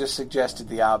course, has just suggested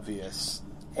the obvious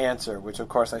answer, which, of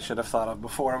course, I should have thought of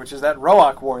before, which is that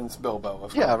Roak warns Bilbo,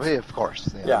 of course. Yeah, of course.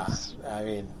 Yeah, I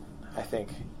mean, I think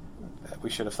we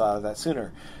should have thought of that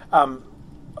sooner.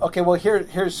 Okay, well,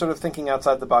 here's sort of thinking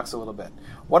outside the box a little bit.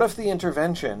 What if the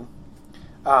intervention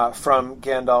from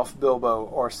Gandalf, Bilbo,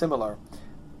 or similar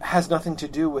has nothing to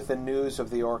do with the news of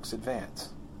the orcs' advance?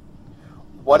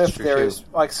 What That's if true, there too. is,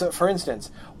 like, so for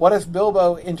instance, what if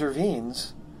Bilbo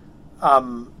intervenes,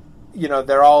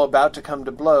 they're all about to come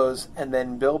to blows, and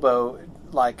then Bilbo,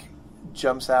 like,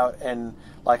 jumps out and,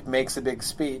 like, makes a big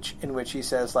speech in which he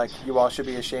says, like, you all should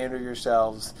be ashamed of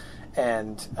yourselves,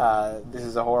 and this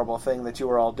is a horrible thing that you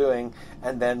are all doing,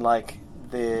 and then, like,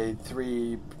 the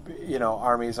three,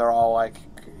 armies are all, like,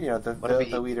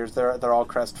 the leaders, they're all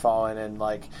crestfallen and,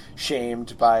 like,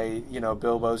 shamed by,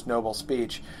 Bilbo's noble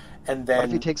speech. And then What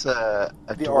if he takes a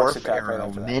the orcs dwarf attack right arrow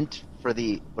after that. meant for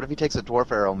the? What if he takes a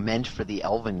dwarf arrow meant for the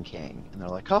Elven King, and they're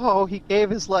like, "Oh, he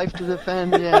gave his life to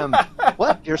defend him.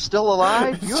 What? You're still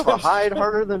alive? You have a hide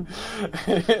harder than."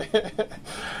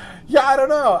 Yeah, I don't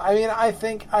know. I mean, I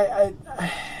think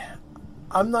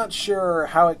I'm not sure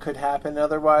how it could happen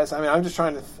otherwise. I mean, I'm just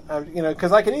trying to,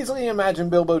 because I can easily imagine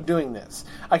Bilbo doing this.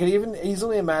 I can even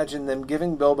easily imagine them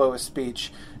giving Bilbo a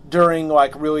speech during,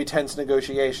 like, really tense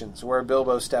negotiations where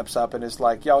Bilbo steps up and is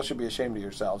like, y'all should be ashamed of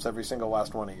yourselves, every single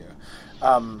last one of you.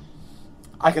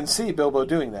 I can see Bilbo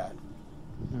doing that.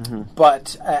 Mm-hmm.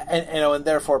 But, and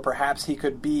therefore perhaps he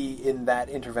could be in that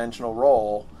interventional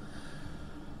role.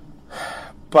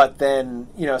 But then,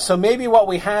 so maybe what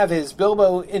we have is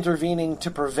Bilbo intervening to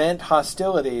prevent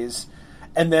hostilities,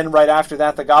 and then right after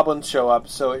that the goblins show up,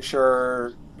 so it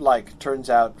sure, like, turns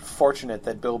out fortunate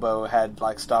that Bilbo had,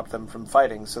 like, stopped them from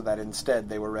fighting, so that instead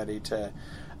they were ready to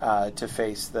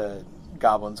face the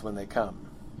goblins when they come.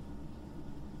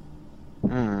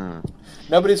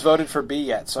 Nobody's voted for B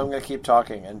yet, so I'm going to keep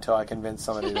talking until I convince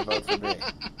somebody to vote for B.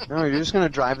 No, you're just going to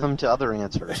drive them to other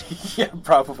answers. Yeah,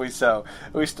 probably so.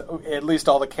 At least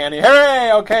all the canny.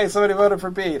 Hooray! Okay, somebody voted for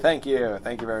B. Thank you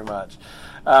very much.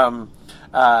 No,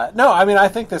 I mean, I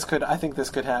think this could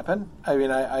happen. I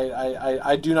mean,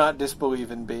 I do not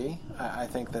disbelieve in B. I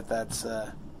think that's.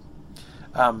 All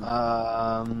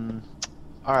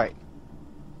right.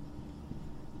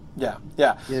 Yeah.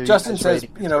 You Justin guys says,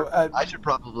 ready? I should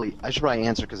probably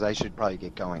answer because I should probably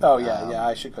get going. Oh yeah,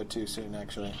 I should go too soon,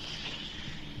 actually.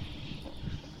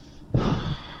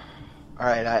 All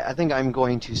right, I think I'm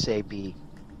going to say B.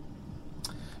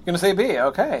 You're going to say B?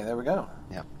 Okay, there we go.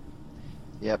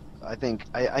 Yep. I think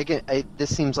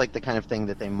this seems like the kind of thing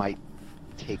that they might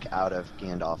take out of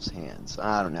Gandalf's hands.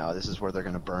 I don't know. This is where they're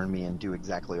going to burn me and do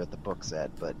exactly what the book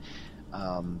said, but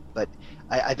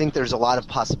I think there's a lot of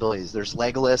possibilities. There's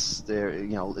Legolas.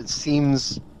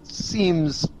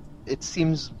 It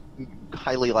seems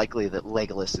highly likely that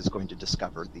Legolas is going to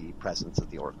discover the presence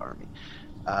of the orc army,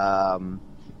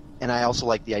 and I also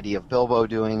like the idea of Bilbo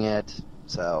doing it.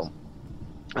 So,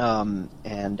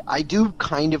 and I do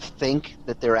kind of think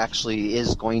that there actually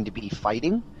is going to be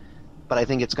fighting, but I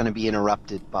think it's going to be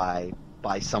interrupted by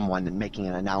someone making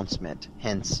an announcement.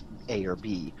 Hence, A or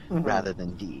B rather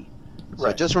than D. So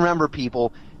Right. Just remember,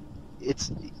 people,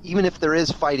 it's even if there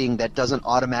is fighting, that doesn't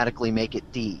automatically make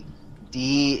it D.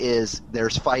 D is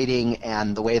there's fighting,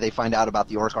 and the way they find out about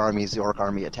the orc army is the orc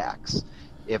army attacks.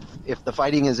 If the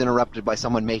fighting is interrupted by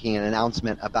someone making an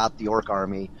announcement about the orc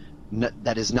army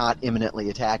that is not imminently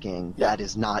attacking, that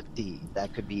is not D.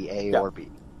 That could be A or B.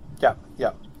 Yeah.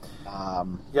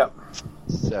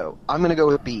 So I'm going to go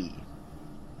with B.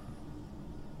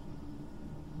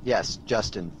 Yes,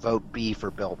 Justin, vote B for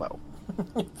Bilbo.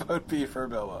 Vote B for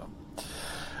Bilbo.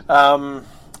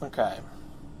 Okay.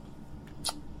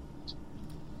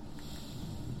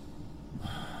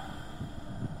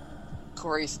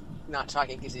 Corey's not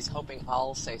talking because he's hoping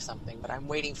I'll say something, but I'm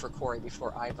waiting for Corey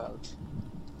before I vote.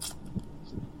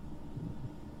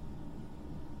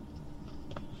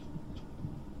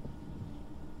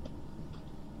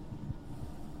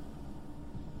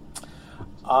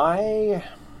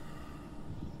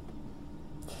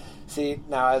 See,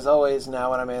 now, as always,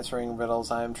 now when I'm answering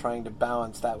riddles, I'm trying to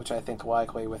balance that which I think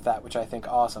likely with that which I think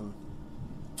awesome.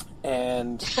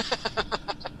 And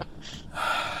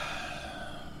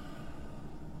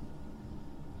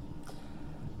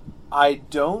I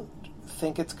don't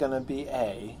think it's going to be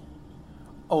A,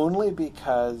 only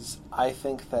because I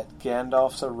think that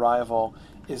Gandalf's arrival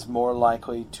is more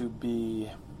likely to be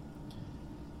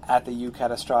at the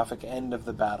eucatastrophic end of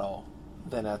the battle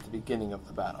than at the beginning of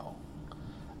the battle.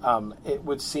 It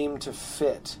would seem to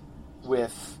fit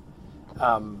with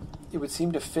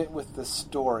the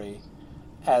story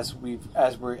as we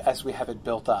have it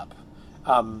built up.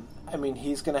 I mean,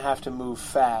 he's going to have to move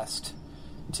fast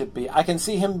to be. I can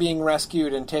see him being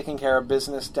rescued and taking care of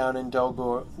business down in Dol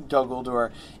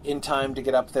Guldur in time to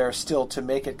get up there still to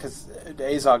make it, because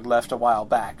Azog left a while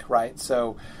back, right?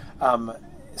 So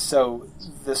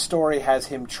the story has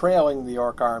him trailing the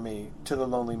orc army to the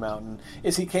Lonely Mountain.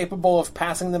 Is he capable of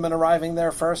passing them and arriving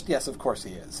there first? Yes, of course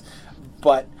he is.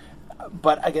 But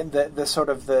again, the sort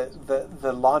of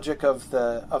the logic of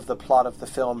the plot of the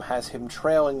film has him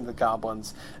trailing the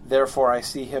goblins. Therefore, I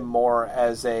see him more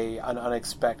as an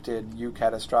unexpected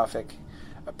eucatastrophic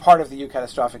part of the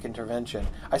eucatastrophic intervention.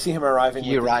 I see him arriving.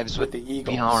 He arrives with the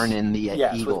Eagles. Bjorn and the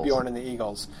yes, Eagles. with Bjorn and the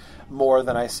Eagles, more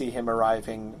than I see him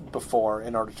arriving before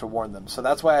in order to warn them. So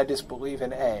that's why I disbelieve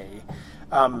in A.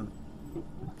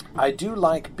 I do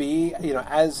like B.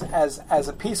 As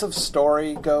a piece of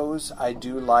story goes, I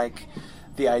do like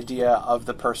the idea of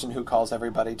the person who calls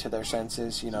everybody to their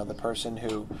senses. The person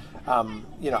who,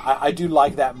 I do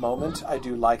like that moment. I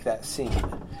do like that scene.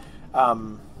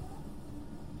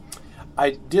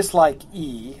 I dislike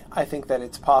E. I think that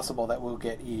it's possible that we'll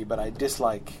get E, but I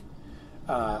dislike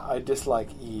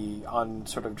E on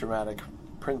sort of dramatic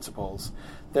principles.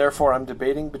 Therefore, I'm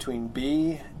debating between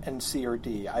B and C or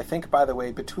D. I think, by the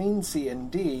way, between C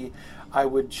and D, I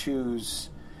would choose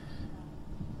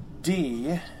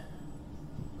D,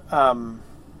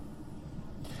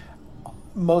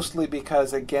 mostly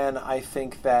because, again, I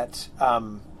think that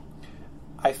on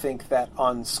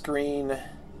screen,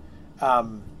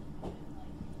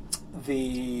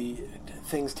 the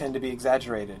things tend to be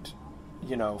exaggerated,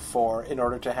 in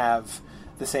order to have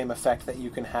the same effect that you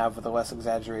can have with a less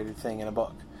exaggerated thing in a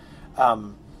book.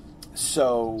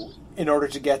 So in order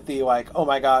to get the, oh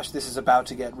my gosh, this is about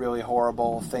to get really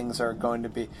horrible, things are going to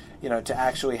be, to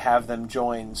actually have them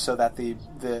join so that the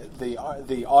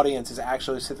audience is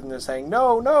actually sitting there saying,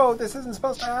 no, this isn't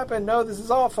supposed to happen, no, this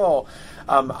is awful.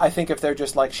 I think if they're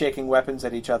just shaking weapons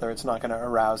at each other, it's not going to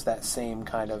arouse that same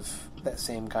kind of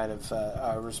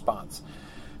response.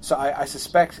 So I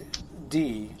suspect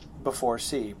D before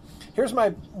C. Here's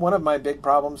one of my big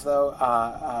problems, though,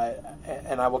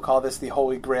 and I will call this the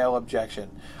Holy Grail objection.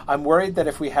 I'm worried that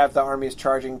if we have the armies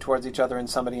charging towards each other and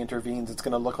somebody intervenes, it's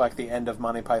going to look like the end of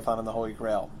Monty Python and the Holy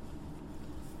Grail.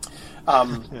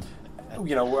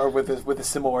 Or with a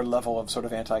similar level of sort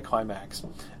of anticlimax.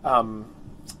 I'm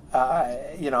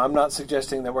not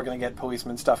suggesting that we're going to get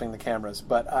policemen stuffing the cameras,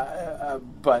 but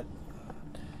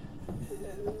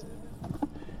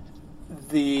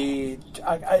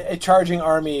a charging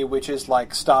army which is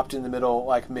stopped in the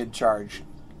middle, mid-charge,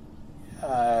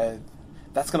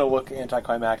 that's going to look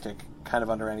anticlimactic kind of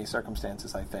under any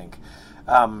circumstances, I think.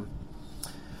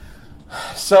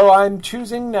 So I'm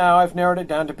choosing now, I've narrowed it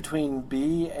down to between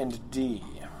B and D.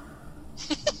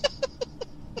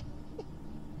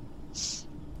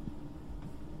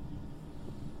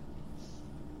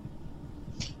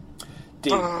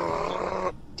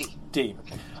 D.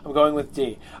 I'm going with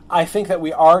D. I think that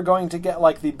we are going to get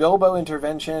the Bilbo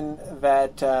intervention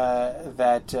that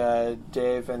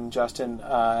Dave and Justin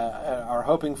are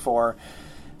hoping for.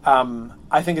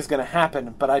 I think is going to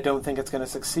happen, but I don't think it's going to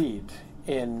succeed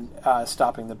in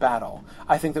stopping the battle.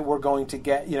 I think that we're going to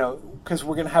get, because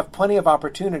we're going to have plenty of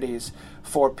opportunities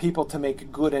for people to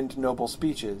make good and noble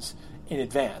speeches in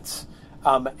advance,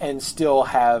 and still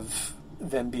have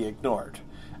them be ignored.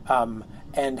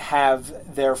 And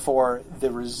have, therefore,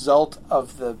 the result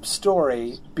of the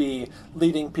story be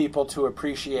leading people to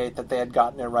appreciate that they had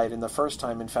gotten it right in the first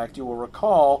time. In fact, you will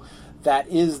recall that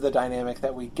is the dynamic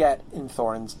that we get in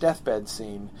Thorin's deathbed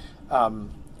scene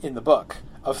in the book,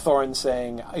 of Thorin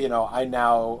saying, I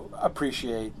now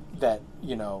appreciate that,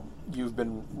 you've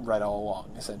been right all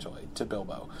along, essentially, to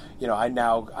Bilbo. I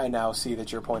now see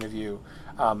that your point of view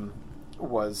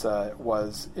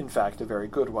was in fact a very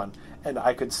good one, and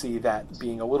I could see that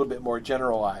being a little bit more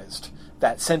generalized,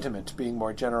 that sentiment being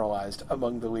more generalized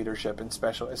among the leadership, and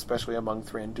especially among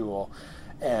Thranduil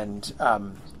and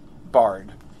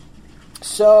Bard.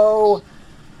 So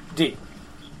D.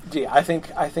 I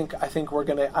think we're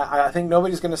gonna. I think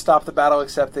nobody's gonna stop the battle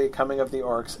except the coming of the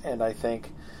orcs, and I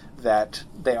think that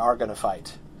they are gonna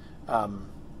fight.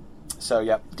 So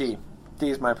yep, D.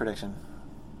 D is my prediction.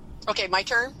 Okay, my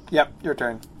turn? Yep, your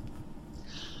turn.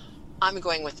 I'm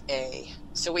going with A.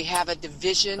 So we have a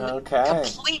division,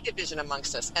 complete division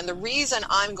amongst us. And the reason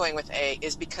I'm going with A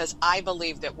is because I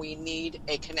believe that we need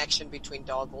a connection between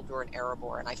Dol Guldur and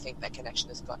Erebor, and I think that connection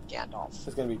is Gandalf.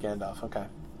 It's going to be Gandalf, okay.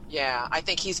 Yeah, I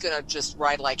think he's going to just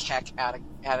ride like heck out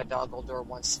of Dol Guldur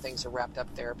once things are wrapped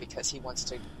up there, because he wants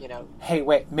to, Hey,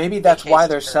 wait, maybe that's why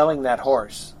they're selling that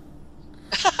horse.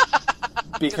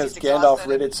 because he's Gandalf exhausted.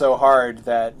 rid it so hard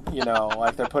that,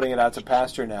 like they're putting it out to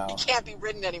pasture now. It can't be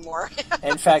ridden anymore.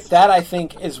 In fact, that I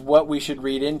think is what we should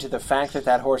read into the fact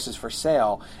that horse is for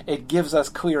sale. It gives us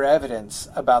clear evidence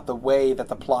about the way that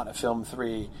the plot of film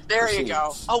 3 There proceeds. you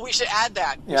go. Oh, we should add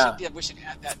that. We should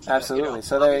add that. To Absolutely. The,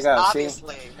 So there you go.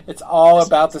 Obviously. See, it's all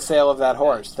about the sale of that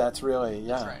horse. That's really,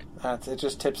 That's right. It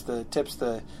just tips the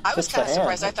I was kind of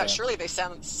surprised. I thought sure. surely they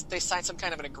signed some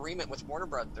kind of an agreement with Warner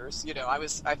Brothers.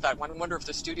 I thought, I wonder if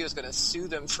the studio is going to sue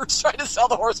them for trying to sell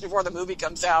the horse before the movie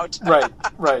comes out.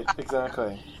 Right,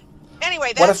 exactly.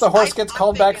 Anyway, what if the horse gets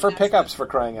called back for pickups for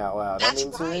crying out loud?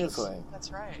 That's Seriously.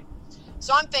 That's right.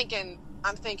 So I'm thinking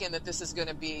that this is going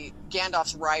to be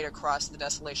Gandalf's ride across the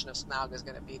desolation of Smaug is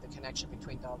going to be the connection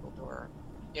between Dol Guldur,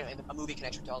 a movie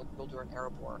connection Dol Guldur and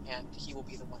Erebor, and he will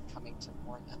be the one coming to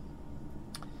warn them.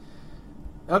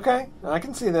 Okay, I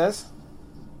can see this.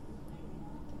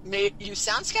 You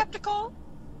sound skeptical,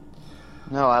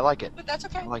 No, I like it. but that's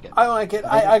okay. I like it. I like it.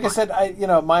 Like I said,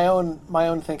 my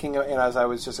own thinking, as I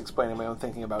was just explaining, my own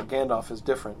thinking about Gandalf is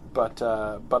different. But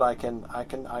I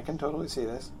can totally see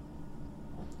this.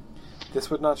 This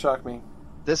would not shock me.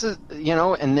 This is,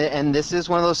 and this is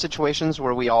one of those situations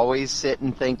where we always sit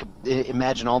and think,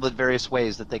 imagine all the various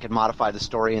ways that they could modify the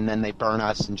story, and then they burn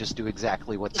us and just do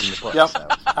exactly what's in the book. Yep, So.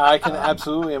 I can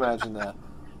absolutely imagine that.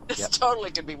 This totally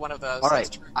could be one of those. All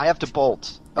right, I have to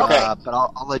bolt, Okay. but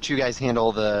I'll let you guys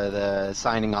handle the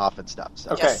signing off and stuff.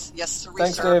 So. Okay. Yes, sir.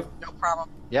 Thanks, Dave. No problem.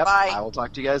 Yep. Bye. I will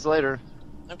talk to you guys later.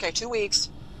 Okay, 2 weeks.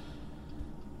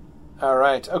 All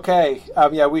right. Okay.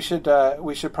 We should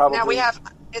probably. Now we have.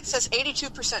 It says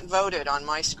 82% voted on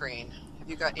my screen. Have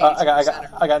you got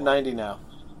 82%? I got 90 now.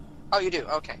 Oh, you do.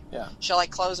 Okay. Yeah. Shall I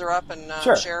close her up and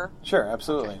Sure. share? Sure.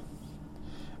 Absolutely. Okay.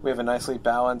 We have a nicely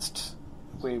balanced.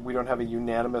 We don't have a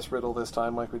unanimous riddle this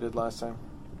time like we did last time.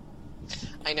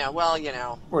 I know. Well,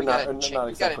 We're we not gotta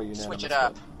exactly unanimous. switch it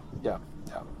up. Yeah.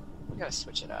 We gotta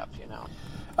switch it up.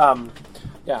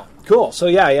 Yeah. Cool. So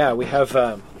we have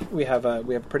a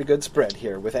pretty good spread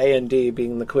here, with A and D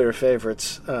being the clear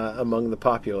favorites among the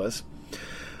populace.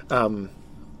 Good.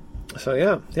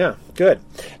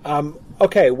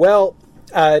 Okay. Well.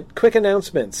 Quick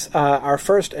announcements. Our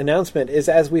first announcement is,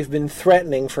 as we've been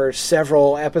threatening for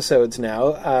several episodes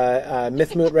now,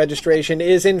 Mythmoot registration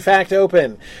is in fact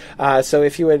open. So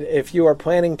if you are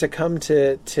planning to come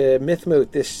to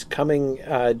Mythmoot this coming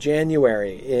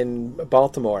January in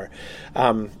Baltimore,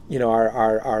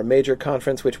 our major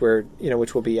conference, which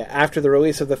will be after the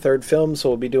release of the third film, so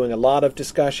we'll be doing a lot of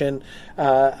discussion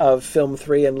of film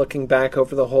 3 and looking back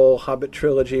over the whole Hobbit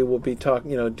trilogy. We'll be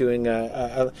doing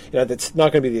that's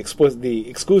not going to be the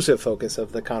exclusive focus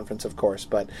of the conference, of course,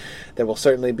 but there will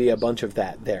certainly be a bunch of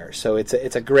that there. So it's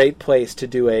a great place to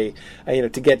do to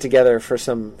get together for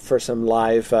some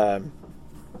live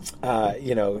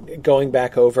going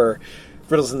back over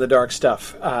Riddles in the Dark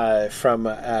stuff from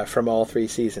all 3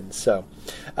 seasons. So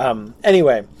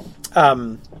anyway.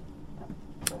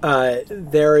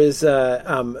 There is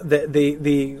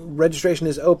the registration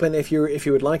is open if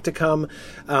you would like to come.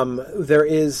 There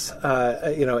is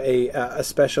a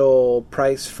special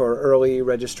price for early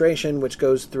registration, which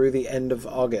goes through the end of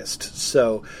August.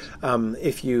 So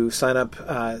if you sign up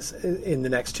in the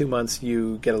next 2 months,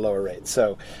 you get a lower rate.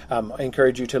 So I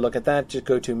encourage you to look at that. Just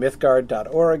go to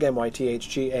mythgard.org,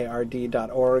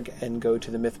 mythgard.org, and go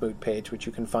to the Mythmoot page, which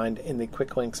you can find in the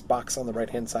quick links box on the right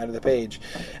hand side of the page,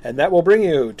 and that will bring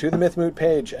you to the Mythmoot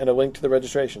page and a link to the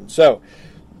registration. So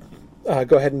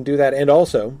go ahead and do that. And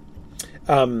also,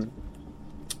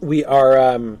 we are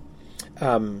On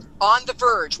the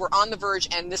verge. We're on the verge,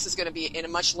 and this is going to be in a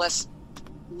much less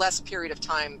period of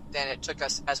time than it took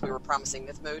us as we were promising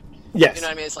Mythmoot. Yes. You know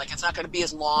what I mean? It's like it's not going to be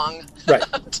as long right.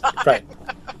 time Right.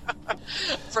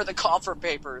 for the call for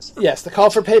papers. Yes, the call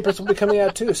for papers will be coming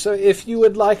out too. So if you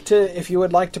would like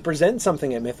to present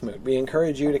something at Mythmoot, we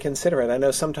encourage you to consider it. I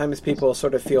know sometimes people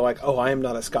sort of feel like, oh, I am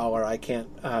not a scholar, I can't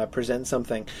present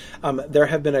something.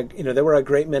 There were a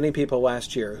great many people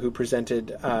last year who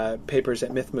presented papers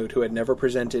at Mythmoot who had never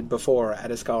presented before at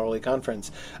a scholarly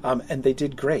conference, and they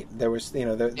did great. There was, they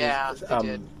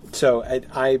did. So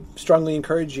I strongly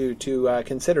encourage you to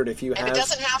consider it if you have it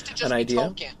doesn't have to just an idea.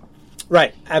 Be Tolkien.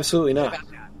 Right, absolutely not. About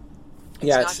that. It's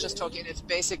Yeah, not just Tolkien. It's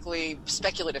basically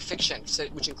speculative fiction,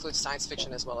 which includes science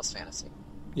fiction as well as fantasy.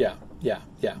 Yeah,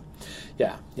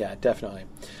 definitely.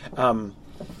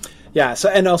 So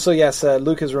and also, yes,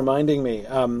 Luke is reminding me.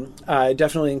 I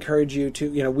definitely encourage you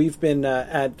to. We've been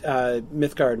at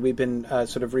Mythgard. We've been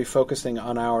sort of refocusing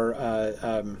on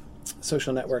our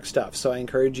social network stuff. So I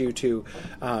encourage you to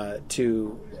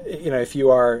if you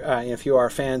are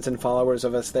fans and followers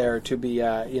of us there, to be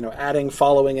adding,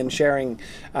 following, and sharing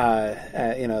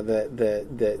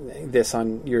this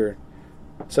on your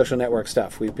social network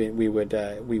stuff. We would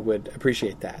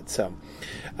appreciate that. So.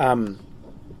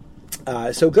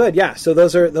 So good, yeah. So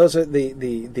those are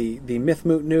the Myth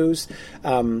Moot news.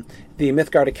 The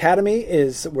Mythgard Academy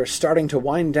we're starting to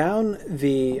wind down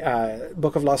the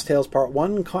Book of Lost Tales Part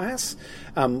 1 class.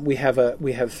 We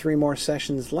have 3 more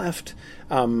sessions left,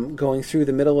 going through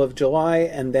the middle of July,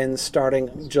 and then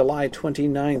starting July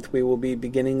 29th, we will be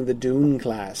beginning the Dune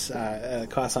class, a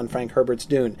class on Frank Herbert's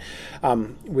Dune,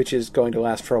 which is going to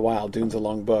last for a while. Dune's a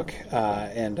long book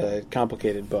and a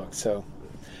complicated book, so.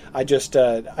 I just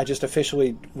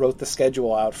officially wrote the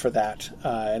schedule out for that,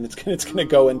 and it's going to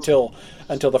go until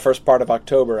the first part of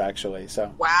October, actually.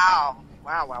 So wow!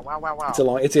 It's a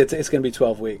long. It's going to be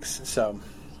 12 weeks. So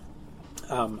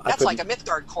that's like a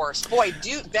Mythgard course. Boy,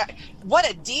 what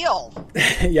a deal!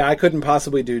 Yeah, I couldn't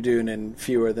possibly do Dune in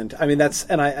fewer than.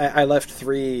 I left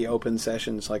 3 open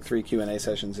sessions, like 3 Q&A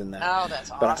sessions in that. Oh,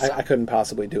 that's awesome! But I couldn't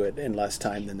possibly do it in less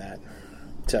time than that.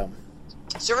 So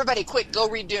everybody, quick, go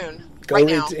read Dune.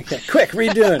 Quick,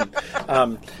 read Dune.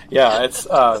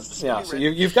 So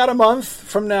you've got a month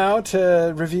from now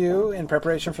to review in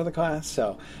preparation for the class.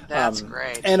 So that's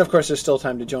great. And of course, there's still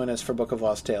time to join us for Book of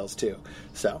Lost Tales too.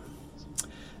 So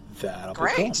that'll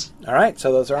be cool. All right.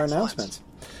 So those are our announcements.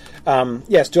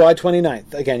 Yes, July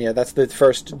 29th. Again, that's the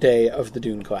first day of the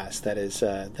Dune class. That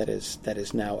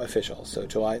is now official. So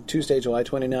Tuesday, July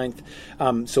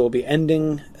 29th. So we'll be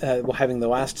ending. We're having the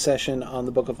last session on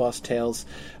the Book of Lost Tales,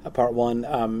 Part 1,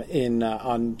 on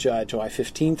July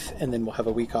 15th, and then we'll have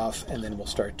a week off, and then we'll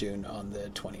start Dune on the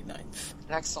 29th.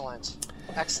 Excellent.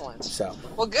 So,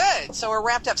 well, good. So we're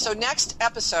wrapped up. So next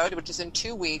episode, which is in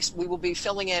 2 weeks, we will be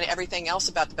filling in everything else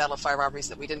about the Battle of Fire Robberies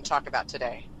that we didn't talk about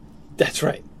today. That's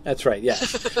right.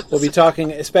 Yes, we'll be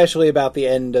talking especially about the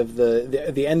end of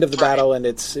the end of the battle and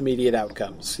its immediate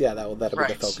outcomes. Yeah, that'll be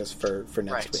the focus for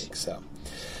next week. So,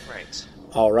 right.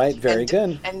 All right. Very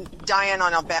good. And Diane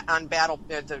on battle.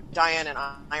 The Diane and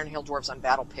Iron Hill Dwarves on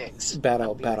Battle Pigs.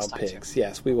 Battle Pigs.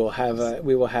 Yes, we will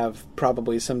have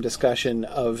probably some discussion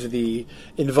of the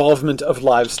involvement of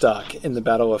livestock in the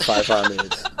Battle of Five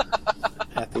Armies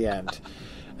at the end.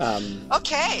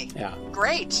 Okay. Yeah.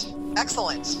 Great.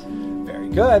 Excellent. Very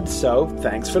good. So,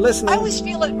 thanks for listening. I always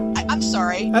feel like, I'm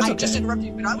sorry, That's okay. Just interrupted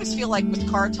you, but I always feel like with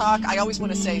car talk, I always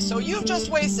want to say, so you've just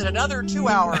wasted another 2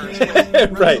 hours.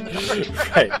 Right.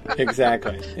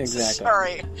 Exactly.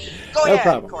 Sorry. Go ahead. No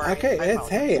problem. Corey.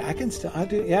 Okay. I can still, I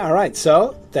do. Yeah. All right.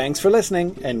 So, thanks for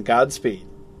listening and Godspeed.